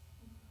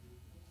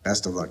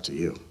 Best of luck to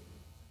you.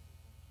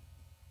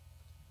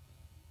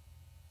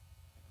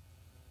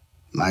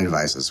 My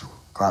advice is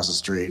cross the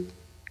street,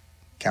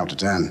 count to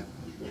 10.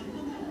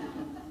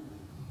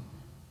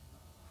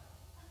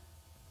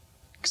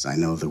 Because I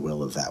know the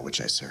will of that which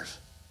I serve.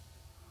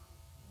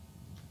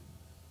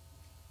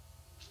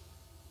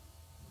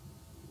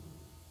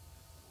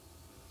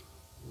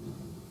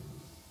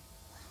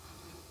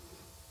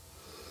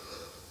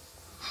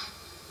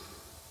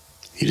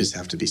 You just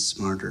have to be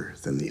smarter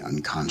than the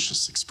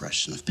unconscious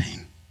expression of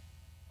pain.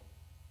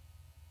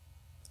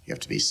 You have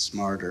to be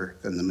smarter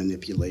than the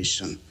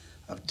manipulation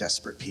of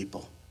desperate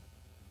people,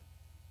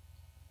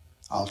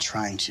 all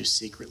trying to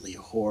secretly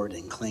hoard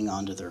and cling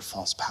onto their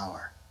false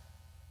power,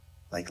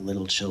 like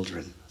little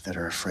children that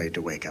are afraid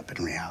to wake up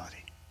in reality.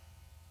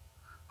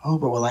 Oh,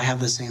 but will I have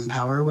the same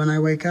power when I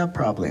wake up?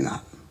 Probably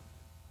not.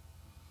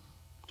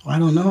 Well, I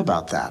don't know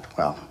about that.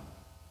 Well,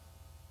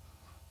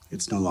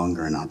 it's no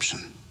longer an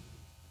option.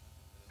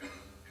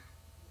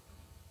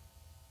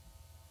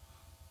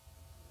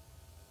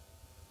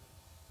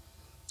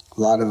 A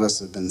lot of us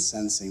have been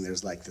sensing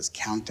there's like this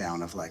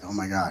countdown of like, oh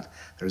my God,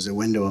 there's a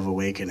window of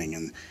awakening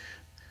and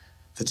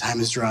the time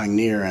is drawing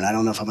near and I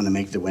don't know if I'm gonna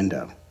make the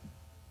window.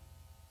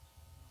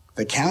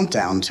 The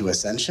countdown to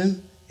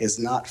ascension is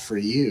not for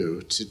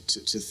you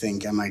to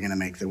think, am I gonna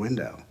make the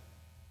window?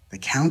 The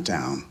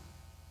countdown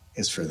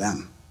is for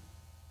them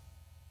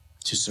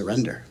to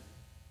surrender.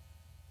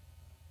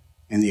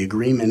 And the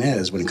agreement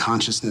is when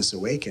consciousness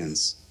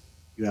awakens,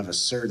 you have a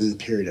certain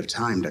period of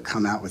time to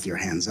come out with your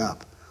hands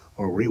up,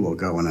 or we will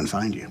go in and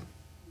find you.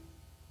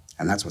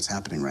 And that's what's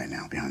happening right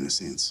now behind the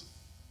scenes.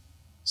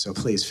 So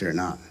please fear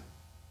not.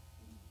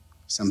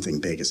 Something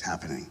big is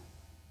happening.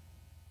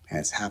 And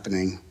it's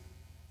happening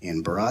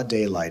in broad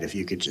daylight if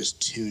you could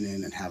just tune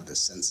in and have the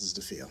senses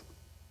to feel.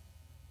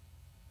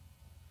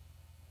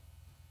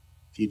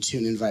 If you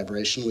tune in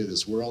vibrationally with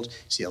this world,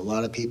 you see a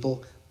lot of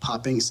people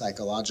popping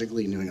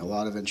psychologically and doing a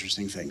lot of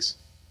interesting things.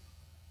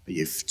 But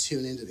you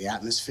tune into the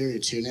atmosphere, you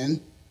tune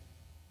in.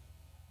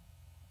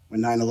 When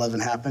 9/11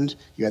 happened,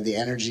 you had the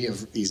energy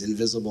of these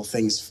invisible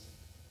things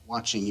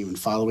watching you and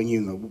following you,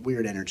 and the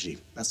weird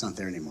energy. That's not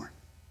there anymore.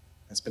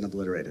 That's been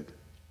obliterated.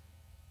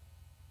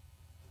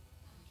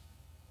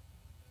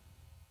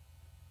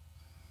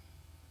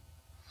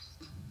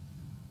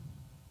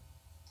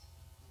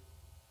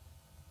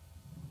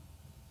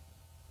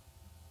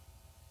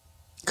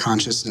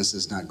 Consciousness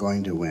is not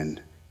going to win.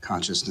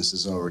 Consciousness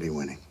is already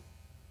winning.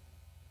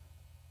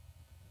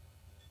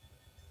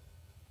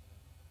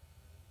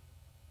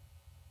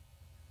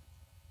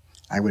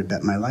 I would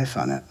bet my life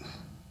on it.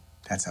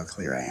 That's how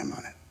clear I am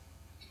on it.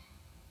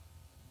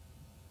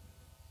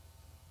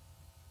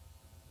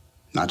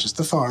 Not just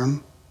the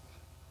farm,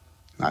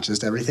 not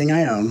just everything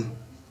I own.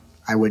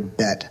 I would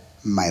bet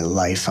my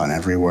life on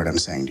every word I'm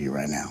saying to you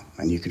right now,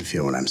 and you can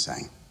feel what I'm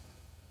saying.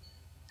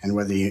 And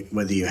whether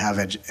you have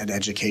an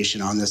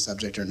education on this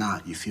subject or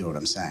not, you feel what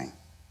I'm saying.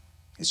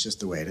 It's just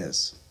the way it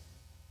is.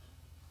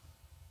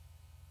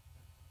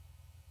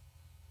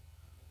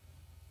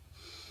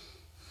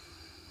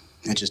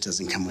 It just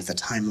doesn't come with a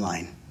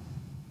timeline,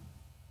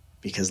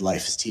 because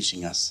life is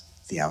teaching us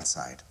the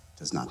outside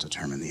does not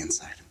determine the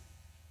inside.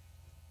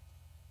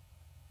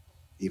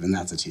 Even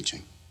that's a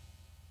teaching.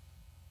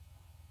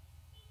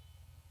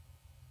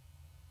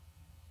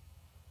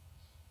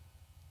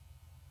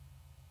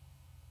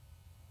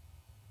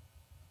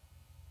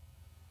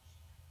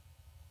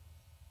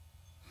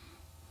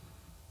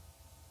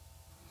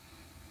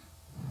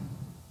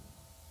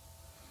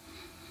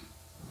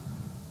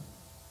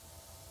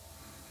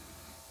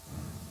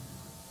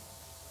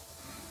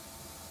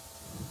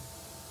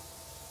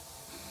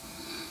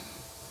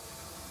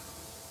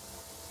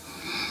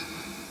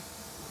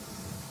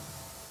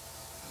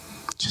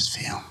 Just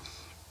feel.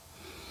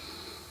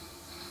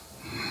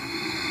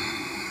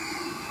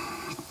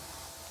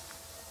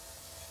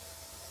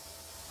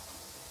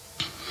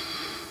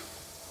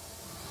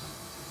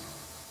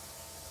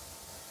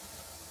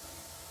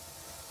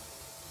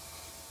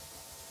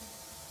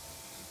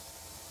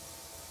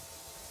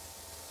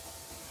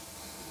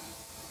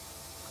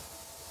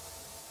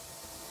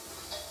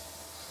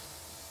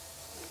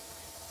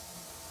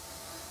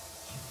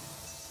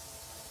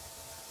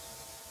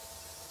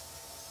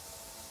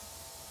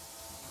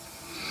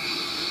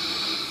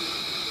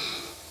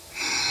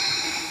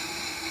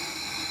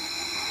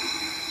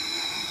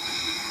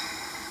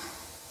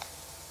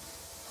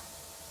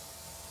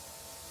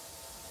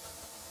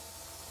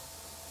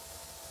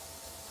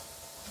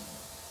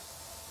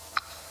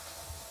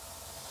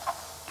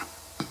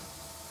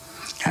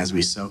 As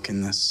we soak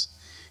in this,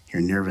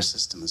 your nervous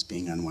system is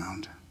being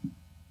unwound.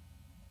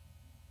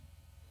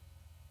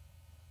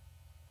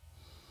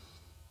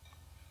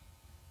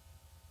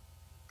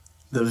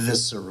 The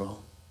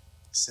visceral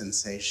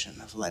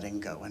sensation of letting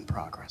go in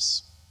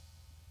progress.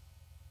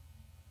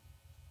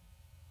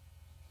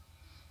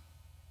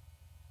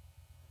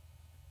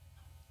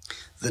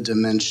 The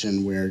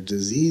dimension where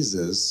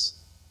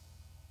diseases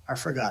are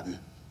forgotten,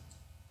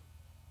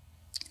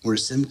 where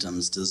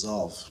symptoms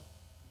dissolve,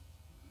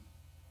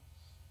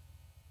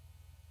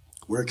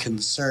 where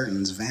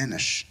concerns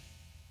vanish,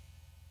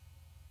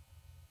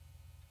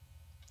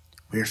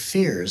 where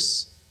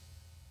fears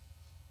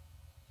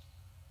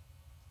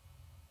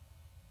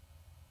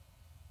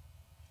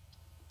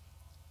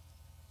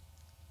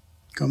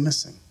go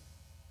missing.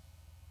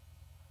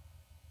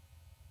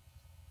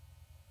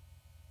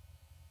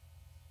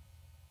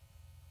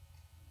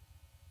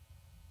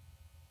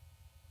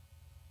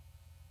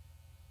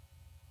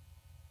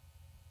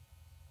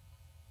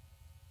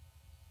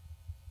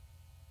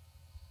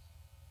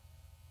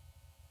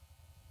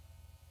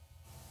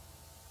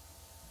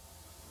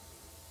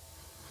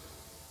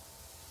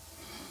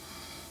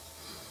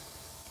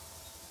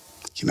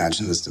 Can you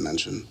imagine this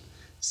dimension?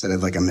 Instead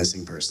of like a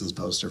missing persons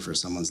poster for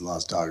someone's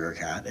lost dog or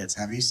cat, it's,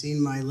 have you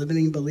seen my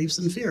limiting beliefs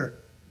and fear?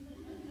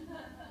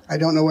 I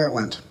don't know where it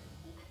went.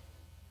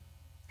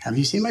 Have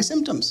you seen my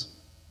symptoms?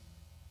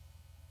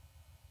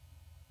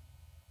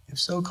 If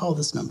so, call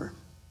this number.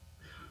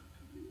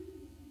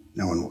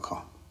 No one will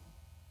call.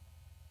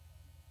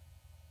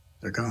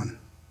 They're gone.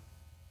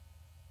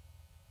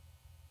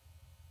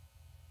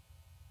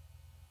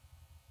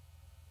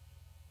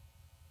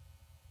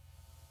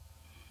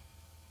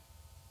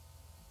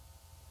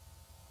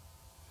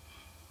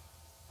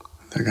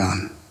 They're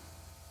gone.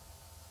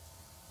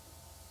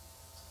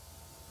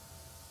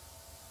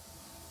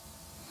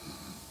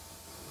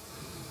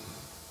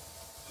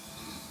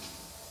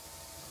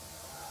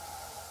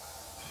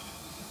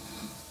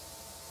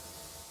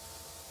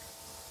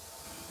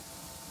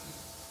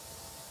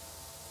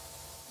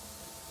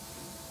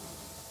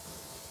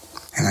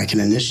 And I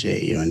can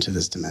initiate you into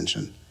this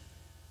dimension,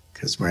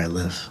 because where I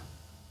live,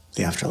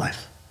 the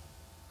afterlife.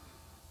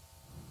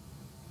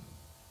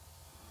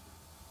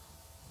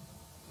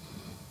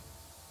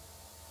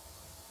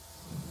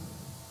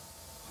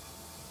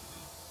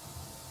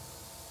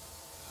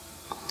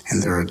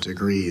 And there are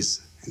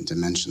degrees and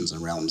dimensions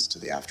and realms to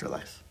the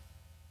afterlife.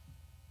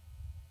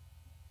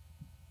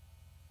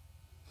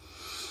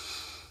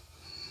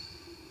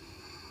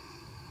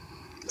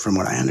 From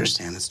what I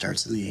understand, it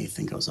starts in the 8th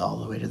and goes all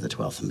the way to the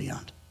 12th and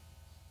beyond.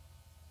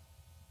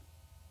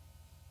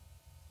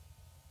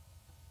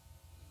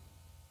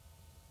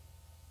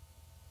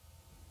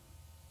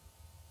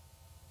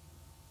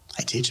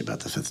 I teach about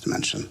the 5th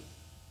dimension,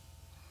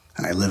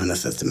 and I live in a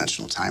 5th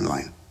dimensional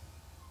timeline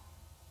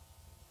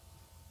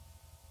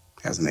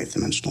as an 8th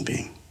dimensional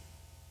being,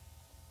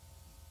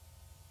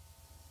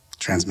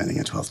 transmitting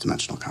a 12th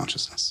dimensional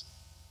consciousness.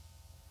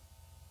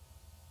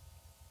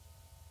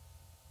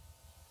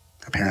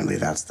 Apparently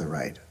that's the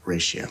right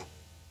ratio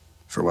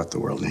for what the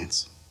world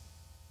needs.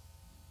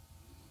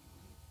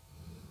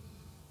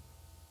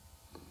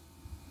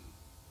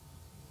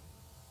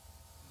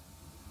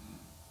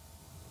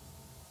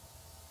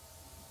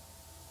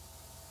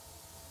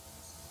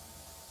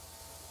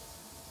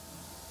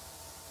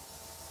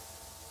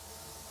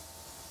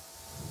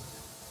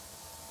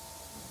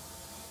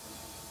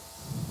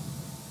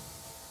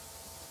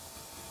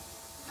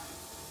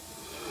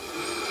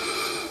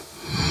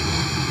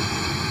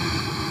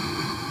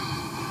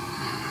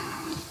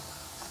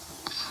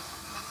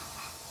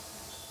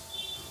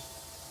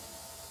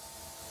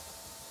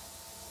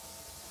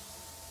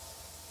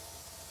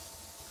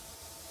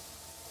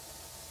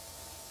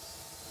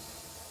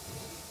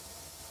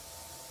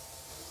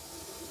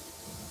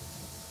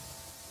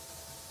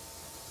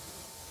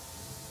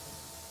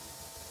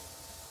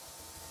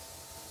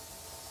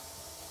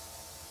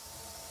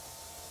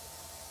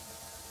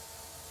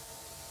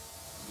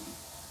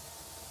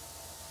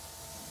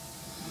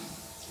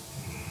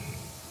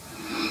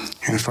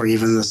 And for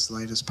even the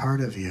slightest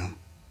part of you,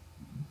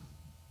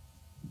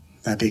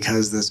 that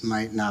because this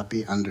might not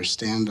be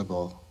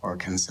understandable or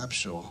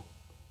conceptual,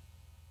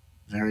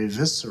 very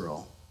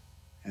visceral,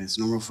 and it's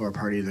normal for a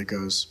party that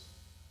goes,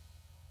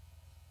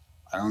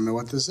 I don't know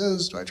what this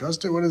is, do I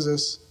trust it, what is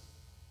this?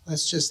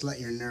 Let's just let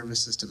your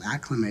nervous system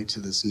acclimate to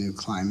this new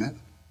climate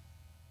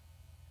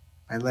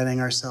by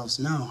letting ourselves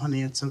know,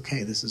 honey, it's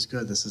okay, this is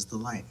good, this is the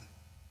light.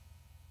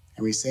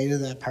 And we say to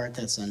that part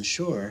that's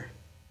unsure,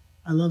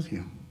 I love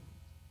you.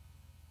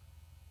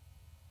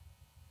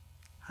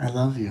 I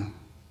love you.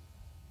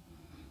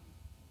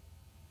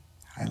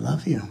 I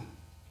love you.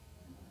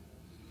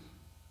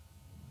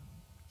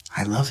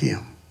 I love you.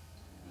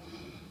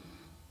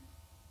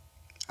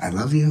 I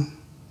love you.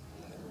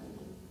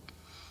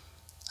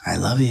 I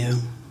love you.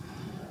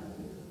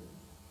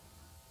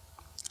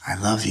 I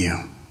love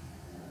you.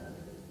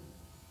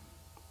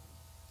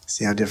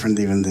 See how different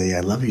even the I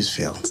love yous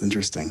feel? It's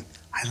interesting.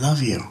 I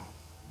love you.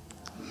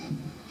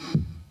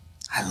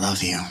 I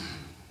love you.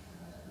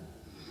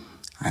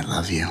 I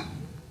love you.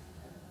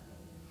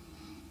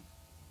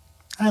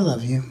 I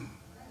love you.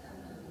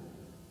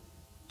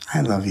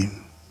 I love you.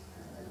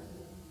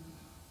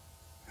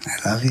 I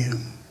love you.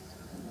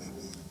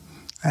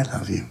 I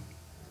love you.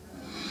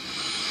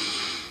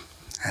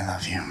 I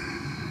love you.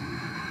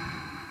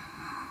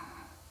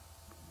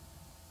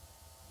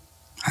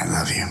 I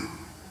love you.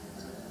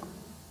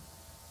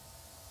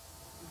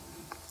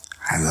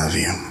 I love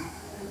you.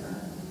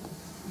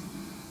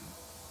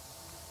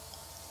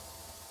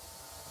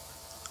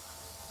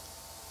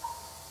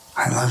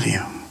 I love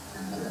you.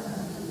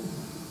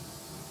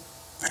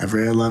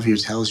 Every I love you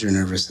tells your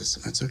nervous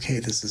system, it's okay,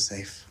 this is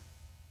safe.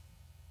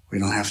 We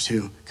don't have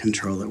to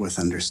control it with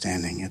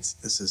understanding.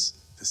 This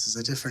is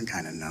a different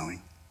kind of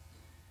knowing.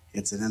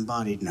 It's an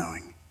embodied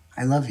knowing.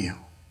 I love you.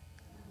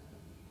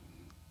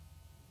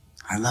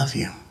 I love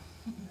you.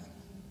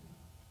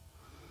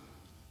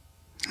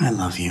 I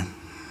love you.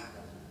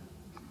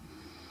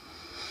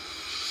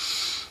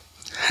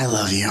 I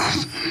love you.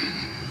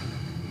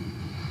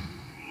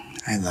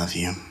 I love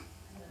you.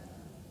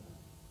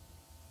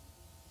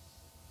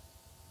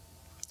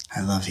 I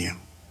love you.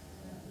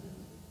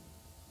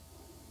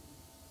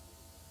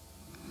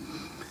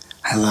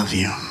 I love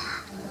you.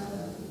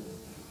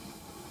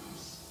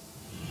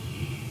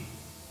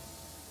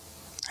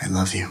 I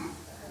love you.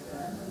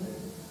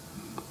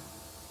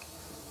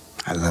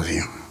 I love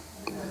you.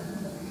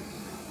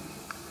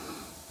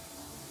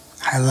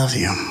 I love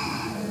you.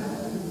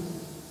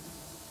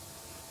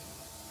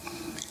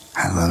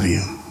 I love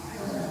you.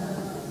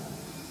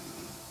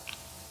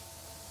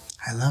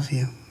 I love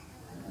you.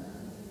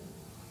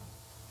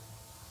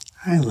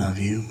 I love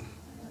you.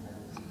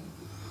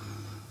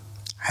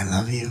 I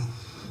love you.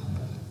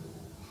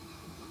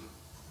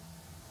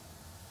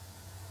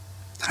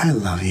 I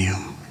love you.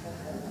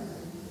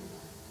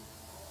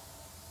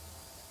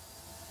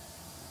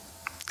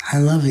 I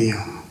love you.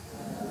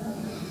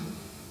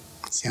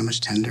 See how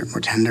much more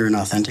tender and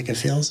authentic it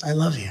feels? I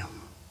love you.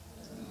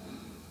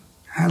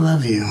 I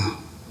love you.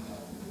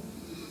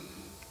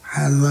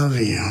 I love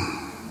you.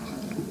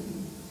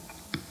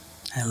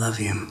 I love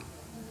you.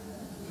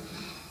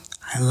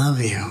 I love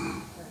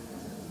you.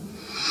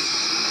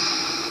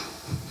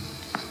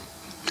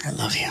 I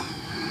love you.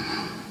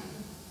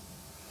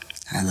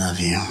 I love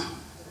you.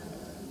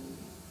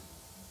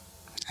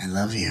 I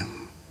love you.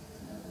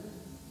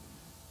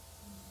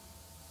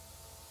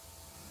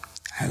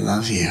 I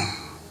love you.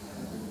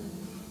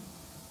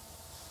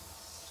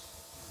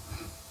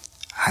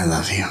 I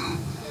love you.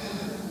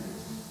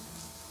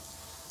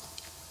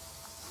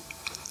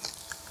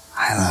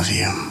 I love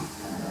you.